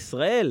את ארץ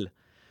ישראל?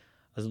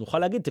 אז נוכל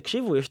להגיד,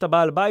 תקשיבו, יש את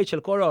הבעל בית של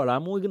כל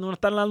העולם, הוא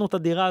נתן לנו את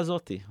הדירה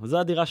הזאת, וזו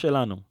הדירה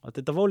שלנו.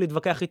 אתם תבואו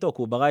להתווכח איתו,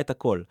 כי הוא ברא את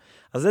הכל.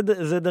 אז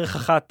זה דרך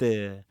אחת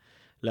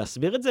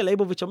להסביר את זה.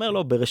 לייבוביץ אומר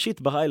לו,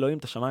 בראשית ברא אלוהים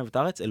את השמיים ואת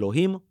הארץ,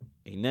 אלוהים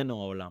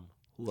איננו העולם,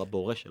 הוא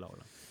הבורא של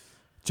העולם.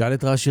 תשאל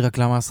את רש"י רק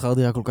למה השכר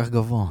דירה כל כך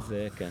גבוה.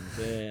 זה כן,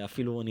 זה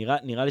אפילו,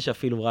 נראה לי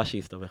שאפילו רש"י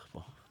יסתבך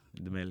פה,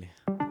 נדמה לי.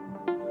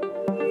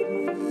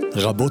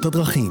 רבות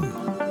הדרכים,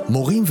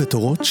 מורים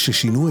ותורות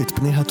ששינו את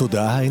פני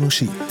התודעה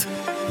האנושית.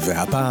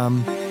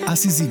 והפעם,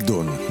 אסי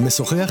זיגדון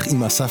משוחח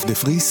עם אסף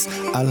דפריס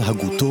על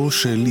הגותו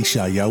של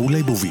ישעיהו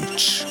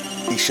לייבוביץ.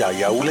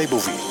 ישעיהו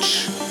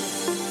לייבוביץ.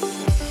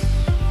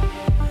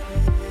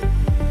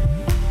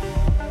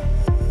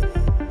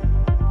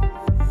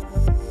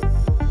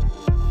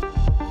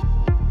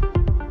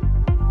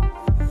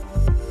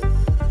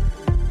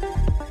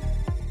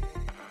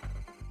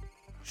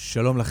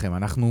 שלום לכם,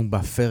 אנחנו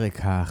בפרק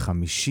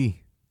החמישי,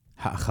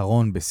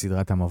 האחרון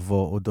בסדרת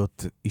המבוא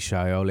אודות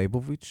ישעיהו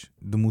לייבוביץ,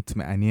 דמות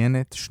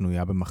מעניינת,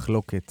 שנויה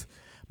במחלוקת,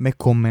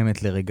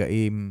 מקוממת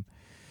לרגעים,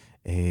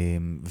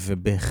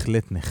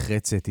 ובהחלט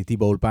נחרצת. איתי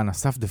באולפן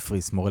אסף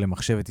דפריס, מורה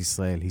למחשבת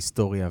ישראל,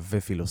 היסטוריה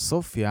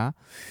ופילוסופיה,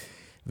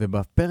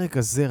 ובפרק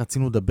הזה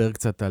רצינו לדבר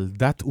קצת על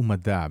דת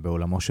ומדע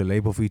בעולמו של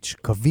לייבוביץ,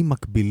 קווים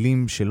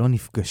מקבילים שלא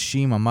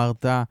נפגשים,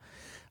 אמרת,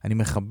 אני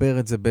מחבר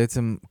את זה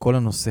בעצם כל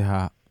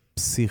הנושא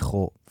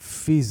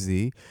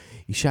הפסיכו-פיזי.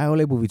 ישעיהו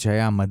לייבוביץ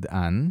היה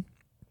מדען,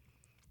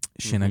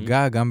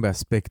 שנגע גם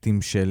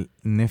באספקטים של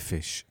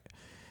נפש,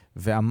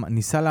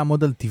 וניסה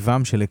לעמוד על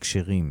טבעם של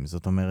הקשרים,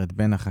 זאת אומרת,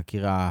 בין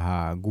החקירה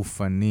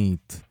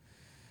הגופנית,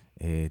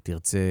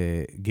 תרצה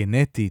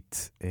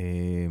גנטית,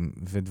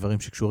 ודברים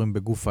שקשורים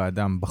בגוף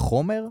האדם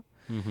בחומר,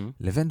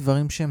 לבין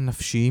דברים שהם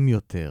נפשיים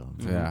יותר.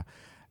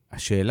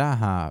 והשאלה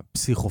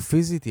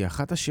הפסיכופיזית היא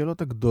אחת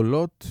השאלות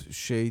הגדולות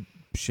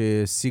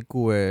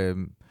שהסיקו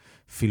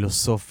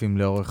פילוסופים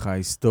לאורך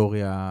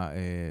ההיסטוריה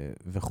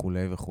וכו'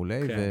 וכו'.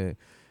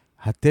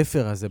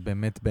 והתפר הזה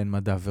באמת בין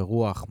מדע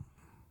ורוח.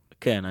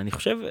 כן, אני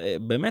חושב,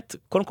 באמת,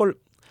 קודם כל,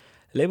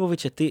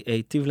 לייבוביץ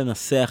היטיב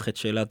לנסח את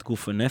שאלת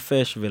גוף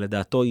ונפש,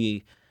 ולדעתו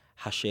היא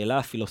השאלה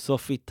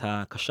הפילוסופית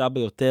הקשה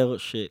ביותר,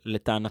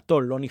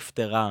 שלטענתו לא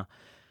נפתרה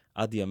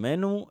עד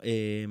ימינו.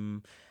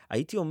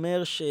 הייתי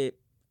אומר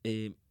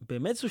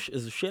שבאמת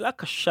זו שאלה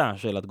קשה,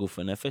 שאלת גוף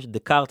ונפש.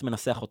 דקארט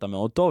מנסח אותה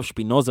מאוד טוב,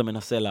 שפינוזה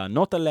מנסה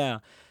לענות עליה.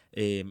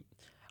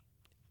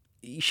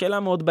 היא שאלה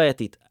מאוד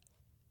בעייתית.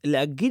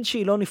 להגיד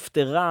שהיא לא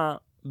נפתרה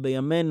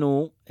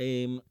בימינו,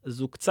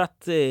 זו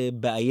קצת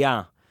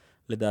בעיה,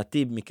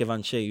 לדעתי,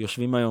 מכיוון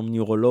שיושבים היום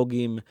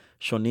ניורולוגים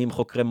שונים,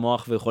 חוקרי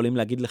מוח, ויכולים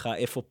להגיד לך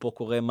איפה פה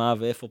קורה מה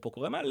ואיפה פה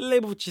קורה מה.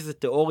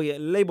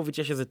 לייבוביץ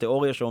יש איזו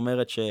תיאוריה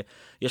שאומרת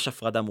שיש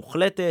הפרדה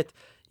מוחלטת,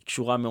 היא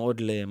קשורה מאוד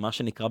למה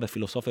שנקרא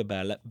בפילוסופיה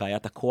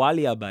בעיית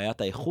הקואליה,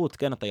 בעיית האיכות,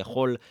 כן? אתה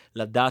יכול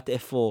לדעת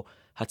איפה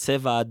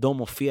הצבע האדום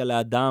מופיע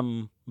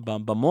לאדם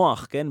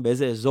במוח, כן?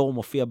 באיזה אזור הוא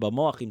מופיע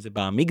במוח, אם זה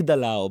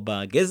באמיגדלה או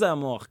בגזע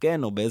המוח,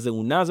 כן? או באיזה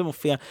עונה זה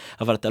מופיע,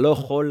 אבל אתה לא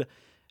יכול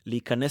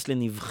להיכנס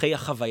לנבחי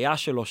החוויה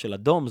שלו של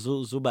אדום.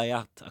 זו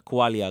בעיית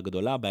הקואליה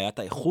הגדולה, בעיית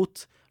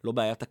האיכות, לא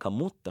בעיית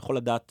הכמות. אתה יכול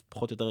לדעת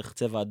פחות או יותר איך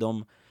צבע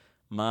אדום,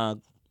 מה,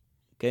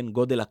 כן?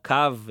 גודל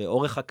הקו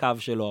ואורך הקו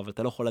שלו, אבל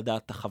אתה לא יכול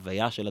לדעת את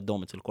החוויה של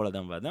אדום אצל כל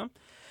אדם ואדם.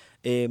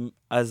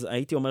 אז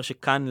הייתי אומר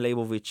שכאן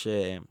לייבוביץ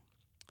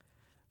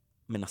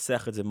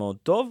מנסח את זה מאוד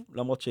טוב,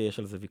 למרות שיש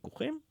על זה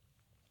ויכוחים.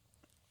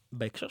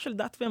 בהקשר של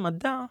דת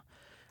ומדע,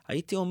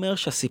 הייתי אומר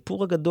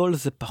שהסיפור הגדול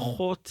זה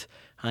פחות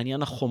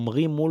העניין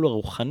החומרי מול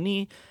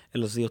הרוחני,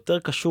 אלא זה יותר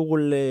קשור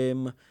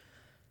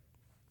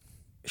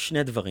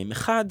לשני דברים.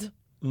 אחד,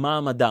 מה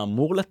המדע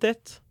אמור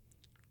לתת,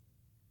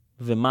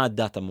 ומה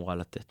הדת אמורה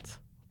לתת.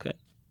 Okay?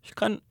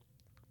 שכאן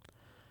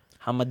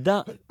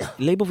המדע,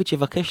 לייבוביץ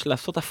יבקש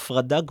לעשות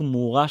הפרדה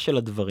גמורה של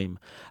הדברים.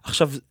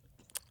 עכשיו,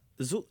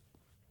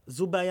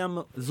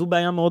 זו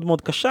בעיה מאוד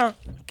מאוד קשה,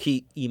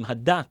 כי אם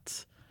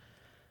הדת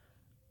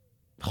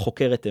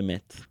חוקרת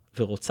אמת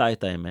ורוצה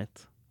את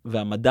האמת,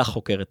 והמדע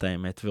חוקר את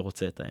האמת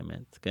ורוצה את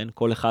האמת, כן?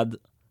 כל אחד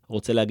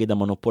רוצה להגיד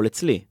המונופול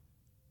אצלי.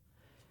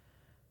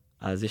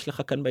 אז יש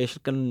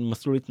כאן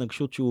מסלול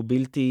התנגשות שהוא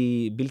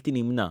בלתי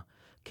נמנע.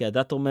 כי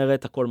הדת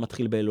אומרת, הכל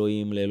מתחיל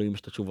באלוהים, לאלוהים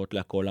יש את התשובות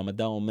להכל.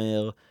 המדע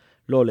אומר,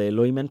 לא,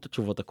 לאלוהים אין את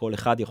התשובות הכל.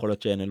 אחד, יכול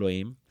להיות שאין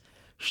אלוהים.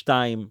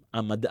 2,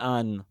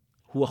 המדען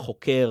הוא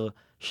החוקר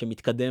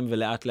שמתקדם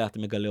ולאט לאט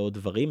מגלה עוד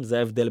דברים. זה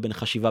ההבדל בין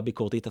חשיבה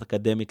ביקורתית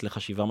אקדמית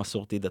לחשיבה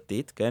מסורתית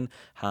דתית, כן?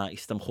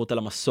 ההסתמכות על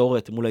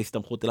המסורת מול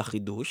ההסתמכות על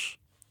החידוש.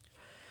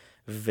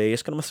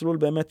 ויש כאן מסלול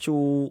באמת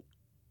שהוא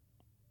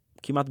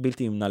כמעט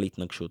בלתי נמנע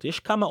להתנגשות. יש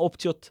כמה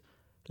אופציות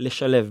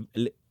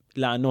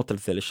לענות על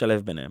זה,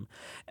 לשלב ביניהם.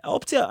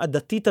 האופציה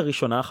הדתית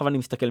הראשונה, עכשיו אני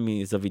מסתכל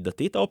מזווית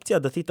דתית, האופציה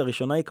הדתית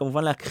הראשונה היא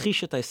כמובן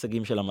להכחיש את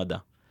ההישגים של המדע.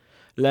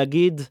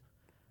 להגיד,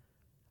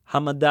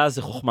 המדע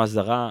זה חוכמה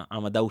זרה,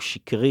 המדע הוא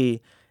שקרי,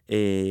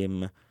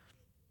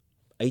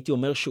 הייתי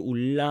אומר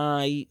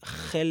שאולי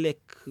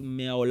חלק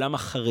מהעולם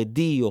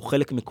החרדי, או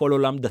חלק מכל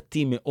עולם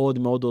דתי מאוד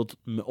מאוד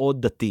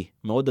מאוד דתי,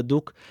 מאוד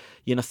אדוק,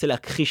 ינסה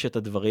להכחיש את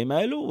הדברים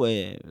האלו.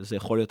 זה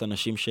יכול להיות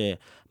אנשים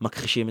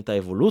שמכחישים את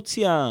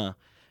האבולוציה,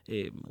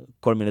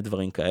 כל מיני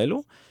דברים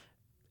כאלו.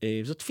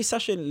 זו תפיסה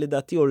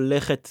שלדעתי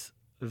הולכת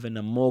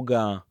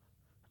ונמוגה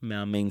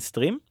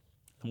מהמיינסטרים,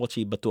 למרות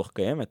שהיא בטוח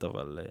קיימת,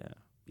 אבל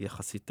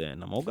יחסית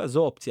נמוגה. זו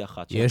אופציה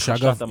אחת.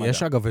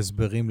 יש אגב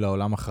הסברים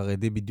לעולם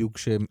החרדי בדיוק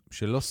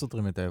שלא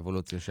סותרים את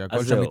האבולוציה,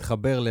 שהכל שם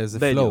מתחבר לאיזה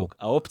פלואו.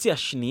 האופציה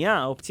השנייה,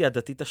 האופציה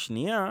הדתית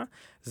השנייה,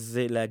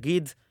 זה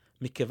להגיד,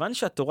 מכיוון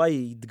שהתורה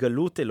היא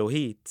התגלות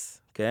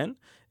אלוהית, כן?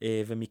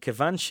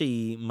 ומכיוון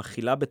שהיא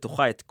מכילה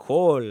בתוכה את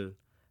כל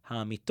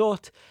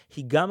האמיתות,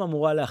 היא גם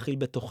אמורה להכיל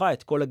בתוכה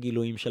את כל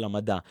הגילויים של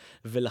המדע.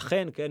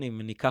 ולכן, כן,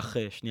 אם ניקח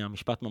שנייה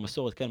משפט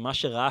מהמסורת, כן, מה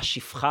שראה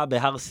שפחה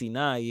בהר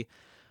סיני,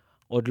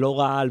 עוד לא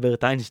ראה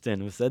אלברט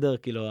איינשטיין, בסדר?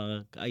 כאילו,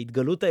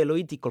 ההתגלות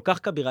האלוהית היא כל כך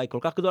כבירה, היא כל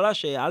כך גדולה,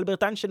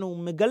 שאלברט איינשטיין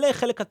הוא מגלה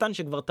חלק קטן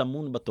שכבר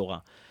טמון בתורה.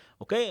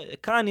 אוקיי?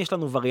 כאן יש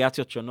לנו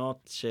וריאציות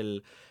שונות של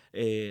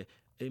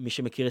מי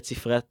שמכיר את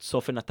ספרי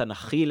הצופן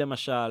התנ"כי,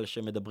 למשל,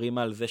 שמדברים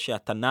על זה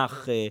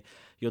שהתנ"ך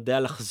יודע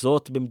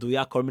לחזות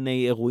במדויק כל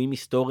מיני אירועים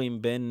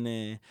היסטוריים בין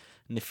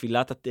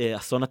נפילת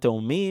אסון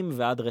התאומים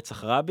ועד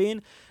רצח רבין.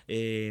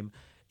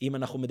 אם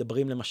אנחנו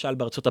מדברים למשל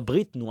בארצות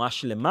הברית, תנועה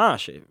שלמה,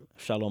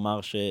 שאפשר לומר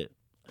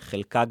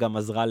שחלקה גם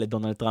עזרה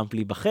לדונלד טראמפ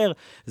להיבחר,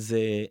 זה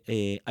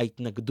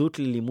ההתנגדות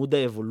ללימוד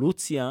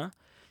האבולוציה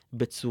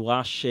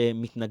בצורה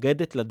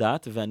שמתנגדת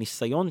לדת,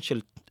 והניסיון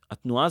של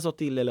התנועה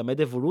הזאת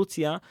ללמד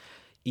אבולוציה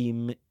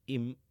עם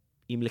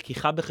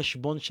לקיחה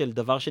בחשבון של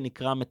דבר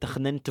שנקרא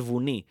מתכנן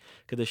תבוני,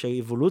 כדי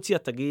שהאבולוציה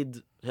תגיד,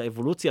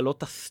 האבולוציה לא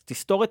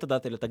תסתור את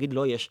הדת, אלא תגיד,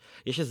 לא, יש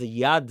איזו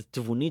יד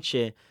תבונית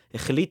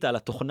שהחליטה על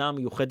התוכנה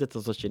המיוחדת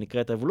הזאת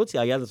שנקראת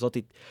האבולוציה, היד הזאת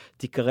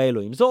תיקרא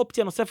אלוהים. זו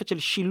אופציה נוספת של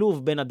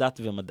שילוב בין הדת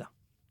ומדע.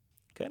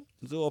 כן?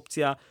 זו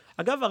אופציה,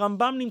 אגב,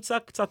 הרמב"ם נמצא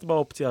קצת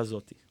באופציה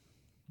הזאת.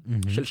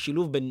 של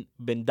שילוב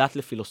בין דת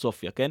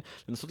לפילוסופיה, כן?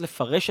 לנסות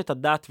לפרש את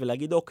הדת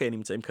ולהגיד, אוקיי,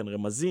 נמצאים כאן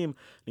רמזים,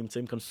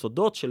 נמצאים כאן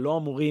סודות שלא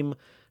אמורים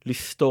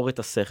לסתור את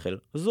השכל.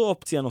 זו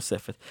אופציה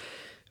נוספת.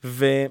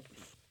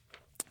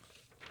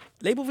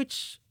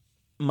 ולייבוביץ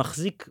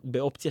מחזיק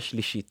באופציה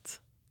שלישית,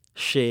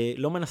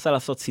 שלא מנסה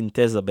לעשות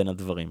סינתזה בין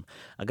הדברים.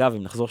 אגב,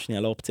 אם נחזור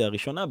שנייה לאופציה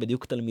הראשונה,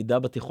 בדיוק תלמידה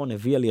בתיכון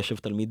הביאה לי, ישב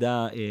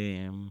תלמידה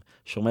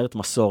שומרת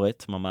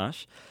מסורת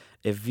ממש,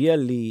 הביאה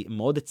לי,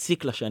 מאוד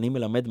הציק לה שאני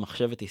מלמד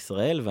מחשבת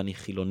ישראל ואני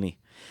חילוני.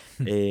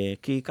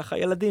 כי ככה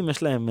ילדים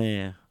יש להם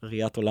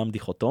ראיית עולם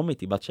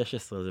דיכוטומית, היא בת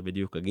 16, זה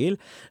בדיוק הגיל.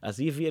 אז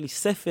היא הביאה לי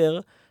ספר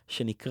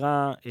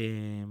שנקרא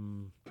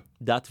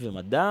דת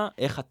ומדע,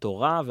 איך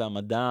התורה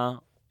והמדע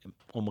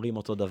אומרים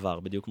אותו דבר,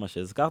 בדיוק מה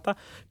שהזכרת.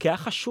 כי היה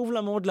חשוב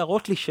לה מאוד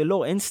להראות לי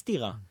שלא, אין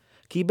סתירה.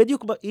 כי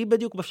היא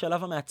בדיוק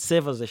בשלב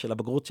המעצב הזה של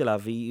הבגרות שלה,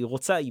 והיא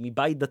רוצה, היא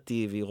מבית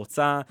דתי, והיא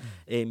רוצה,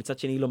 מצד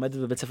שני היא לומדת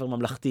בבית ספר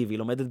ממלכתי, והיא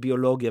לומדת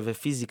ביולוגיה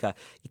ופיזיקה.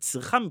 היא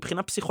צריכה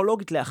מבחינה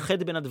פסיכולוגית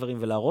לאחד בין הדברים,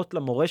 ולהראות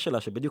למורה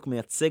שלה, שבדיוק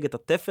מייצג את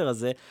התפר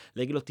הזה,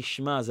 להגיד לו,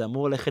 תשמע, זה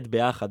אמור ללכת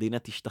ביחד, הנה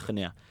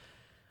תשתכנע.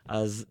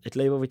 אז את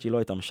לייבוביץ היא לא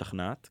הייתה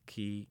משכנעת,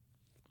 כי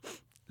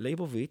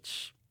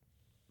לייבוביץ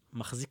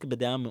מחזיק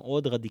בדעה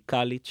מאוד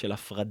רדיקלית של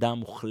הפרדה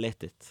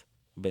מוחלטת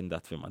בין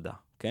דת ומדע,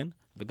 כן?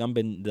 וגם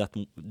בין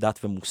דת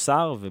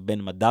ומוסר,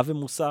 ובין מדע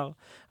ומוסר,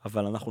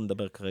 אבל אנחנו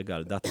נדבר כרגע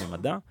על דת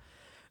ומדע.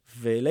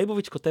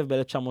 ולייבוביץ כותב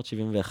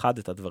ב-1971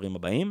 את הדברים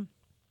הבאים.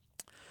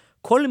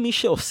 כל מי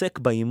שעוסק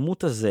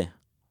באימות הזה,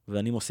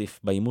 ואני מוסיף,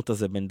 באימות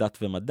הזה בין דת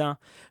ומדע,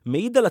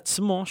 מעיד על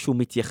עצמו שהוא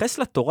מתייחס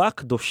לתורה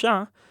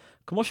הקדושה,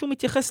 כמו שהוא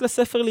מתייחס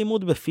לספר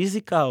לימוד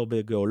בפיזיקה, או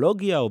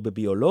בגיאולוגיה, או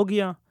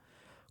בביולוגיה.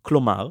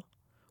 כלומר,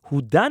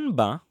 הוא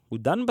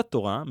דן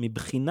בתורה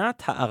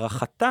מבחינת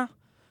הערכתה,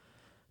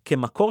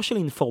 כמקור של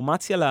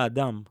אינפורמציה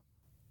לאדם,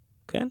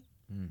 כן?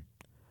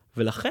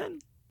 ולכן,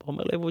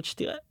 אומר לייבוביץ,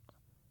 תראה,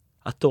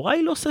 התורה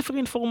היא לא ספר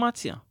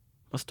אינפורמציה.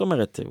 מה זאת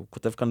אומרת? הוא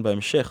כותב כאן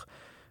בהמשך,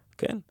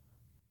 כן?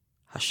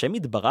 השם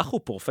יתברך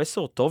הוא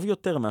פרופסור טוב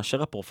יותר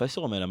מאשר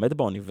הפרופסור המלמד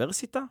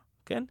באוניברסיטה,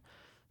 כן?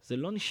 זה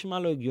לא נשמע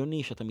לו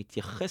הגיוני שאתה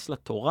מתייחס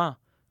לתורה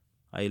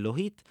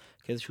האלוהית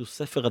כאיזשהו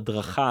ספר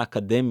הדרכה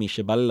אקדמי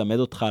שבא ללמד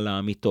אותך על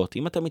האמיתות.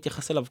 אם אתה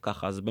מתייחס אליו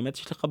ככה, אז באמת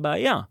יש לך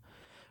בעיה.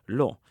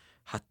 לא.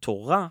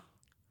 התורה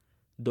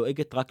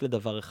דואגת רק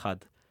לדבר אחד,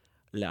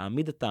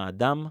 להעמיד את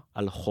האדם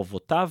על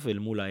חובותיו אל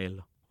מול האל.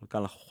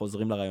 וכאן אנחנו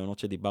חוזרים לרעיונות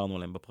שדיברנו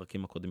עליהם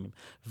בפרקים הקודמים.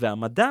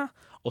 והמדע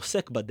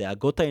עוסק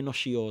בדאגות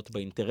האנושיות,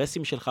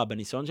 באינטרסים שלך,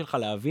 בניסיון שלך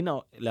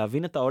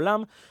להבין את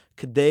העולם,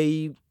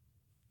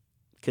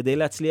 כדי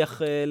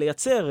להצליח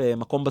לייצר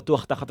מקום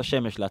בטוח תחת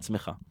השמש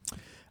לעצמך.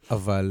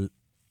 אבל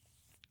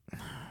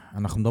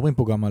אנחנו מדברים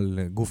פה גם על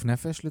גוף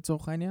נפש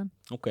לצורך העניין?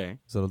 אוקיי.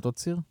 זה לא אותו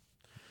ציר?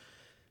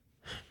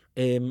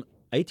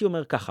 הייתי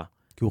אומר ככה.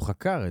 כי הוא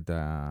חקר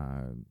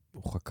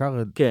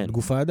את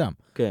גוף האדם.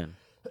 כן.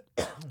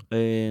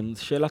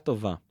 שאלה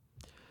טובה.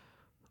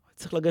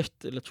 צריך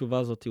לגשת לתשובה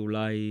הזאת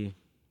אולי,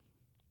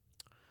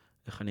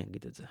 איך אני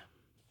אגיד את זה?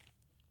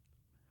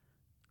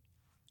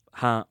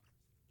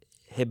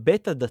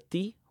 ההיבט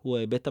הדתי הוא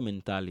ההיבט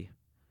המנטלי.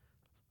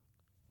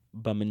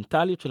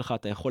 במנטליות שלך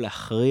אתה יכול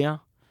להכריע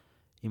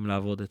אם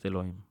לעבוד את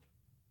אלוהים.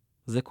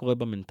 זה קורה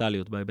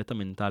במנטליות, בהיבט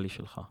המנטלי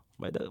שלך.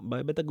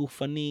 בהיבט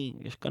הגופני,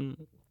 יש כאן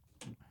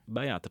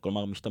בעיה. אתה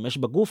כלומר משתמש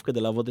בגוף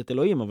כדי לעבוד את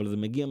אלוהים, אבל זה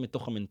מגיע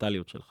מתוך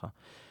המנטליות שלך.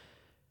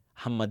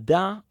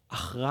 המדע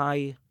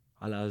אחראי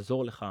על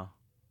לעזור לך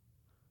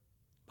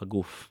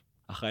בגוף,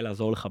 אחראי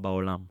לעזור לך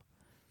בעולם,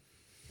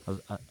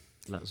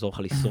 לעזור לך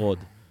לשרוד.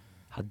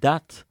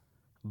 הדת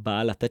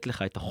באה לתת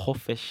לך את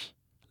החופש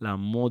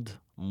לעמוד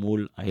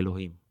מול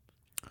האלוהים.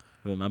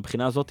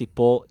 ומהבחינה הזאת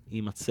פה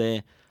יימצא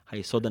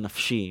היסוד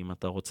הנפשי, אם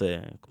אתה רוצה,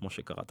 כמו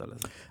שקראת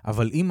לזה.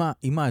 אבל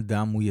אם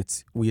האדם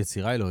הוא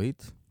יצירה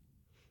אלוהית?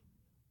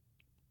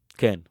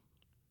 כן.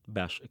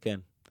 כן.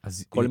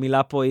 כל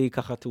מילה פה היא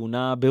ככה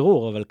טעונה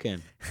ברור, אבל כן.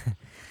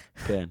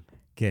 כן.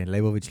 כן,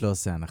 לייבוביץ לא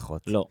עושה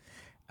הנחות. לא.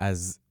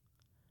 אז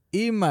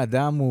אם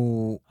האדם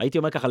הוא... הייתי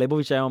אומר ככה,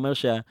 לייבוביץ היה אומר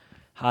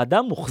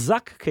שהאדם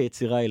מוחזק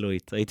כיצירה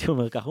אלוהית. הייתי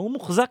אומר ככה, הוא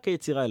מוחזק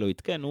כיצירה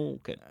אלוהית. כן, הוא,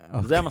 כן.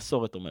 זה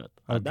המסורת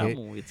אומרת. האדם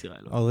הוא יצירה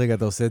אלוהית. עוד רגע,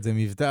 אתה עושה את זה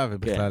מבטא,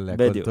 ובכלל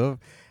הכל טוב.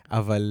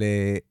 אבל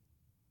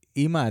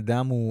אם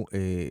האדם הוא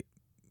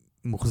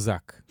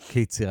מוחזק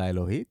כיצירה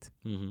אלוהית,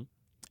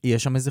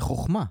 יש שם איזה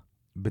חוכמה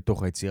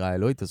בתוך היצירה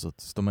האלוהית הזאת.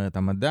 זאת אומרת,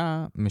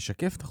 המדע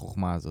משקף את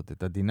החוכמה הזאת,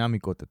 את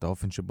הדינמיקות, את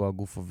האופן שבו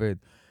הגוף עובד.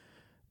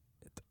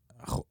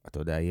 אתה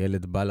יודע,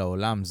 ילד בא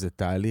לעולם, זה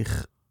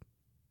תהליך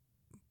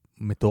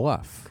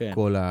מטורף. כן.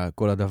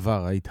 כל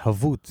הדבר,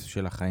 ההתהוות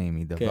של החיים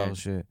היא דבר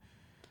כן.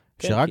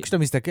 שרק כשאתה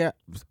מסתכל,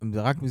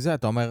 רק מזה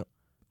אתה אומר,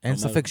 אין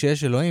ספק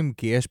שיש אלוהים,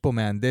 כי יש פה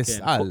מהנדס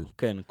על.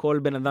 כן, כל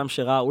בן אדם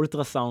שראה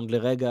אולטרסאונד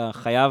לרגע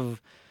חייב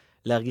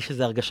להרגיש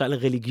איזו הרגשה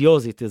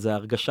רליגיוזית, איזו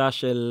הרגשה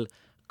של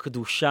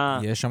קדושה.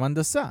 יש שם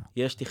הנדסה.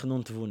 יש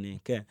תכנון תבוני,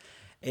 כן.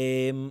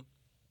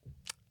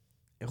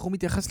 איך הוא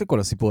מתייחס לכל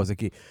הסיפור הזה?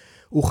 כי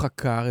הוא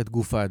חקר את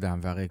גוף האדם,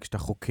 והרי כשאתה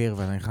חוקר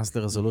ואתה נכנס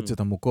לרזולוציות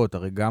עמוקות,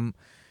 הרי גם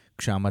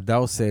כשהמדע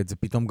עושה את זה,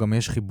 פתאום גם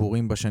יש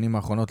חיבורים בשנים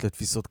האחרונות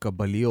לתפיסות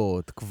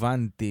קבליות,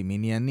 קוונטים,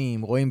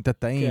 עניינים, רואים את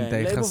התאים, את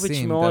היחסים.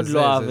 לייבוביץ מאוד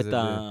לא אהב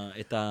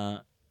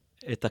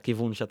את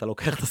הכיוון שאתה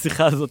לוקח את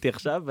השיחה הזאת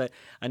עכשיו,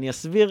 ואני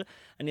אסביר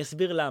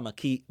למה.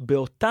 כי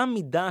באותה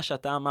מידה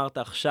שאתה אמרת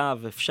עכשיו,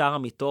 אפשר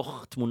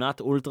מתוך תמונת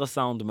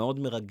אולטרסאונד מאוד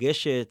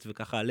מרגשת,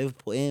 וככה הלב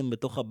פועם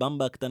בתוך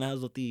הבמבה הקטנה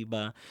הזאת,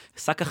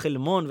 בשק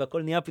החלמון,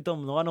 והכל נהיה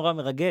פתאום נורא נורא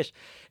מרגש.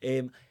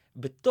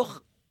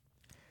 בתוך...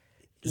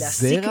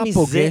 זרע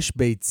פוגש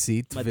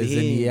ביצית, מדהים. וזה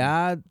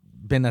נהיה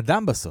בן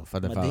אדם בסוף,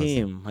 הדבר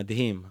מדהים, הזה. מדהים,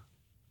 מדהים.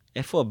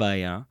 איפה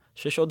הבעיה?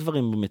 שיש עוד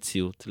דברים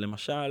במציאות.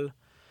 למשל,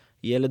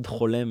 ילד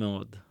חולה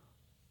מאוד.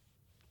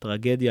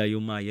 טרגדיה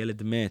איומה,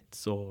 ילד מת,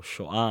 או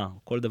שואה, או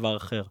כל דבר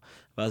אחר.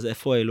 ואז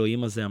איפה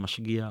האלוהים הזה,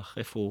 המשגיח?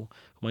 איפה הוא?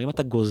 כלומר, אם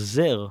אתה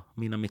גוזר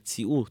מן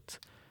המציאות,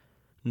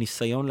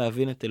 ניסיון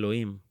להבין את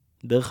אלוהים,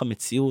 דרך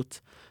המציאות,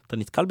 אתה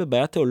נתקל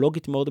בבעיה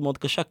תיאולוגית מאוד מאוד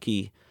קשה,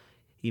 כי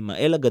אם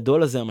האל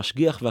הגדול הזה,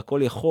 המשגיח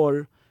והכל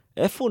יכול,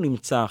 איפה הוא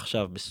נמצא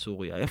עכשיו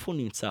בסוריה? איפה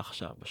הוא נמצא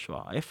עכשיו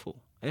בשואה? איפה הוא?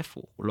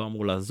 איפה הוא? הוא לא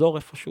אמור לעזור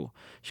איפשהו?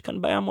 יש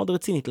כאן בעיה מאוד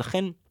רצינית,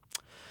 לכן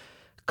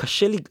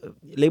קשה לי,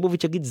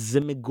 לייבוביץ יגיד, זה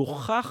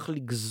מגוחך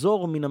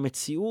לגזור מן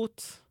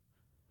המציאות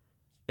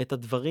את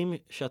הדברים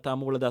שאתה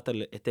אמור לדעת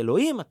את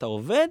אלוהים, אתה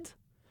עובד,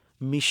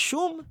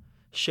 משום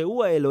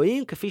שהוא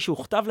האלוהים כפי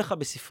שהוא כתב לך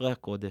בספרי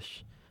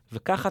הקודש.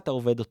 וככה אתה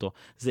עובד אותו.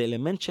 זה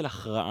אלמנט של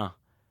הכרעה.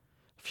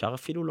 אפשר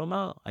אפילו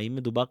לומר, האם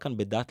מדובר כאן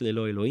בדת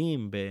ללא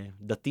אלוהים,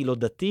 בדתי לא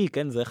דתי,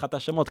 כן? זה אחת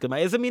השמות. כלומר,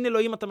 איזה מין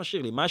אלוהים אתה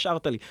משאיר לי? מה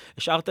השארת לי?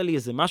 השארת לי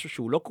איזה משהו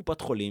שהוא לא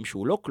קופת חולים,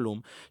 שהוא לא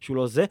כלום, שהוא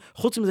לא זה,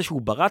 חוץ מזה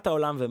שהוא ברא את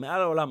העולם,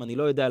 ומעל העולם אני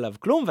לא יודע עליו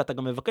כלום, ואתה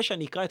גם מבקש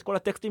שאני אקרא את כל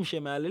הטקסטים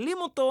שמעללים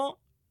אותו,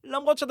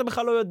 למרות שאתה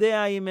בכלל לא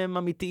יודע אם הם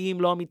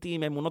אמיתיים, לא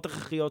אמיתיים, אמונות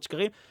הכרחיות,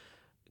 שקרים.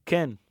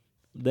 כן,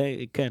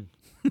 כן.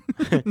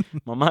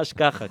 ממש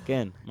ככה,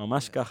 כן,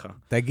 ממש ככה.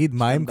 תגיד,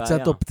 מה עם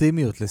קצת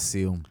אופטימיות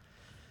לסיום?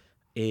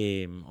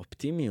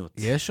 אופטימיות.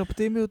 יש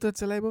אופטימיות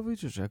אצל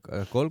לייבוביץ, או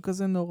שהכל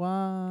כזה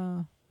נורא...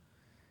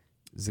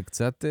 זה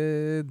קצת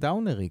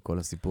דאונרי, כל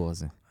הסיפור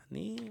הזה.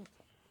 אני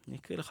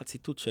אקריא לך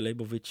ציטוט של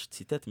לייבוביץ,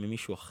 ציטט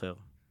ממישהו אחר.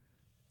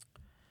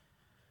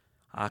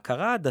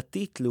 ההכרה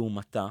הדתית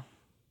לעומתה,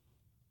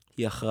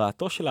 היא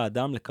הכרעתו של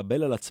האדם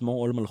לקבל על עצמו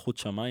עול מלכות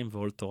שמיים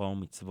ועול תורה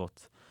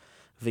ומצוות.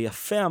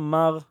 ויפה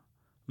אמר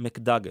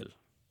מקדגל,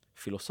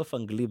 פילוסוף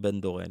אנגלי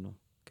בן דורנו,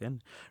 כן?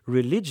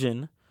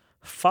 Religion,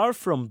 far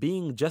from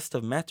being just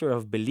a matter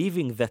of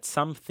believing that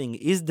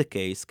something is the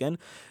case, כן?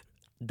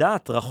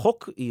 דת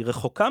היא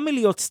רחוקה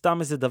מלהיות סתם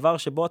איזה דבר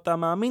שבו אתה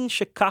מאמין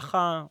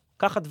שככה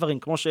דברים,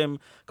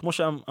 כמו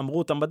שהם אמרו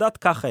אותם בדת,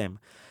 ככה הם.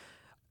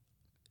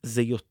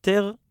 זה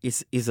יותר,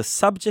 is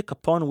a subject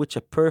upon which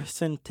a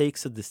person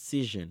takes a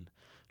decision.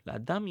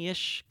 לאדם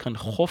יש כאן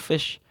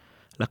חופש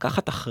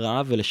לקחת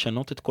הכרעה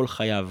ולשנות את כל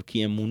חייו,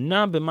 כי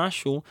אמונה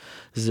במשהו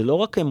זה לא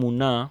רק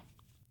אמונה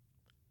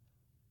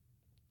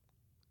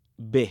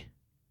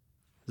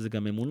זה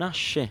גם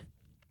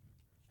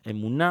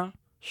אמונה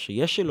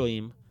שיש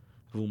אלוהים,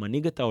 והוא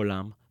מנהיג את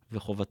העולם,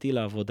 וחובתי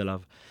לעבוד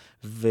עליו.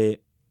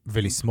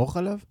 ולסמוך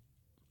עליו?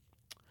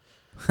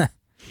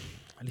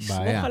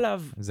 לסמוך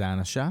עליו... זה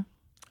האנשה?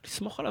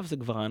 לסמוך עליו זה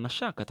כבר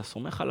האנשה, כי אתה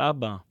סומך על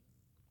אבא,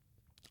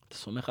 אתה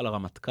סומך על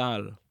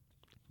הרמטכ"ל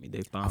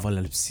מדי פעם. אבל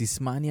על בסיס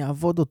מה אני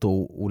אעבוד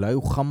אותו? אולי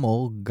הוא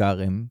חמור,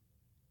 גרם.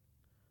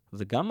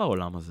 זה גם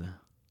העולם הזה.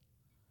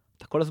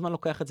 אתה כל הזמן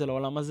לוקח את זה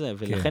לעולם הזה,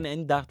 ולכן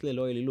אין דעת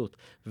ללא אלילות.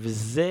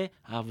 וזה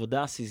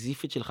העבודה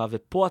הסיזיפית שלך,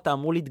 ופה אתה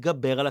אמור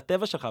להתגבר על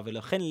הטבע שלך,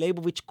 ולכן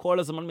לייבוביץ כל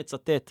הזמן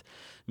מצטט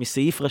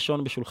מסעיף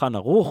ראשון בשולחן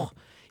ערוך,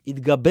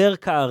 התגבר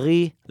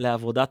כארי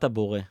לעבודת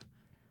הבורא.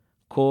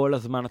 כל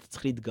הזמן אתה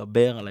צריך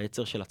להתגבר על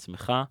היצר של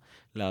עצמך,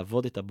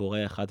 לעבוד את הבורא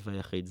האחד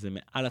והיחיד. זה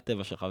מעל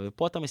הטבע שלך,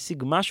 ופה אתה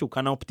משיג משהו,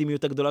 כאן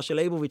האופטימיות הגדולה של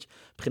לייבוביץ.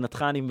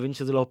 מבחינתך אני מבין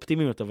שזה לא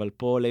אופטימיות, אבל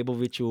פה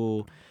לייבוביץ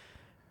הוא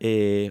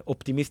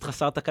אופטימיסט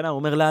חסר תקנה. הוא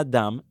אומר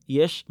לאדם,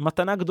 יש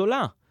מתנה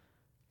גדולה,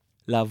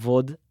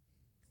 לעבוד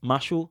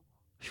משהו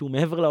שהוא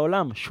מעבר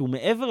לעולם, שהוא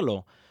מעבר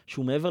לו,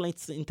 שהוא מעבר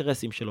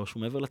לאינטרסים שלו,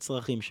 שהוא מעבר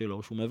לצרכים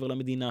שלו, שהוא מעבר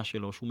למדינה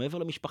שלו, שהוא מעבר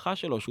למשפחה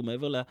שלו, שהוא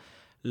מעבר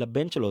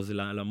לבן שלו, זה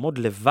לעמוד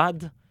לבד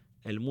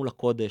אל מול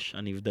הקודש,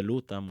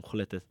 הנבדלות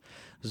המוחלטת.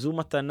 זו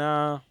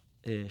מתנה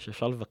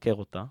שאפשר לבקר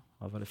אותה,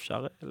 אבל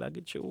אפשר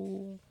להגיד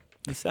שהוא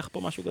ניסח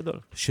פה משהו גדול.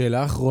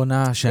 שאלה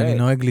אחרונה שאני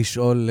נוהג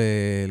לשאול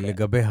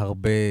לגבי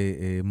הרבה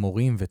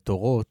מורים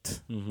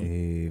ותורות,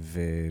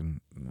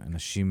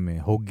 ואנשים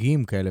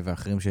הוגים כאלה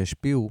ואחרים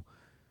שהשפיעו,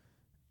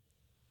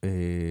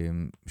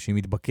 שהיא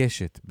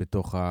מתבקשת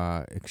בתוך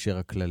ההקשר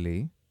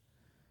הכללי.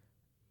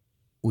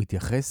 הוא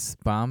התייחס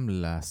פעם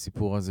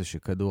לסיפור הזה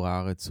שכדור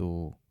הארץ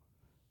הוא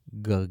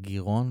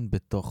גרגירון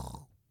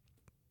בתוך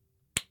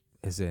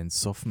איזה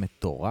אינסוף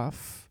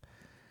מטורף.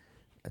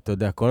 אתה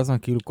יודע, כל הזמן,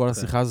 כאילו כל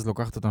השיחה הזאת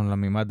לוקחת אותנו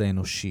למימד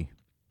האנושי.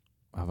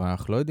 אבל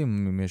אנחנו לא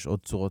יודעים אם יש עוד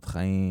צורות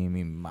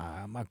חיים,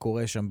 מה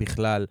קורה שם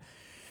בכלל.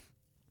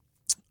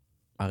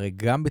 הרי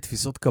גם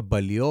בתפיסות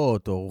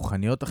קבליות או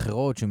רוחניות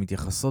אחרות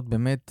שמתייחסות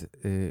באמת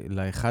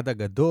לאחד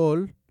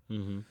הגדול,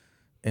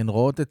 הן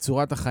רואות את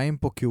צורת החיים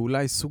פה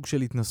כאולי סוג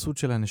של התנסות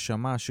של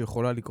הנשמה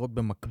שיכולה לקרות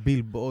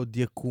במקביל בעוד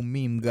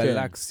יקומים,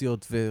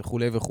 גלקסיות וכו'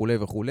 וכו'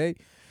 וכו'.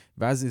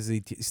 ואז איזו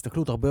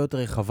הסתכלות הרבה יותר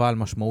רחבה על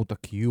משמעות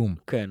הקיום.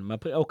 כן,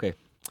 אוקיי.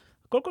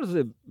 קודם כל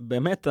זה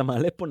באמת,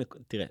 המעלה פה,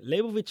 תראה,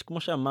 לייבוביץ, כמו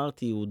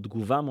שאמרתי, הוא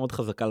תגובה מאוד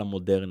חזקה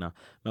למודרנה.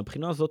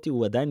 מהבחינה הזאת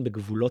הוא עדיין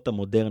בגבולות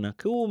המודרנה,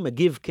 כי הוא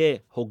מגיב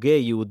כהוגה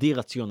יהודי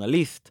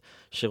רציונליסט,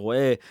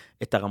 שרואה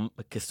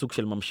כסוג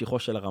של ממשיכו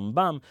של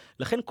הרמב"ם.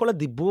 לכן כל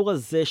הדיבור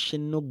הזה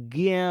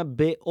שנוגע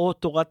באו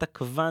תורת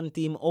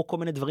הקוונטים, או כל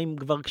מיני דברים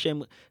כבר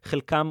כשהם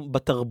חלקם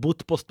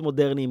בתרבות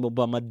פוסט-מודרניים, או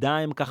במדע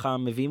הם ככה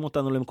מביאים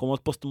אותנו למקומות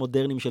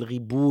פוסט-מודרניים של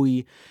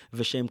ריבוי,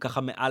 ושהם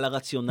ככה מעל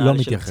הרציונל, לא של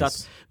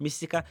מתייחס. קצת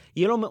מיסטיקה.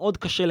 יהיה לו מאוד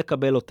קשה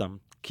לקבל אותם,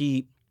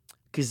 כי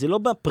זה לא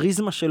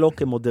בפריזמה שלו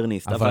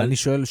כמודרניסט. אבל אני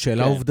שואל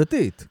שאלה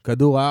עובדתית.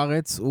 כדור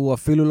הארץ הוא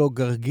אפילו לא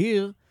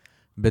גרגיר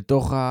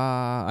בתוך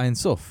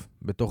האינסוף,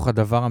 בתוך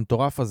הדבר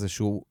המטורף הזה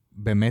שהוא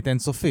באמת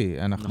אינסופי.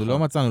 אנחנו לא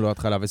מצאנו לו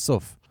התחלה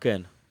וסוף.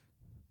 כן.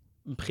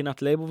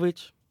 מבחינת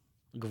לייבוביץ',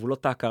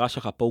 גבולות ההכרה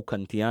שלך פה הוא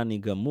קנטיאני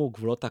גמור,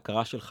 גבולות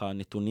ההכרה שלך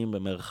נתונים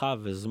במרחב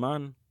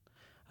וזמן,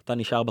 אתה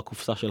נשאר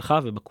בקופסה שלך,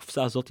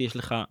 ובקופסה הזאת יש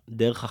לך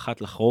דרך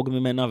אחת לחרוג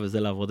ממנה, וזה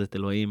לעבוד את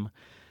אלוהים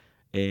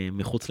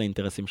מחוץ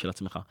לאינטרסים של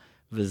עצמך.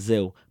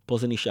 וזהו, פה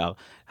זה נשאר.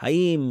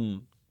 האם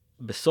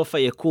בסוף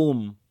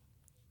היקום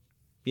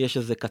יש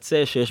איזה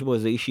קצה שיש בו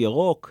איזה איש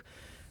ירוק?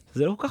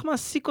 זה לא כל כך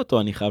מעסיק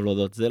אותו, אני חייב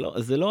להודות.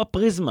 זה לא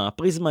הפריזמה.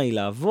 הפריזמה היא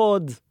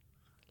לעבוד,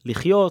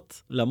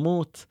 לחיות,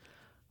 למות,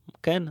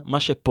 כן? מה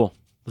שפה.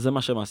 זה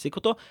מה שמעסיק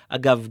אותו.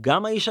 אגב,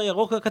 גם האיש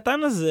הירוק הקטן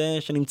הזה,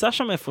 שנמצא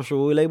שם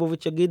איפשהו,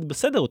 לייבוביץ יגיד,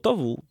 בסדר, טוב,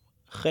 הוא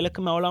חלק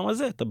מהעולם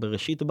הזה. אתה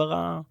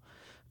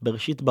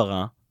בראשית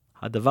ברא,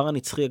 הדבר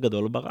הנצחי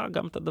הגדול ברא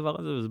גם את הדבר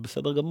הזה, וזה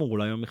בסדר גמור,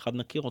 אולי יום אחד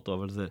נכיר אותו,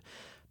 אבל זה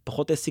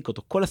פחות העסיק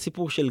אותו. כל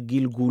הסיפור של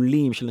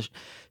גלגולים,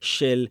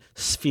 של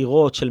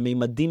ספירות, של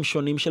מימדים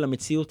שונים של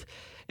המציאות,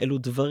 אלו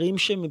דברים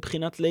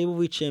שמבחינת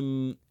לייבוביץ'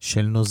 הם...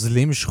 של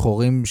נוזלים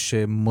שחורים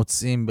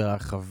שמוצאים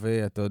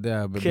ברחבי, אתה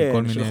יודע, בכל מיני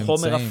אמצעים. כן, של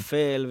חומר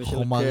אפל.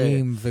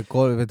 חומרים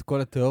ואת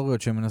כל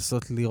התיאוריות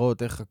שמנסות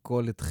לראות איך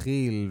הכל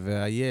התחיל,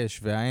 והיש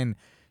והאין,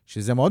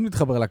 שזה מאוד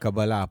מתחבר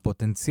לקבלה,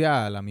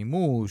 הפוטנציאל,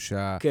 המימוש,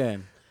 כן.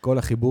 כל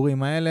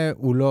החיבורים האלה,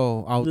 הוא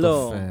לא out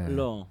לא, of...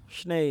 לא.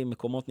 שני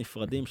מקומות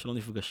נפרדים שלא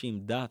נפגשים,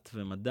 דת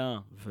ומדע,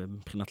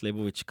 ומבחינת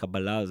לייבוביץ'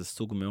 קבלה זה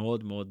סוג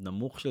מאוד מאוד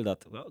נמוך של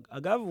דת.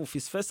 אגב, הוא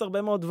פספס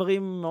הרבה מאוד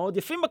דברים מאוד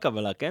יפים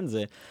בקבלה, כן?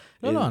 זה...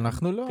 לא,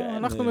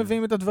 אנחנו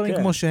מביאים את הדברים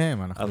כמו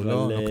שהם, אנחנו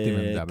לא נוקטים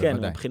עמדה, בוודאי.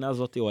 כן, מבחינה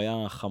הזאת הוא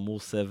היה חמור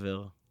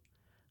סבר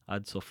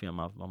עד סוף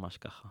ימיו, ממש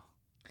ככה.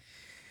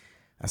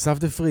 אסף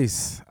דה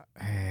פריס,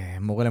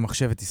 מורה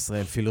למחשבת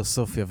ישראל,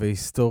 פילוסופיה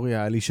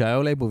והיסטוריה, על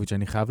ישעיהו לייבוביץ.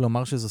 אני חייב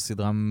לומר שזו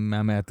סדרה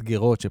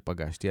מהמאתגרות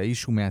שפגשתי.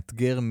 האיש הוא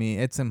מאתגר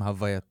מעצם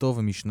הווייתו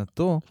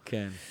ומשנתו,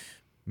 כן.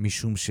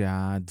 משום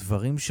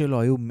שהדברים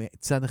שלו היו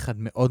מצד אחד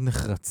מאוד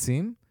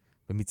נחרצים,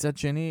 ומצד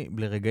שני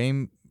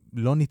לרגעים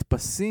לא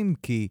נתפסים,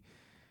 כי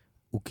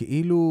הוא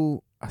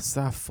כאילו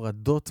עשה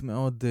הפרדות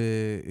מאוד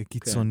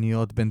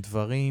קיצוניות בין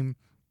דברים,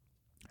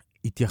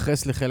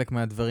 התייחס לחלק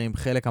מהדברים,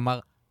 חלק אמר,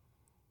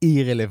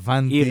 אי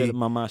רלוונטי.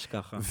 ממש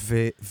ככה.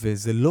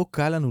 וזה לא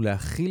קל לנו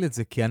להכיל את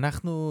זה, כי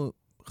אנחנו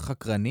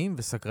חקרנים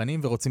וסקרנים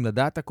ורוצים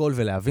לדעת הכל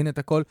ולהבין את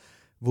הכל,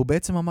 והוא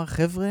בעצם אמר,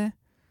 חבר'ה,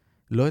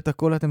 לא את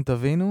הכל אתם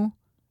תבינו,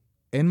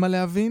 אין מה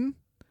להבין,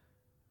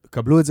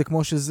 קבלו את זה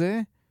כמו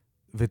שזה,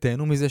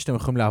 ותהנו מזה שאתם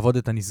יכולים לעבוד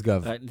את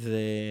הנשגב.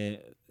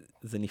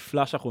 זה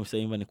נפלא שאנחנו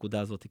מסיימים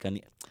בנקודה הזאת, כי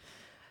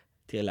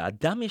תראה,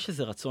 לאדם יש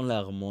איזה רצון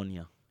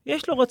להרמוניה.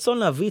 יש לו רצון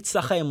להביא את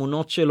סך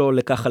האמונות שלו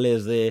לככה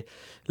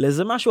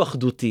לאיזה משהו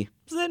אחדותי.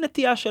 זה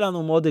נטייה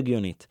שלנו מאוד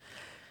הגיונית.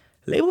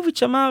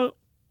 לייבוביץ אמר,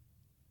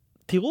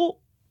 תראו,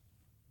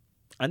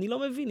 אני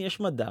לא מבין, יש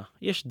מדע,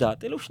 יש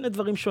דת, אלו שני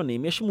דברים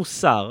שונים, יש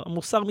מוסר,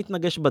 המוסר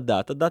מתנגש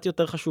בדת, הדת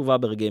יותר חשובה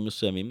ברגעים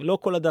מסוימים, לא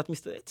כל הדת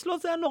אצלו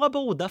זה היה נורא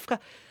ברור, דווקא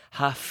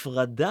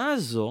ההפרדה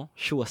הזו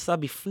שהוא עשה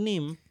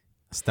בפנים,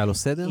 עשתה לו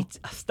סדר?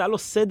 עשתה לו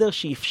סדר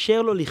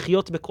שאפשר לו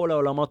לחיות בכל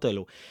העולמות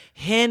האלו.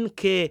 הן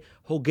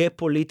כהוגה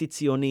פוליטי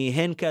ציוני,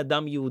 הן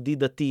כאדם יהודי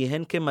דתי,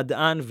 הן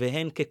כמדען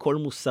והן ככל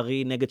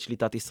מוסרי נגד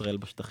שליטת ישראל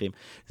בשטחים.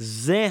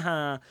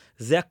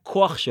 זה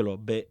הכוח שלו.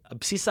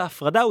 בבסיס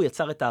ההפרדה הוא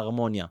יצר את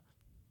ההרמוניה.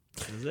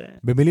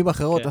 במילים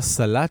אחרות,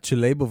 הסלט של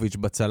לייבוביץ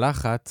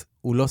בצלחת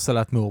הוא לא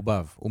סלט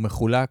מעורבב. הוא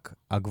מחולק,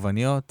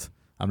 עגבניות,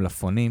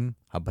 המלפונים,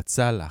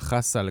 הבצל,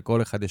 החסה,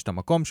 לכל אחד יש את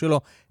המקום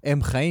שלו,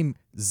 הם חיים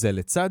זה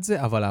לצד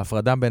זה, אבל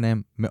ההפרדה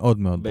ביניהם מאוד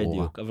מאוד ברורה.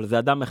 בדיוק, אבל זה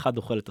אדם אחד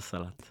אוכל את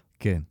הסלט.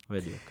 כן.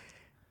 בדיוק.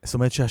 זאת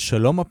אומרת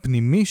שהשלום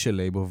הפנימי של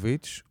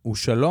לייבוביץ, הוא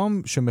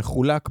שלום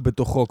שמחולק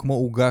בתוכו, כמו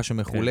הוגה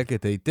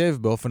שמחולקת היטב,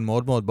 באופן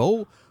מאוד מאוד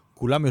ברור,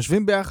 כולם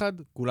יושבים ביחד,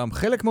 כולם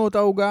חלק מאותה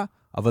הוגה,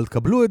 אבל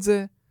תקבלו את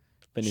זה,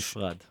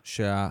 בנפרד.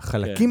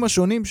 שהחלקים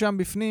השונים שם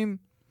בפנים,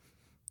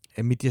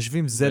 הם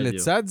מתיישבים זה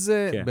לצד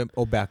זה,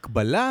 או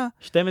בהקבלה.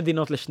 שתי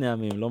מדינות לשני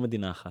עמים, לא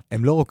מדינה אחת.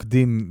 הם לא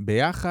רוקדים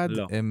ביחד,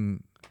 הם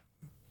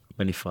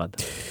בנפרד.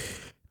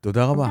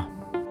 תודה רבה.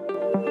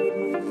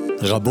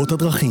 רבות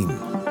הדרכים,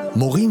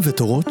 מורים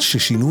ותורות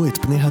ששינו את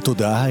פני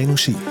התודעה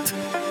האנושית.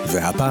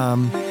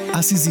 והפעם,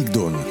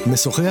 זיגדון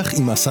משוחח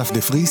עם אסף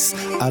דפריס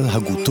על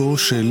הגותו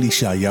של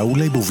ישעיהו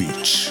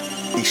לייבוביץ.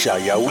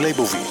 ישעיהו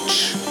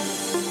לייבוביץ.